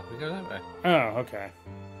 No, we go that way. Oh, okay.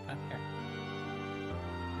 Okay.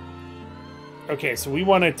 Okay, so we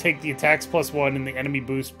want to take the attacks +1 and the enemy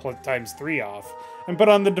boost ×3 off, and put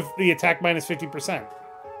on the attack minus 50%,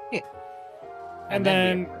 Yeah. and we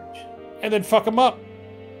then average. and then fuck them up.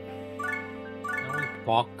 And we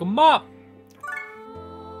fuck them up.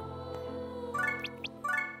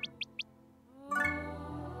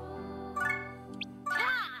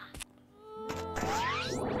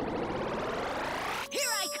 Here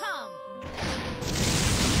I come!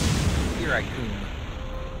 Here I come.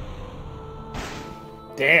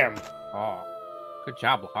 Damn. Oh, good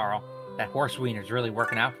job, Laharo. That horse wiener's really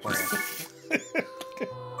working out for you.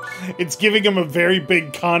 It's giving him a very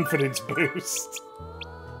big confidence boost.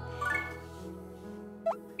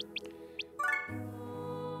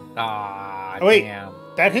 Ah, Oh, wait. damn.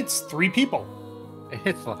 That hits 3 people. It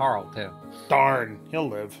hits Laharo, too. Darn, he'll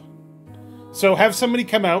live. So have somebody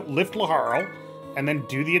come out, lift Laharl, and then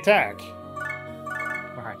do the attack.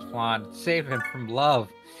 Alright, Flan, save him from love.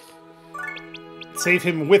 Save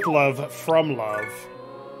him with love from love.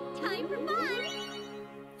 Time for fun!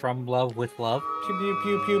 From love with love. Pew pew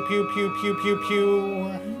pew pew pew pew pew pew pew.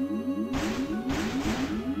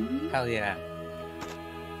 Hell yeah.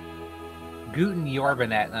 Guten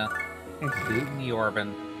Jorben, Etna. Guten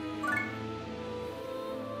Jorben.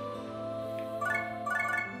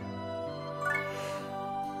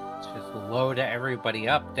 Let's just load everybody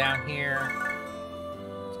up down here.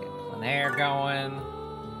 Let's get some air going.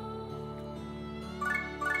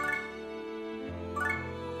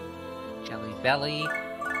 Belly,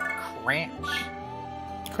 Cranch.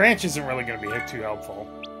 Cranch isn't really going to be too helpful.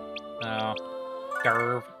 No.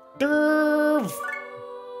 Derv. Derv!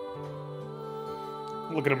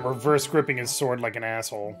 Look at him reverse gripping his sword like an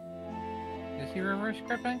asshole. Is he reverse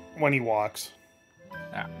gripping? When he walks.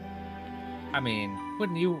 Yeah. I mean,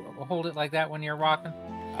 wouldn't you hold it like that when you're walking?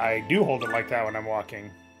 I do hold it like that when I'm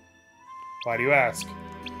walking. Why do you ask?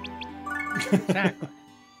 Exactly.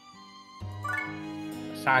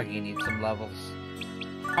 Sagi needs some levels.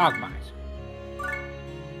 Hogmiser.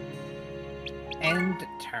 End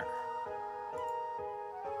turn.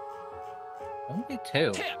 Only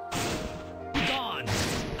 2. Gone.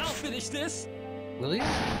 I'll finish this. Will you?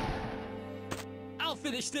 I'll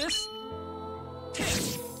finish this.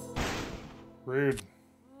 Rude.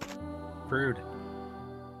 Rude.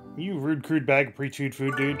 You rude, crude bag of pre-chewed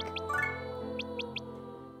food, dude.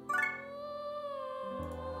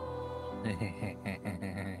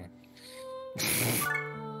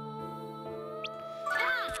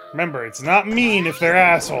 Remember, it's not mean if they're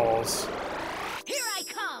assholes. Here I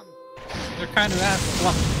come! They're kind of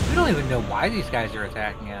assholes. Well, we don't even know why these guys are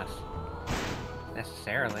attacking us.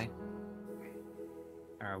 Necessarily.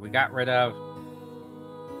 Alright, we got rid of...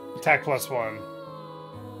 Attack +1.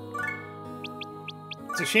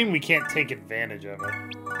 It's a shame we can't take advantage of it.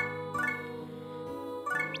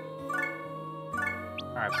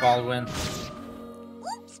 Alright, Baldwin.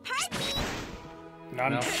 Oops, pardon me.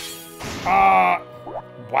 None. No.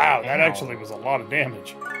 Wow, that Ow. actually was a lot of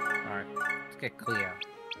damage. Alright, let's get Cleo.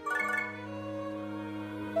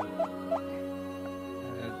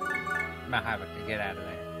 Not having to get out of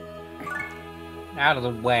there. Out of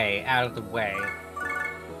the way, out of the way.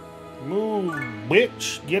 Move,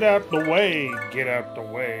 bitch! Get out the way! Get out the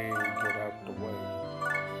way! Get out the way!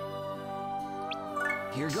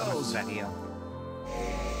 Here How much does goes. that heal?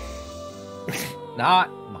 Not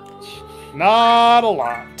much. Not a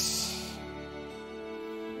lot.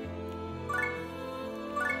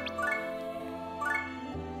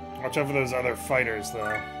 Watch out for those other fighters,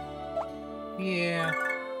 though. Yeah.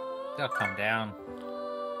 They'll come down. Yeah.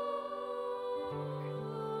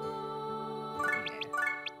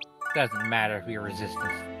 Doesn't matter if you're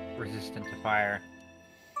resistant to fire.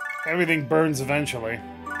 Everything burns eventually.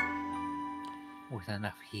 With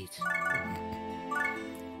enough heat.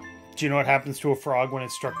 Do you know what happens to a frog when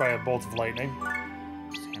it's struck by a bolt of lightning?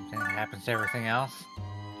 Same thing that happens to everything else.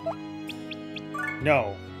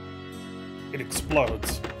 No. It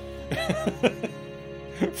explodes.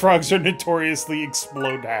 Frogs are notoriously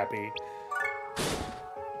explode happy.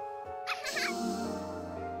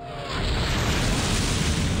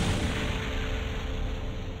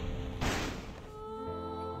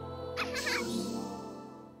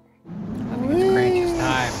 I think it's Cranch's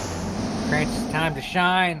time. Cranch's time to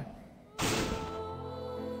shine.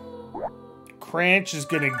 Cranch is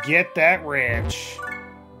gonna get that ranch.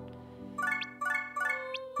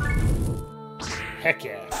 Heck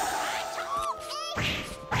yeah.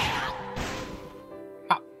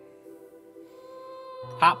 Hop.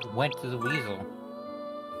 Hop went to the weasel.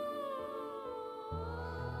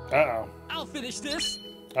 Uh-oh. I'll finish this.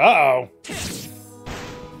 Uh-oh.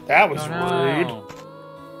 That was Oh, rude. no.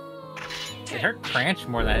 It hurt Cranch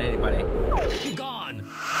more than anybody. Gone.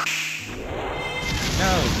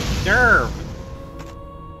 No, Derv.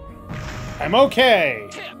 I'm okay.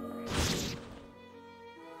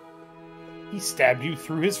 He stabbed you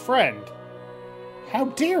through his friend. How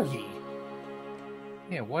dare he?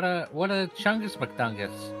 Yeah, what a chungus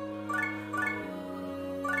McDungus.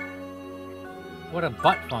 What a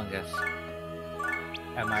butt fungus.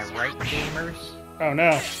 Am I right, gamers? Oh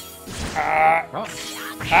no. Ah. Oh,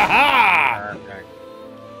 Aha! perfect.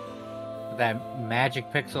 That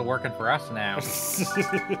magic pixel working for us now.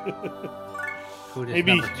 Who does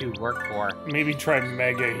Maybe- number 2 work for? Maybe try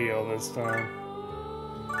Mega Heal this time.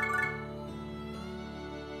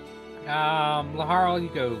 Laharl, you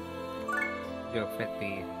go fit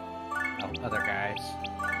the other guys.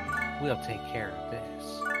 We'll take care of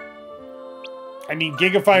this. I mean,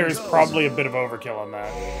 Gigafire is probably a bit of overkill on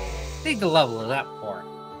that. Need to level it up for it.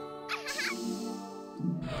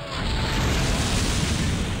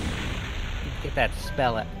 Get that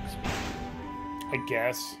spell at I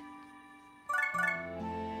guess.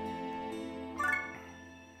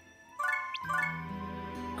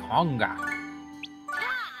 Konga.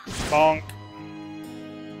 Bonk.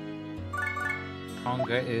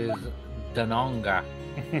 Konga is Danonga.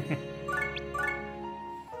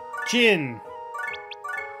 Jin.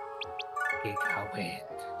 Giga Wind.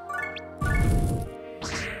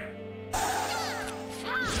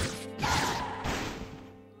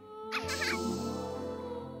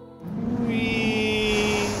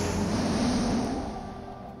 Whee.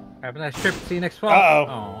 Have a nice trip. See you next fall.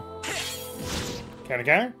 Uh-oh. Oh.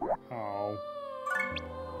 Counter? Oh.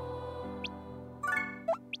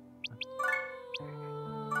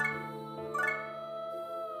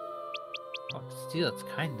 Steal its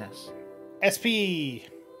kindness. SP!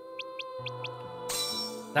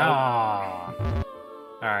 Oh.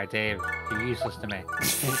 Alright, Dave. You're useless to me.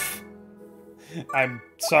 I'm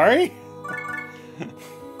sorry?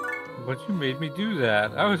 But you made me do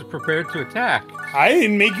that. I was prepared to attack. I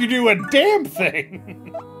didn't make you do a damn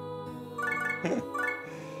thing!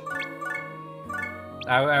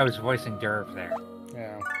 I was voicing Derv there.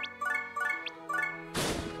 Yeah.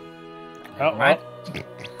 Oh, Right?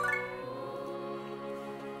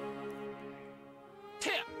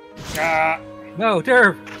 No,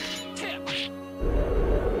 Derv!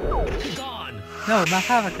 Be gone. No, not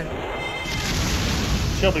Havoc.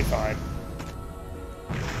 She'll be fine.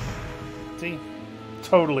 See?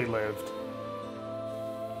 Totally lived.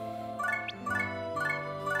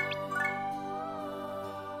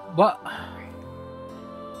 What?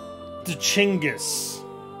 The Chinggis.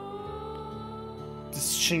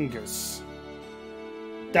 Chinggis.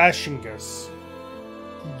 Dashingus.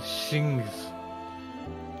 Shings.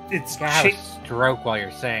 It's You have a stroke while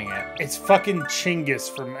you're saying it. It's fucking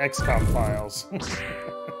Chinggis from XCOM Files.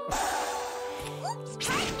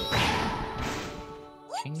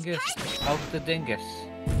 Chingus of the Dingus.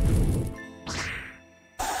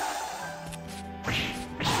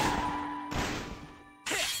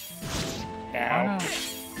 Ow.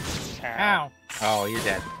 Ow. Oh, you're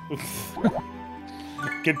dead.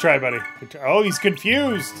 Good try, buddy. Good try. Oh, he's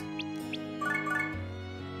confused.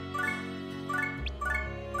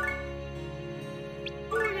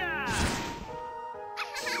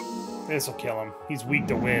 This'll kill him. He's weak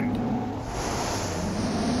to wind.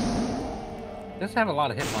 Does have a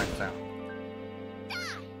lot of hit points though.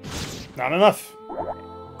 Not enough.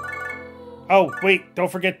 Oh, wait.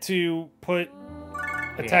 Don't forget to put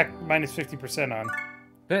attack minus 50% on.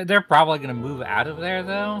 They're probably going to move out of there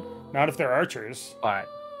though. Not if they're archers. But,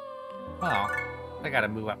 well, they got to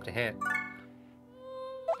move up to hit.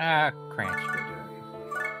 Ah, Cranch.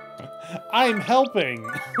 I'm helping.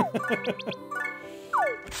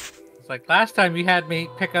 It's like last time you had me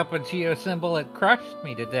pick up a Geo symbol, it crushed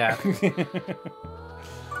me to death.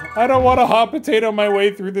 I don't want to hot potato my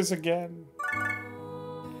way through this again.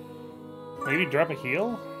 Maybe drop a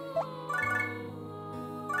heal?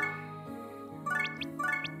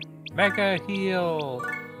 Mega heal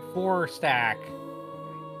 4 stack.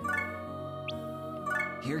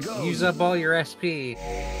 Here goes. Use up all your SP.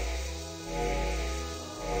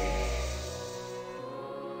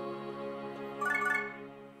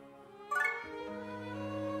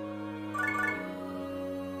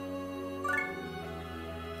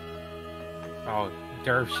 Oh,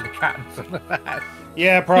 Derv should have gotten some of that.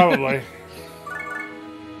 Yeah, probably.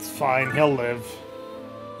 It's fine. He'll live.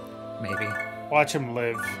 Maybe. Watch him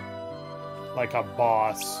live. Like a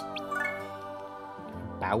boss.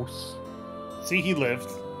 Bouse. See, he lived.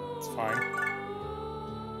 It's fine.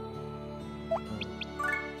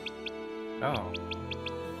 Oh.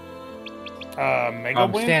 Mega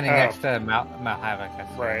I'm Wind? standing Oh, next to Mal Havoc.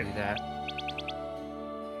 I Right. do that.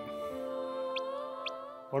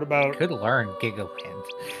 What about Could learn Giga Wind.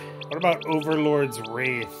 what about Overlord's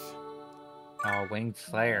Wraith? Oh, Winged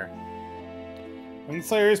Slayer.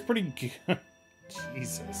 Wingslayer is pretty good.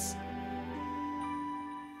 Jesus.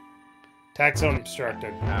 Attack zone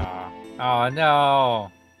obstructed. Oh. Oh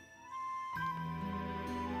no.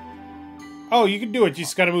 Oh, you can do it. You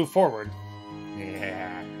just gotta move forward.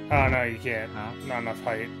 Yeah. Oh, no, you can't. Huh? Not enough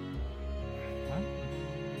height.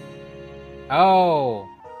 Oh.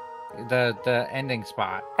 The ending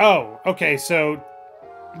spot. Oh, okay, so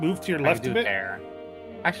move to your I can left do a bit. there.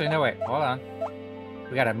 Actually, no, wait. Hold on.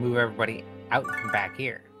 We gotta move everybody out from back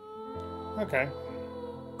here. Okay.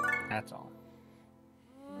 That's all.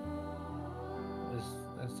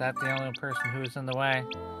 Is that the only person who is in the way?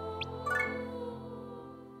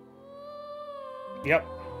 Yep.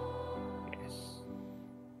 Yes.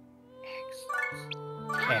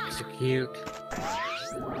 Excellent. Execute.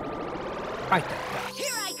 Fight that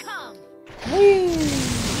Here I come!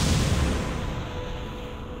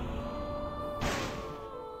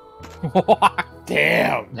 guy.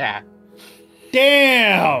 Damn. Yeah.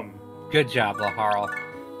 Damn. Good job, Laharl.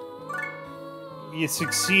 You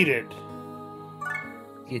succeeded.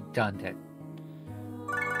 You done it.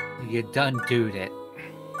 You done doed it.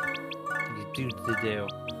 You do the do.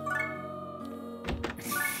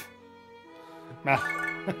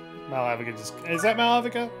 Malavica just... Is that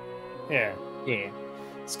Malavica? Yeah. Yeah.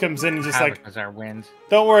 Just comes in and just Havoc like... was our wins.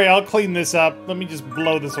 Don't worry, I'll clean this up. Let me just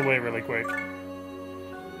blow this away really quick.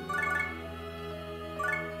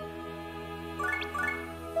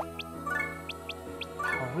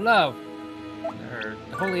 love. Or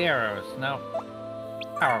holy arrows. No.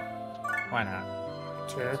 Power. Why not?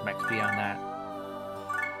 Sure. Some XP on that.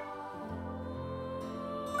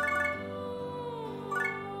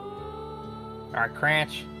 Alright,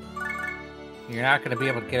 Cranch. You're not going to be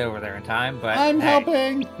able to get over there in time, but I'm hey,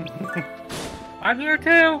 helping. I'm here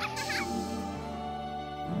too!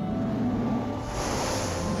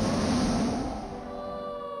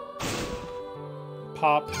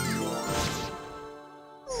 Pop.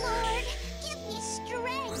 Lord, give me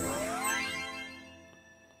strength.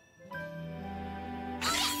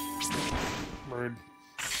 Rude.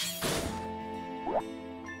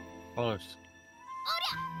 Close.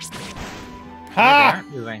 They Ha! aren't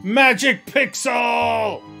moving. Magic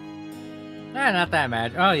Pixel! Not that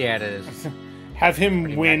mad. Oh, yeah, it is. Have him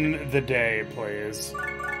Pretty win the day, please.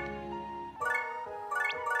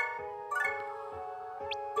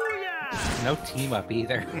 No team up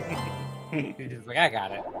either. He's just like, I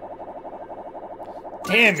got it.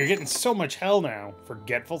 Damn, you're getting so much hell now.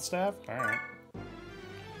 Forgetful staff? Alright.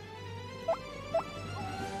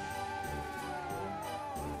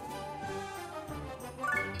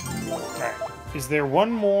 Alright. Is there one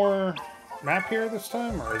more map here this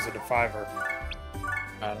time, or is it a 5-er?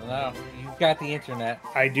 I don't know. You've got the internet.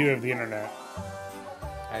 I do have the internet.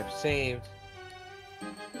 I've saved.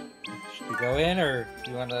 Should we go in, or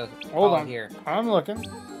do you want to Hold call on. it here? I'm looking.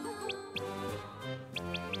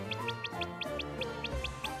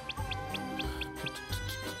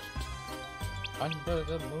 Under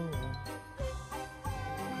the moon.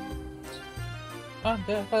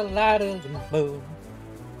 Under the light of the moon.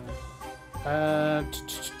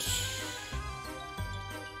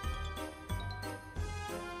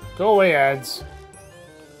 Go away, ads.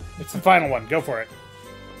 It's the final one. Go for it.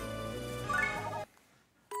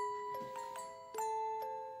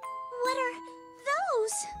 What are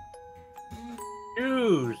those?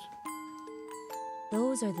 Shoes.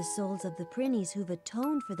 Those are the souls of the Prinnies who've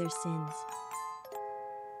atoned for their sins.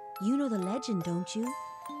 You know the legend, don't you?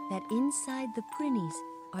 That inside the Prinnies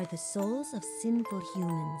are the souls of sinful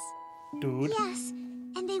humans. Dude. Yes,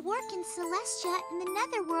 and they work in Celestia in the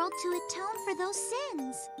Netherworld to atone for those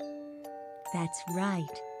sins. That's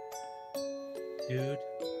right. Dude.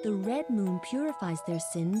 The red moon purifies their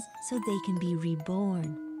sins so they can be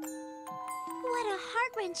reborn. What a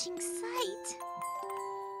heart-wrenching sight.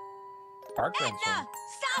 Heart-wrenching. Edna,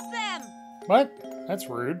 stop them! What? That's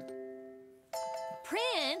rude.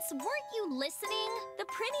 Prince, weren't you listening? The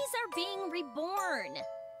Prinnies are being reborn.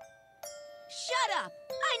 Shut up!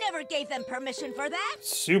 I never gave them permission for that!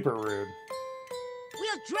 Super rude.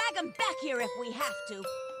 We'll drag them back here if we have to.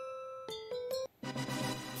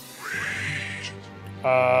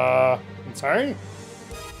 I'm sorry?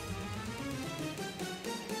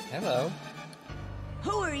 Hello.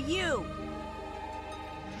 Who are you?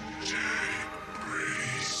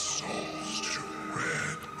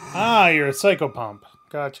 Ah, you're a psychopomp.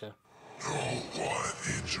 Gotcha.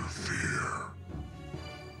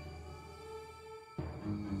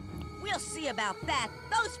 We'll see about that.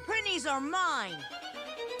 Those Prinnies are mine.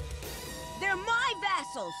 They're my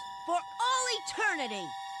vassals for all eternity.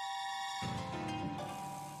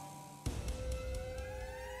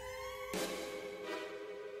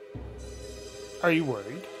 Are you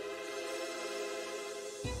worried?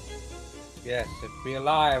 Yes, it'd be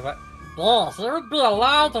alive. Yes, it would be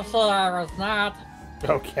alive to say I was not.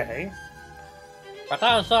 Okay. But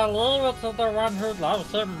I shall leave it to the one who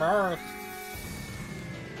loves him most.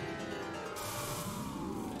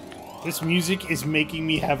 This music is making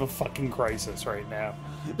me have a fucking crisis right now.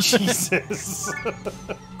 Jesus.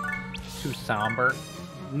 Too somber.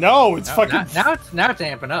 No, it's No, fucking... now it's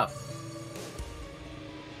amping up.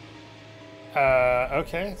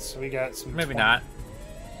 Okay, so we got some... Maybe not.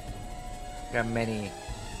 Got many of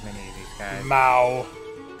these guys. Mao.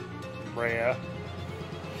 Rhea.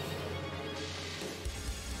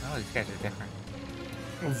 Oh, these guys are different.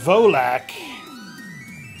 Volak.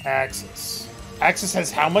 Axis. Axis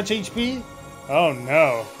has how much HP? Oh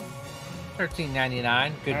no.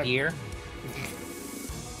 $13.99. Good year.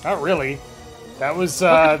 Not really. That was,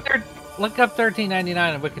 Look up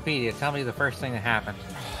 $13.99 on Wikipedia. Tell me the first thing that happened.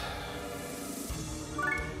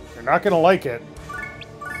 You're not gonna like it.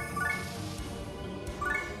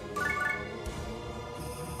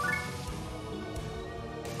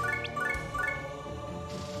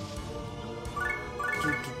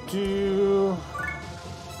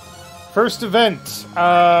 First event.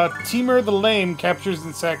 Teamer the Lame captures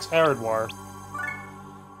and sacks Haradwar.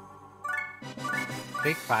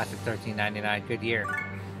 Big classic $13.99. Good year.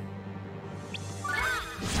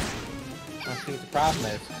 Let's see what the problem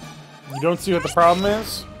is. You don't see what the problem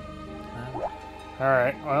is?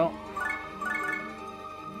 Alright, well.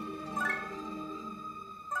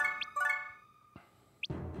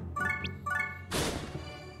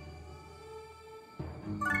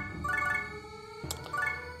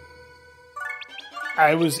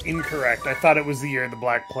 I was incorrect. I thought it was the year of the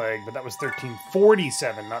Black Plague, but that was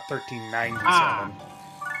 1347, not 1397.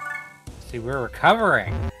 See, we're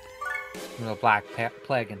recovering from the Black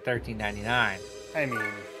Plague in 1399. I mean,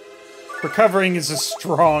 recovering is a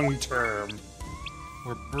strong term.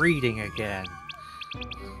 We're breeding again.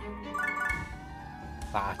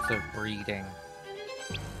 Lots of breeding.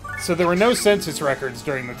 So there were no census records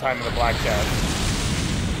during the time of the Black Death.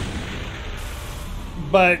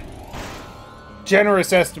 But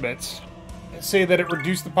generous estimates say that it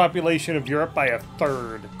reduced the population of Europe by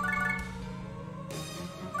 1/3.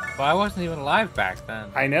 Well, I wasn't even alive back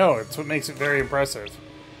then. I know, it's what makes it very impressive.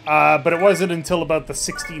 But it wasn't until about the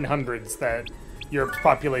 1600s that Europe's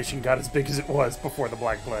population got as big as it was before the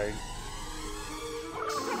Black Plague.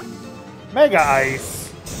 Mega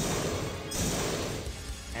Ice!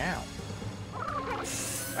 Ow.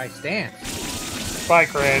 Ice dance. Bye,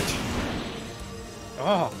 Cringe.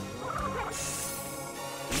 Oh.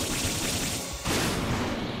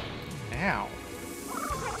 Ow.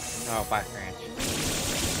 Oh, bye, Cringe.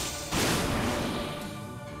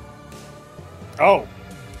 Oh,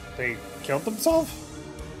 they killed themselves?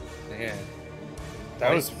 Yeah.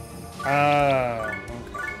 That was... okay.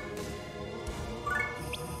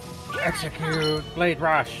 Execute Blade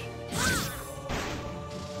Rush.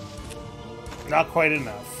 Not quite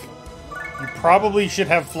enough. You probably should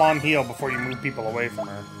have Flan heal before you move people away from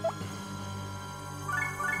her.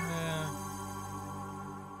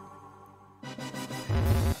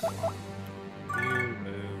 You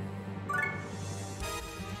move.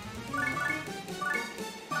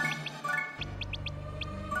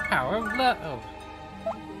 Power of love. Oh.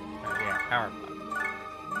 Oh yeah, power of love.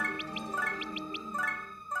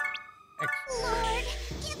 Lord,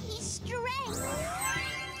 give me strength.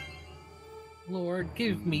 Lord,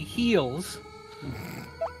 give me heals.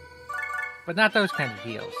 But not those kind of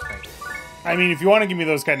heals. Like, I mean, if you want to give me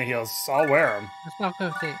those kind of heals, I'll wear them.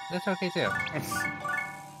 that's okay too.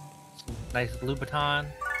 Nice Louboutin.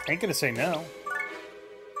 Ain't gonna say no.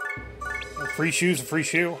 A free shoe's a free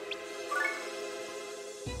shoe.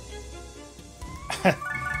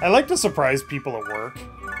 I like to surprise people at work.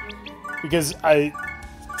 Because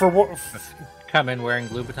for what... Come in wearing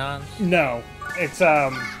Louboutins? No. It's, I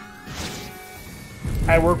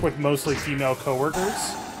work with mostly female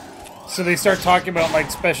coworkers. So they start talking about, like,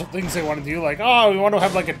 special things they want to do. Like, oh, we want to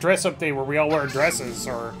have, like, a dress-up day where we all wear dresses.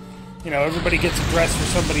 Or, you know, everybody gets a dress for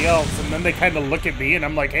somebody else. And then they kind of look at me, and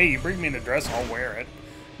I'm like, hey, you bring me in a dress, I'll wear it.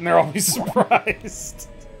 And they're always surprised.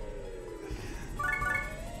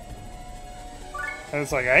 And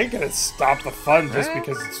it's like, I ain't gonna stop the fun just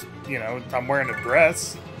because it's, you know, I'm wearing a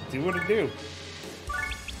dress. Do what I do.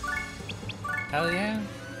 Hell yeah.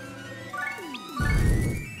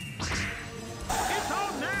 It's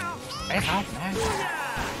on now. It's on now.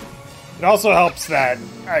 It also helps that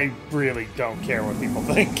I really don't care what people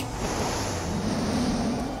think.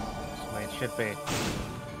 That's the way it should be.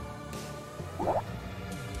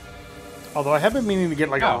 Although I have been meaning to get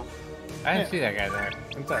like Oh, I didn't see that guy there.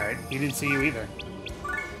 It's alright. He didn't see you either.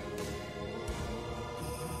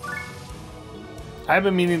 I've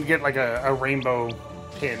been meaning to get like a rainbow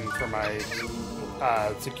pin for my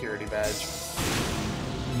security badge.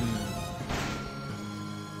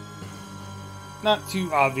 Not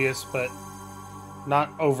too obvious, but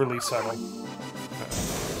not overly subtle.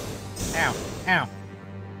 Ow. Ow.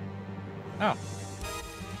 Oh.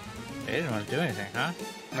 They didn't want to do anything, huh?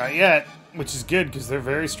 Not yet, which is good because they're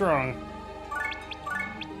very strong.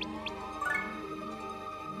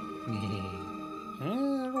 Yeah,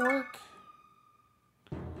 it'll work.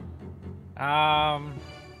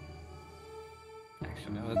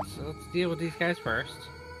 Actually, no, let's deal with these guys first.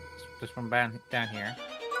 This one down here.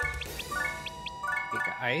 Get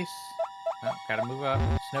the ice. Oh, gotta move up.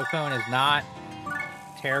 Snow cone is not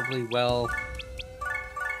terribly well.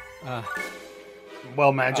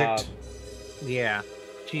 Well magicked. Yeah,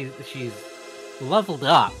 she's leveled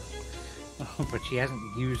up, but she hasn't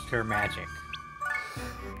used her magic.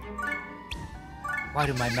 Why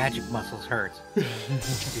do my magic muscles hurt? You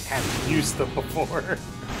haven't Used them before.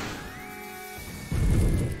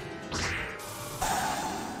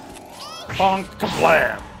 Bonk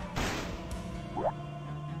kablam!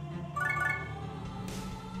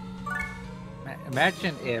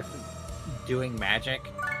 Imagine if doing magic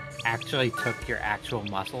actually took your actual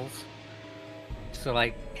muscles. So,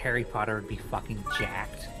 like, Harry Potter would be fucking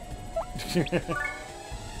jacked.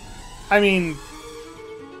 I mean,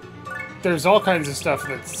 there's all kinds of stuff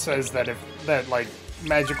that says that like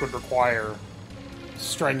magic would require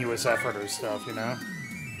strenuous effort or stuff, you know?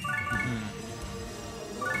 Mm-hmm.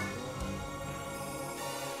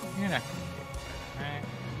 You're not gonna get that, right?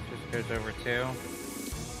 Just goes over 2.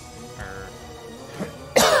 Or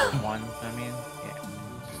 1, I mean. Yeah.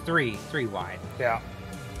 It's 3 wide. Yeah.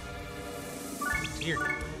 You're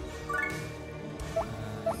good.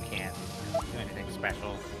 You can't do anything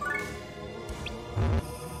special.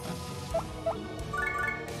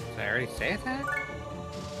 Did I already say that?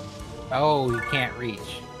 Oh, you can't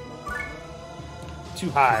reach. Too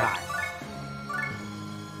high.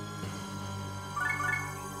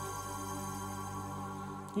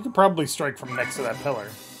 You could probably strike from next to that pillar.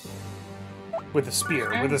 With a spear,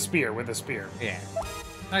 Okay. with a spear, with a spear. Yeah.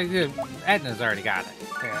 Edna's already got it.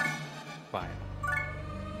 Yeah. But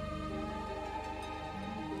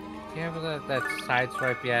do you have that side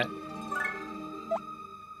swipe yet?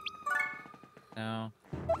 No.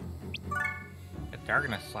 A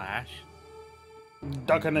darkness slash?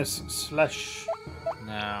 Darkness slash.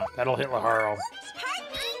 No. That'll hit Laharo.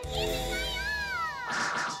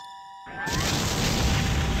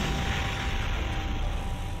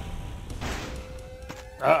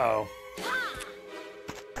 Uh-oh.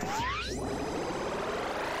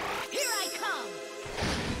 Here I come!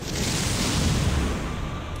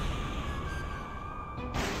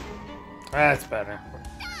 That's better.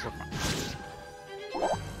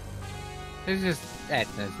 It's just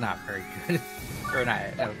Edna's not very good. Or not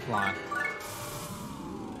Flan.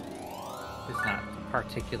 It's not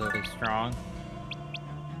particularly strong.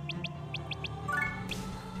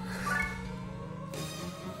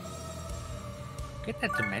 Get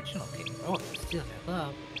that dimensional cape. Oh, steal that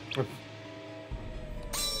love.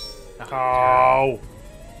 Oh.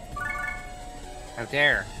 How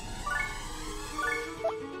dare.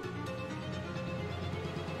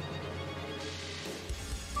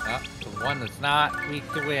 Oh, the one that's not weak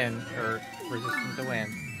to wind, or resistant to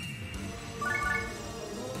wind.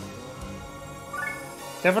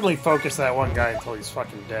 Definitely focus that one guy until he's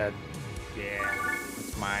fucking dead. Yeah,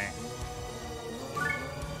 that's my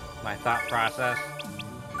thought process.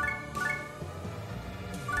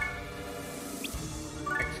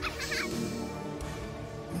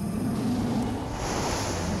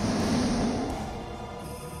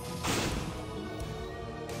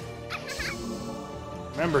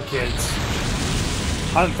 Remember, kids,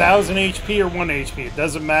 on 1000 HP or 1 HP, it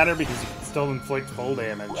doesn't matter because you can still inflict full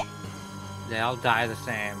damage. They all die the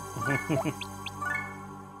same.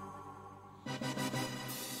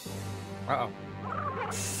 Uh-oh.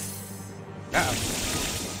 Uh-oh.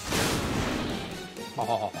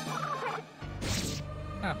 Oh.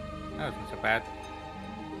 Oh, that wasn't so bad.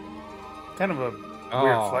 Kind of a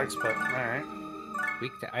weird flex, but alright.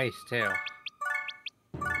 Weak to ice, too.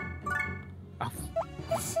 Oh.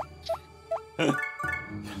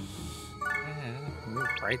 Move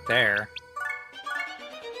right there.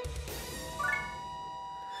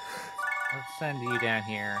 Let's send you down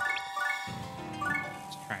here.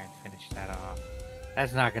 Let's try and finish that off.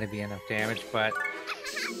 That's not going to be enough damage, but...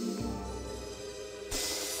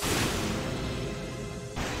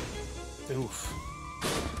 Oof.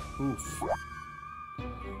 Oof.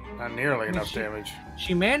 Not nearly enough damage.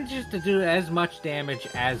 She manages to do as much damage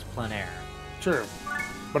as Plenaire. True.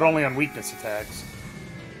 But only on weakness attacks.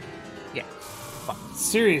 Yeah. Fuck.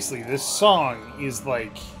 Seriously, this song is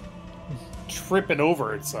like tripping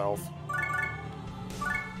over itself.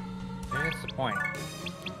 That's the point.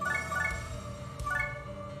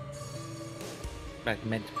 Like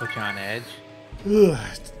meant to put you on edge. Ugh,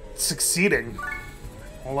 succeeding.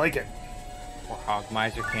 I like it. Or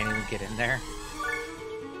Hogmiser can't even get in there.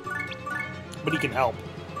 But he can help.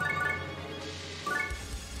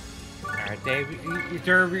 Alright, Dave,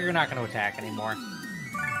 you're not going to attack anymore.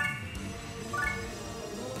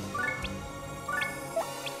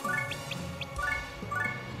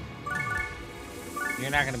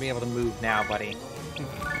 You're not going to be able to move now, buddy.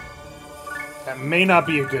 That may not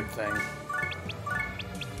be a good thing.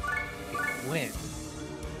 Win.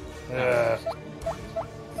 Uh,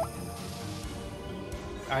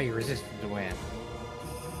 Oh, you're resistant to wind.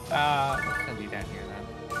 Let's send you down here then.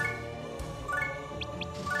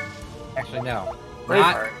 Actually, no.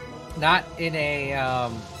 Braveheart. Not in a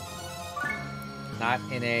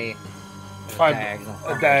diagonal.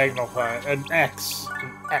 A diagonal fight. An X.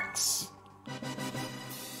 An X.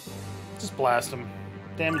 Just blast him.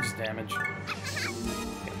 Damage is damage.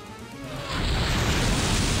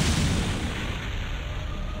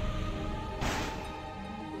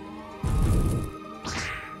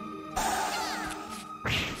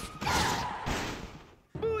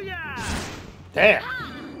 Booyah! Damn!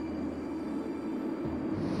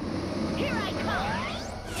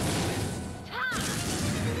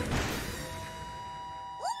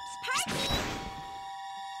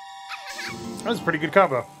 was a pretty good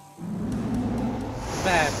combo.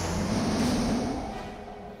 Bad.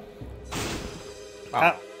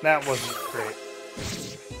 Oh. That wasn't great.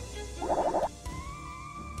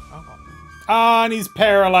 Oh. Ah, and he's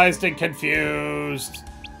paralyzed and confused.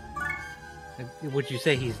 Would you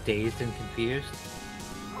say he's dazed and confused?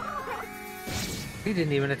 He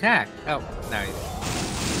didn't even attack. Oh, no, he didn't.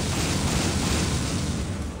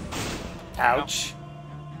 Ouch.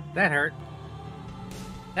 That hurt.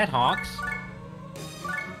 That honks.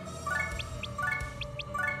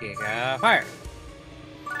 Giga fire.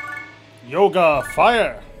 Yoga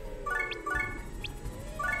fire.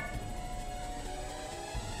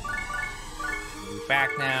 He's back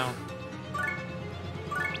now.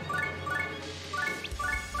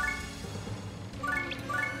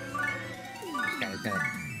 This guy's gonna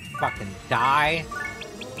fucking die.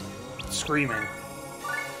 Screaming.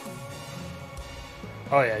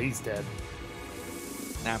 Oh yeah, he's dead.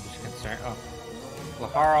 Now I'm just concerned. Oh,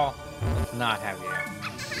 Laharl, let's not have you.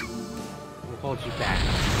 We'll hold you back.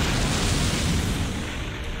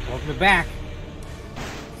 Hold me back.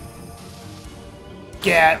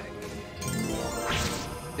 Get.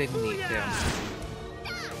 Didn't need to.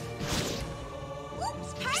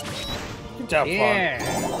 Oops, party! Good job, Yeah.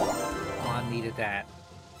 Juan needed that.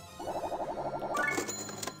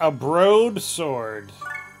 A broadsword.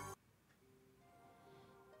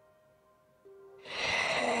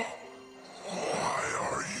 Why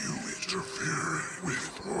are you interfering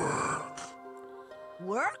with work?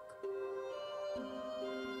 Work?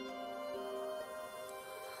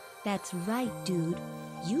 That's right, dude.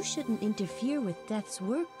 You shouldn't interfere with Death's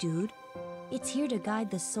work, dude. It's here to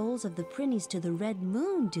guide the souls of the Prinnies to the Red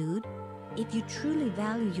Moon, dude. If you truly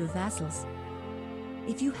value your vassals,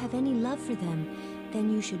 if you have any love for them,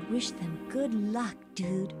 then you should wish them good luck,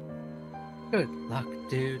 dude. Good luck,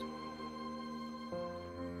 dude.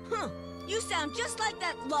 Huh. You sound just like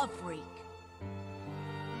that love freak.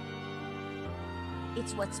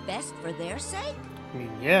 It's what's best for their sake? I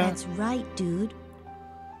mean, yeah. That's right, dude.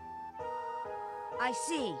 I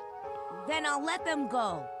see. Then I'll let them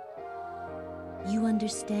go. You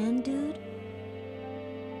understand, dude?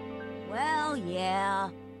 Well, yeah.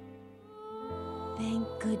 Thank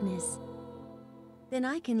goodness. Then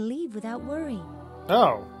I can leave without worry.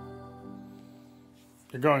 Oh.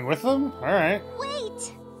 You're going with them? Alright.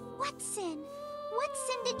 Wait! What sin? What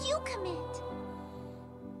sin did you commit?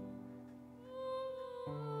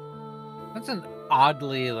 That's an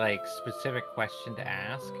oddly, specific question to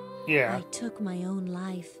ask. Yeah. I took my own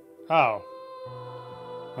life. Oh.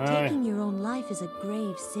 Taking your own life is a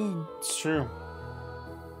grave sin. It's true.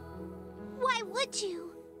 Why would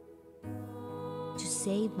you? To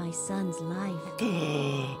save my son's life.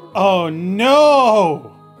 Oh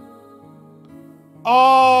no!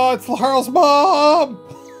 Oh, it's Laharl's mom!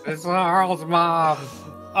 It's Laharl's mom!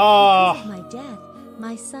 Ah. Because of my death,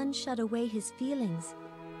 my son shut away his feelings.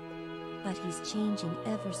 But he's changing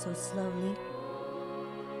ever so slowly.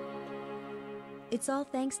 It's all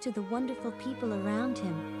thanks to the wonderful people around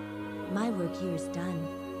him. My work here is done.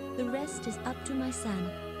 The rest is up to my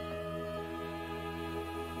son.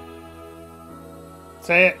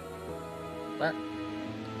 Say it. What?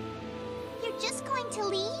 You're just going to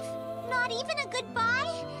leave? Not even a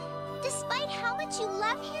goodbye? Despite how much you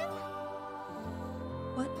love him?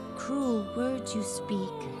 What cruel words you speak.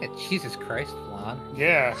 Yeah, Jesus Christ, Lon.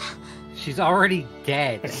 Yeah. She's already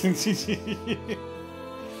dead.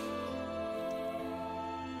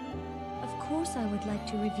 Of course I would like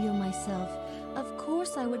to reveal myself. Of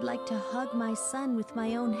course I would like to hug my son with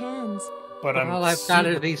my own hands. But I'm All I've got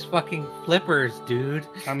are these fucking flippers, dude.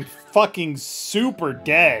 I'm fucking super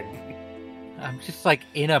dead. I'm just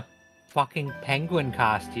in a fucking penguin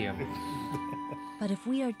costume. But if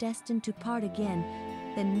we are destined to part again,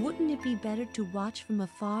 then wouldn't it be better to watch from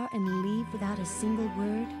afar and leave without a single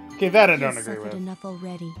word? Okay, that I He don't has agree suffered with. enough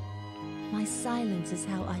already. My silence is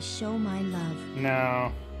how I show my love.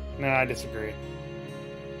 No, I disagree.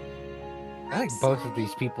 I think both of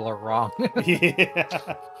these people are wrong.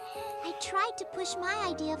 Yeah. I tried to push my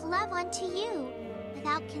idea of love onto you,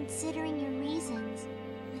 without considering your reasons,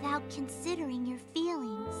 without considering your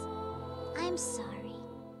feelings. I'm sorry.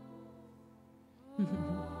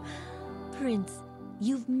 Prince,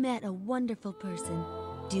 you've met a wonderful person.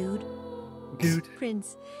 Dude.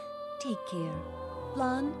 Prince, take care.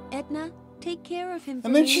 Lon, Edna, take care of him for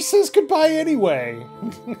And then me. she says goodbye anyway.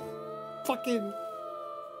 Fucking.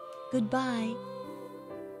 Goodbye.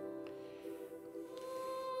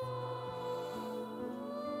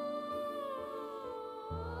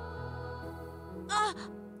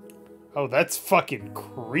 Oh, that's fucking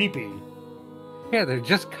creepy. Yeah, they're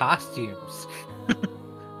just costumes.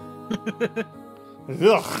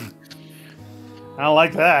 Ugh. I don't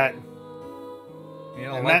like that. You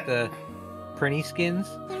don't And like that- the printy skins?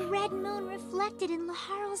 The red moon reflected in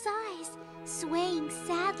Laharl's eyes, swaying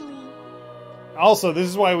sadly. Also, this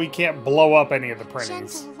is why we can't blow up any of the printies.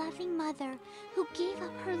 Gentle, loving mother who gave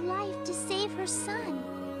up her life to save her son.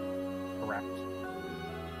 Correct.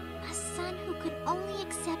 A son who could only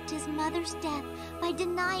accept his mother's death by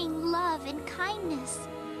denying love and kindness.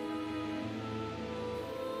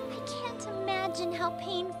 I can't imagine how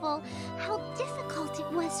painful, how difficult it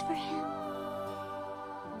was for him.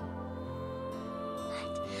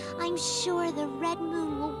 But I'm sure the red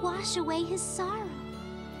moon will wash away his sorrow.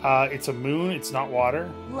 It's a moon, it's not water.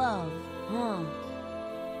 Love,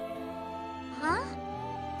 Huh?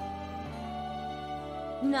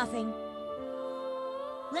 Nothing.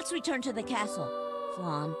 Let's return to the castle,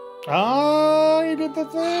 Flan. Oh, you did the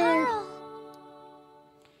thing. Laharl!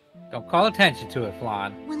 Don't call attention to it,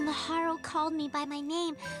 Flan. When Laharl called me by my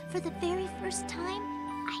name for the very first time,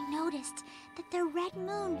 I noticed that the red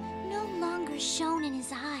moon no longer shone in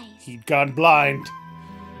his eyes. He'd gone blind.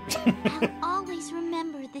 I'll always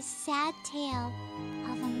remember this sad tale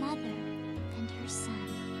of a mother and her son.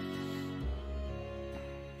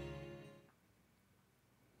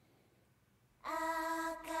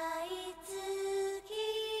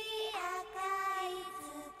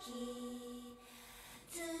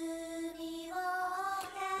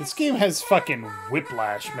 This game has fucking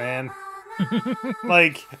whiplash, man.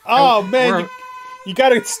 Like, oh man, you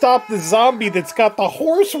gotta stop the zombie that's got the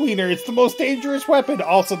horse wiener. It's the most dangerous weapon.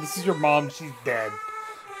 Also, this is your mom. She's dead.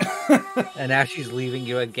 And now she's leaving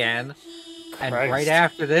you again. And Christ. right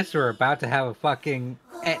after this, we're about to have a fucking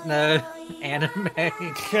Etna anime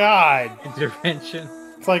God. intervention.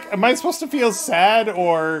 It's like, am I supposed to feel sad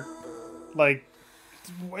or, like,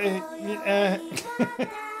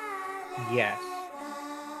 Yes.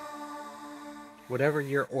 Whatever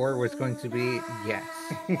your or was going to be, yes.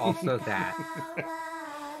 Also that.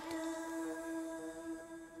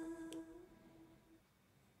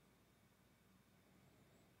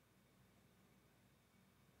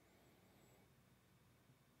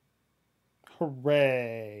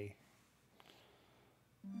 Hooray.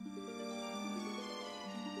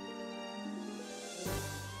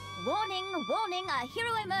 Warning, warning, a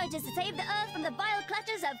hero emerges to save the Earth from the vile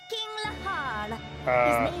clutches of King Lahar.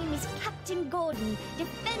 His name is Captain Gordon,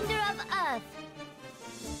 defender of Earth.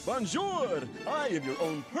 Bonjour! I am your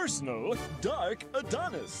own personal Dark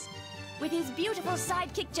Adonis. With his beautiful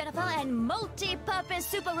sidekick Jennifer and multi-purpose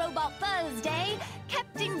super robot Thursday,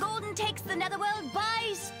 Captain Gordon takes the Netherworld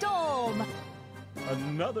by storm.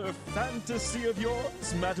 Another fantasy of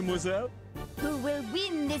yours, mademoiselle? Who will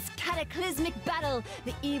win this cataclysmic battle,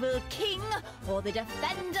 the evil king or the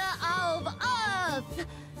defender of Earth?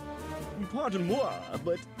 Pardon-moi,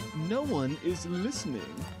 but no one is listening.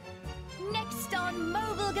 Next on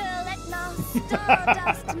Mobile Girl Etna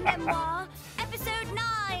Stardust Memoir, Episode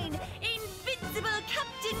 9, Invincible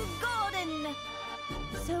Captain Gordon.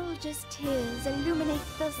 Soldiers' tears illuminate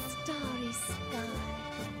the starry sky.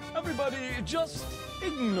 Everybody, just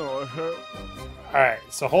ignore her. Alright,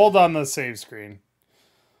 so hold on the save screen.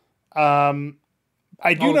 I do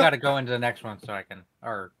We know. gotta go into the next one so I can...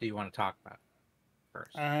 Or do you want to talk about it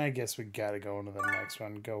first? I guess we gotta go into the next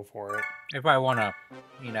one. Go for it. If I want to,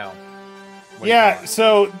 you know... Yeah,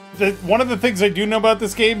 so one of the things I do know about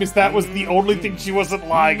this game is that was the only thing she wasn't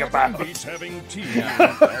lying about. Beats having tea in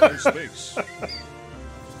outer space.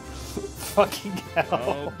 Fucking hell.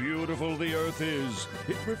 How beautiful the Earth is.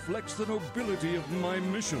 It reflects the nobility of my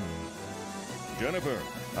mission. Jennifer,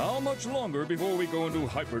 how much longer before we go into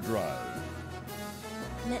hyperdrive?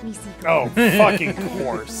 Let me see. Oh, fucking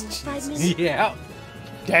course. 5 minutes. Yeah.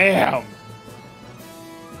 Damn.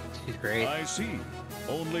 She's great. I see.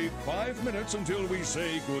 Only 5 minutes until we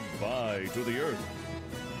say goodbye to the Earth.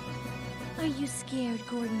 Are you scared,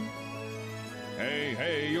 Gordon?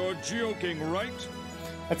 Hey, you're joking, right?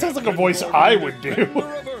 That sounds like a voice I would do.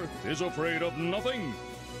 Defender of Earth is afraid of nothing.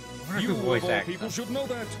 Wonder You who voice of all acts people them. should know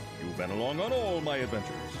that. You've been along on all my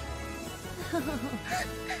adventures.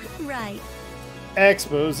 Right.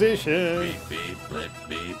 Exposition. Beep, blip,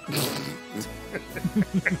 beep.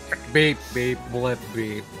 Beep, beep, blip,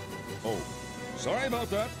 beep. Oh, sorry about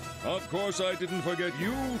that. Of course I didn't forget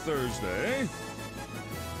you, Thursday.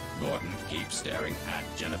 Gordon keeps staring at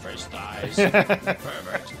Jennifer's thighs.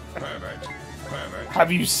 Pervert.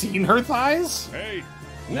 Have you seen her thighs? Hey.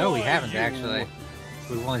 No, we why haven't, you- actually.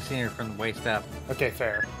 We've only seen her from the waist up. Okay,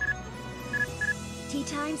 fair. Tea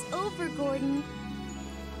time's over, Gordon.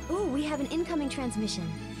 Ooh, we have an incoming transmission.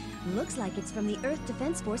 Looks like it's from the Earth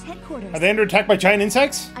Defense Force headquarters. Are they under attack by giant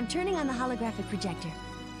insects? I'm turning on the holographic projector.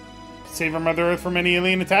 Save our Mother Earth from any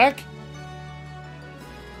alien attack?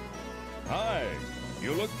 Hi.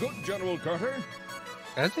 You look good, General Carter.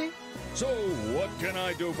 Does he? So, what can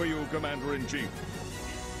I do for you, Commander-in-Chief?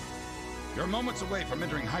 You're moments away from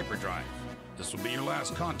entering hyperdrive. This will be your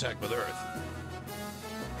last contact with Earth.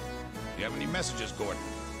 Do you have any messages, Gordon?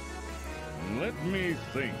 Let me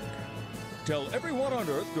think. Tell everyone on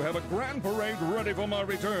Earth to have a grand parade ready for my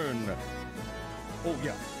return. Oh,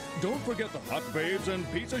 yeah. Don't forget the hot babes and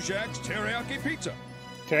Pizza Shack's teriyaki pizza.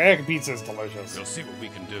 Teriyaki pizza is delicious. We'll see what we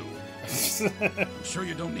can do. I'm sure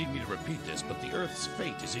you don't need me to repeat this, but the Earth's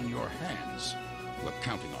fate is in your hands. We're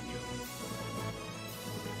counting on you.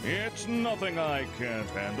 It's nothing I can't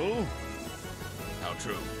handle. How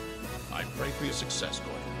true. I pray for your success,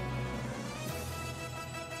 Gordon.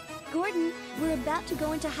 Gordon, we're about to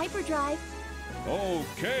go into hyperdrive.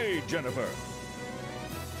 Okay, Jennifer.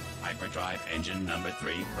 Hyperdrive engine number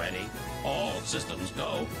 3 ready. All systems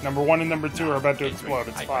go. Number 1 and number 2 are about to Entering explode.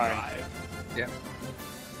 It's fine. hyperdrive. Yep.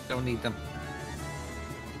 Don't need them.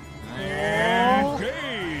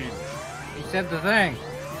 Engage! He said the thing.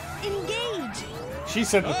 Engage! She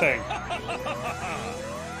said the thing.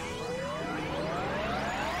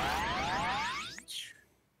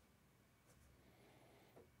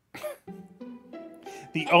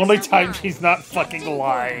 The only time she's not fucking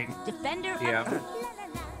lying. Defender of Yeah. Earth.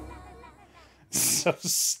 So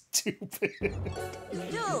stupid.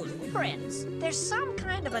 Dude, Prince, there's some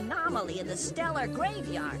kind of anomaly in the stellar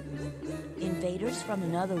graveyard. Invaders from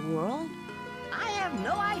another world? I have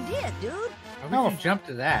no idea, dude. How would you jump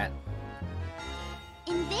to that?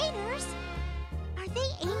 Invaders? Are they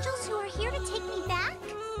angels who are here to take me back?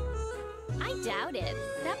 I doubt it.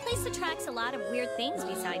 That place attracts a lot of weird things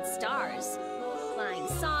besides stars. Flying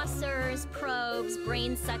saucers, probes,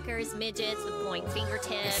 brain suckers, midgets with point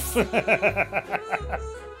fingertips.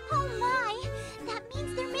 Oh my! That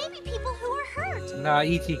means there may be people who are hurt. No,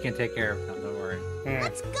 E.T. can take care of them, don't worry. Yeah.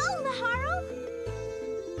 Let's go, Maharo!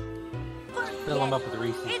 Fill them up with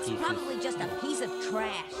Reese's It's Pieces. probably just a piece of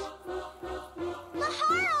trash.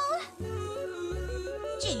 Maharo!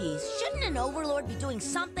 Geez, shouldn't an overlord be doing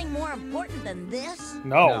something more important than this?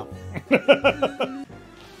 No.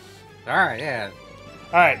 Alright, yeah.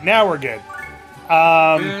 Alright, now we're good.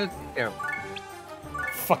 Good. Go.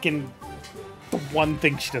 Fucking the one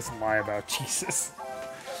thing she doesn't lie about. Jesus.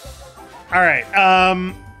 Alright,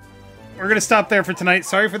 we're gonna stop there for tonight.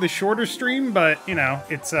 Sorry for the shorter stream, but, you know,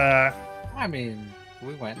 it's, I mean,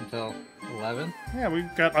 we went until 11. yeah, we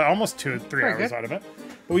got almost 2 or 3 Pretty hours good. out of it.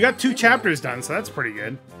 But we got 2 chapters done, so that's pretty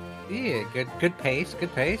good. Yeah, good pace,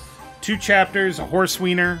 good pace. 2 chapters, a horse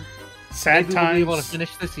wiener, sad Maybe times. we'll be able to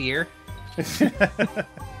finish this year.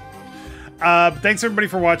 Thanks everybody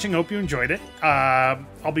for watching. Hope you enjoyed it.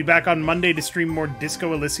 I'll be back on Monday to stream more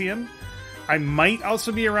Disco Elysium. I might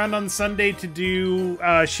also be around on Sunday to do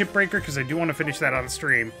Shipbreaker because I do want to finish that on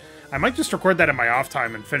stream. I might just record that in my off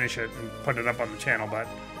time and finish it and put it up on the channel, but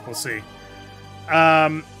we'll see.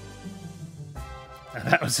 That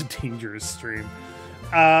was a dangerous stream.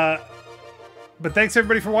 But thanks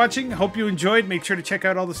everybody for watching. Hope you enjoyed. Make sure to check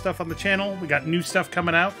out all the stuff on the channel. We got new stuff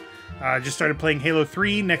coming out. Just started playing Halo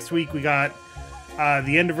 3. Next week we got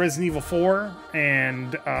the end of Resident Evil 4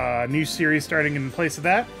 and a new series starting in place of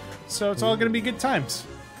that. So it's all going to be good times.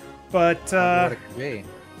 But What it could be.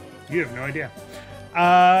 you have no idea.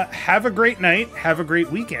 Have a great night. Have a great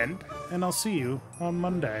weekend. And I'll see you on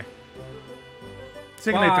Monday.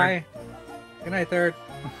 Say goodnight, Third. Bye. Good night, Third.